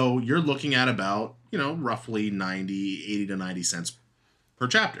 So you're looking at about, you know, roughly 80 to 90 cents per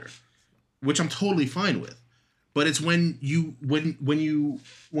chapter, which I'm totally fine with. But it's when you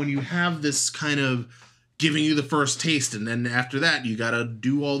have this kind of giving you the first taste, and then after that you gotta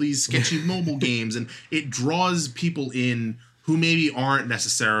do all these sketchy mobile games, and it draws people in who maybe aren't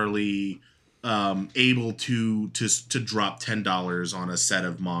necessarily able to drop $10 on a set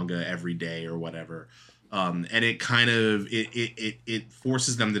of manga every day or whatever, and it kind of it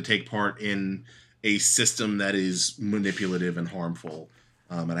forces them to take part in a system that is manipulative and harmful.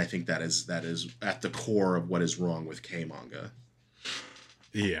 And I think that is at the core of what is wrong with K-manga.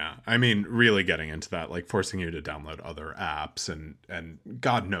 Yeah, I mean, really getting into that, like forcing you to download other apps, and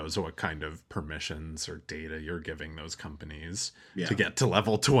God knows what kind of permissions or data you're giving those companies to get to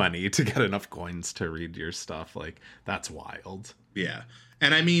level 20 to get enough coins to read your stuff. Like, that's wild. Yeah.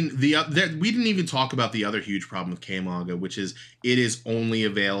 And I mean, we didn't even talk about the other huge problem with K-manga, which is it is only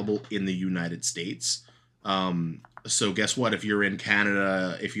available in the United States. So guess what? If you're in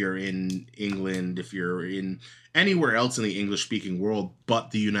Canada, if you're in England, if you're in anywhere else in the English-speaking world but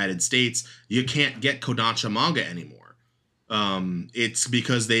the United States, you can't get Kodansha manga anymore. It's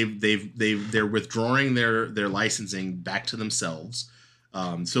because they're withdrawing their licensing back to themselves.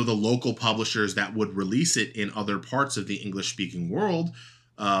 So the local publishers that would release it in other parts of the English-speaking world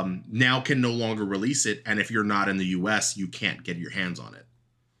now can no longer release it, and if you're not in the U.S., you can't get your hands on it.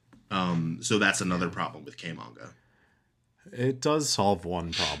 So that's another problem with K-manga. It does solve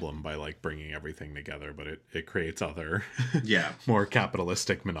one problem by like bringing everything together, but it creates other Yeah. more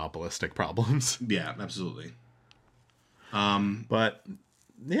capitalistic, monopolistic problems. Yeah, absolutely. But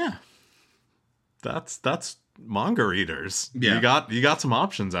yeah, that's manga readers. Yeah. You got some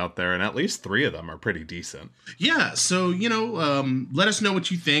options out there, and at least 3 of them are pretty decent. Yeah, so let us know what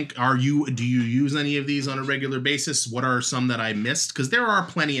you think. Do you use any of these on a regular basis? What are some that I missed? Because there are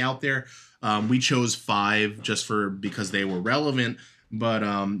plenty out there. We chose 5 just because they were relevant, but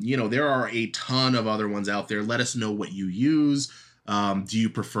there are a ton of other ones out there. Let us know what you use. Do you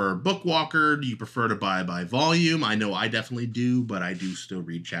prefer Bookwalker? Do you prefer to buy by volume? I know I definitely do, but I do still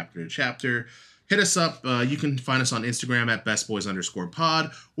read chapter to chapter. Hit us up. You can find us on Instagram at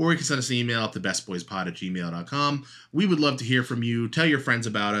bestboys_pod, or you can send us an email at thebestboyspod@gmail.com. We would love to hear from you. Tell your friends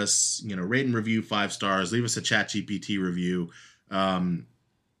about us. Rate and review 5 stars. Leave us a ChatGPT review.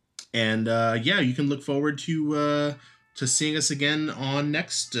 You can look forward to seeing us again on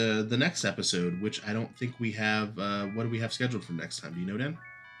the next episode, which I don't think we have. What do we have scheduled for next time? Do you know, Dan?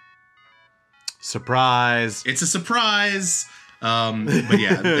 Surprise! It's a surprise. But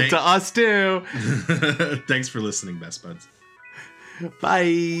yeah, to us too. Thanks for listening, Best Buds.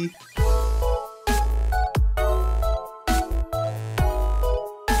 Bye.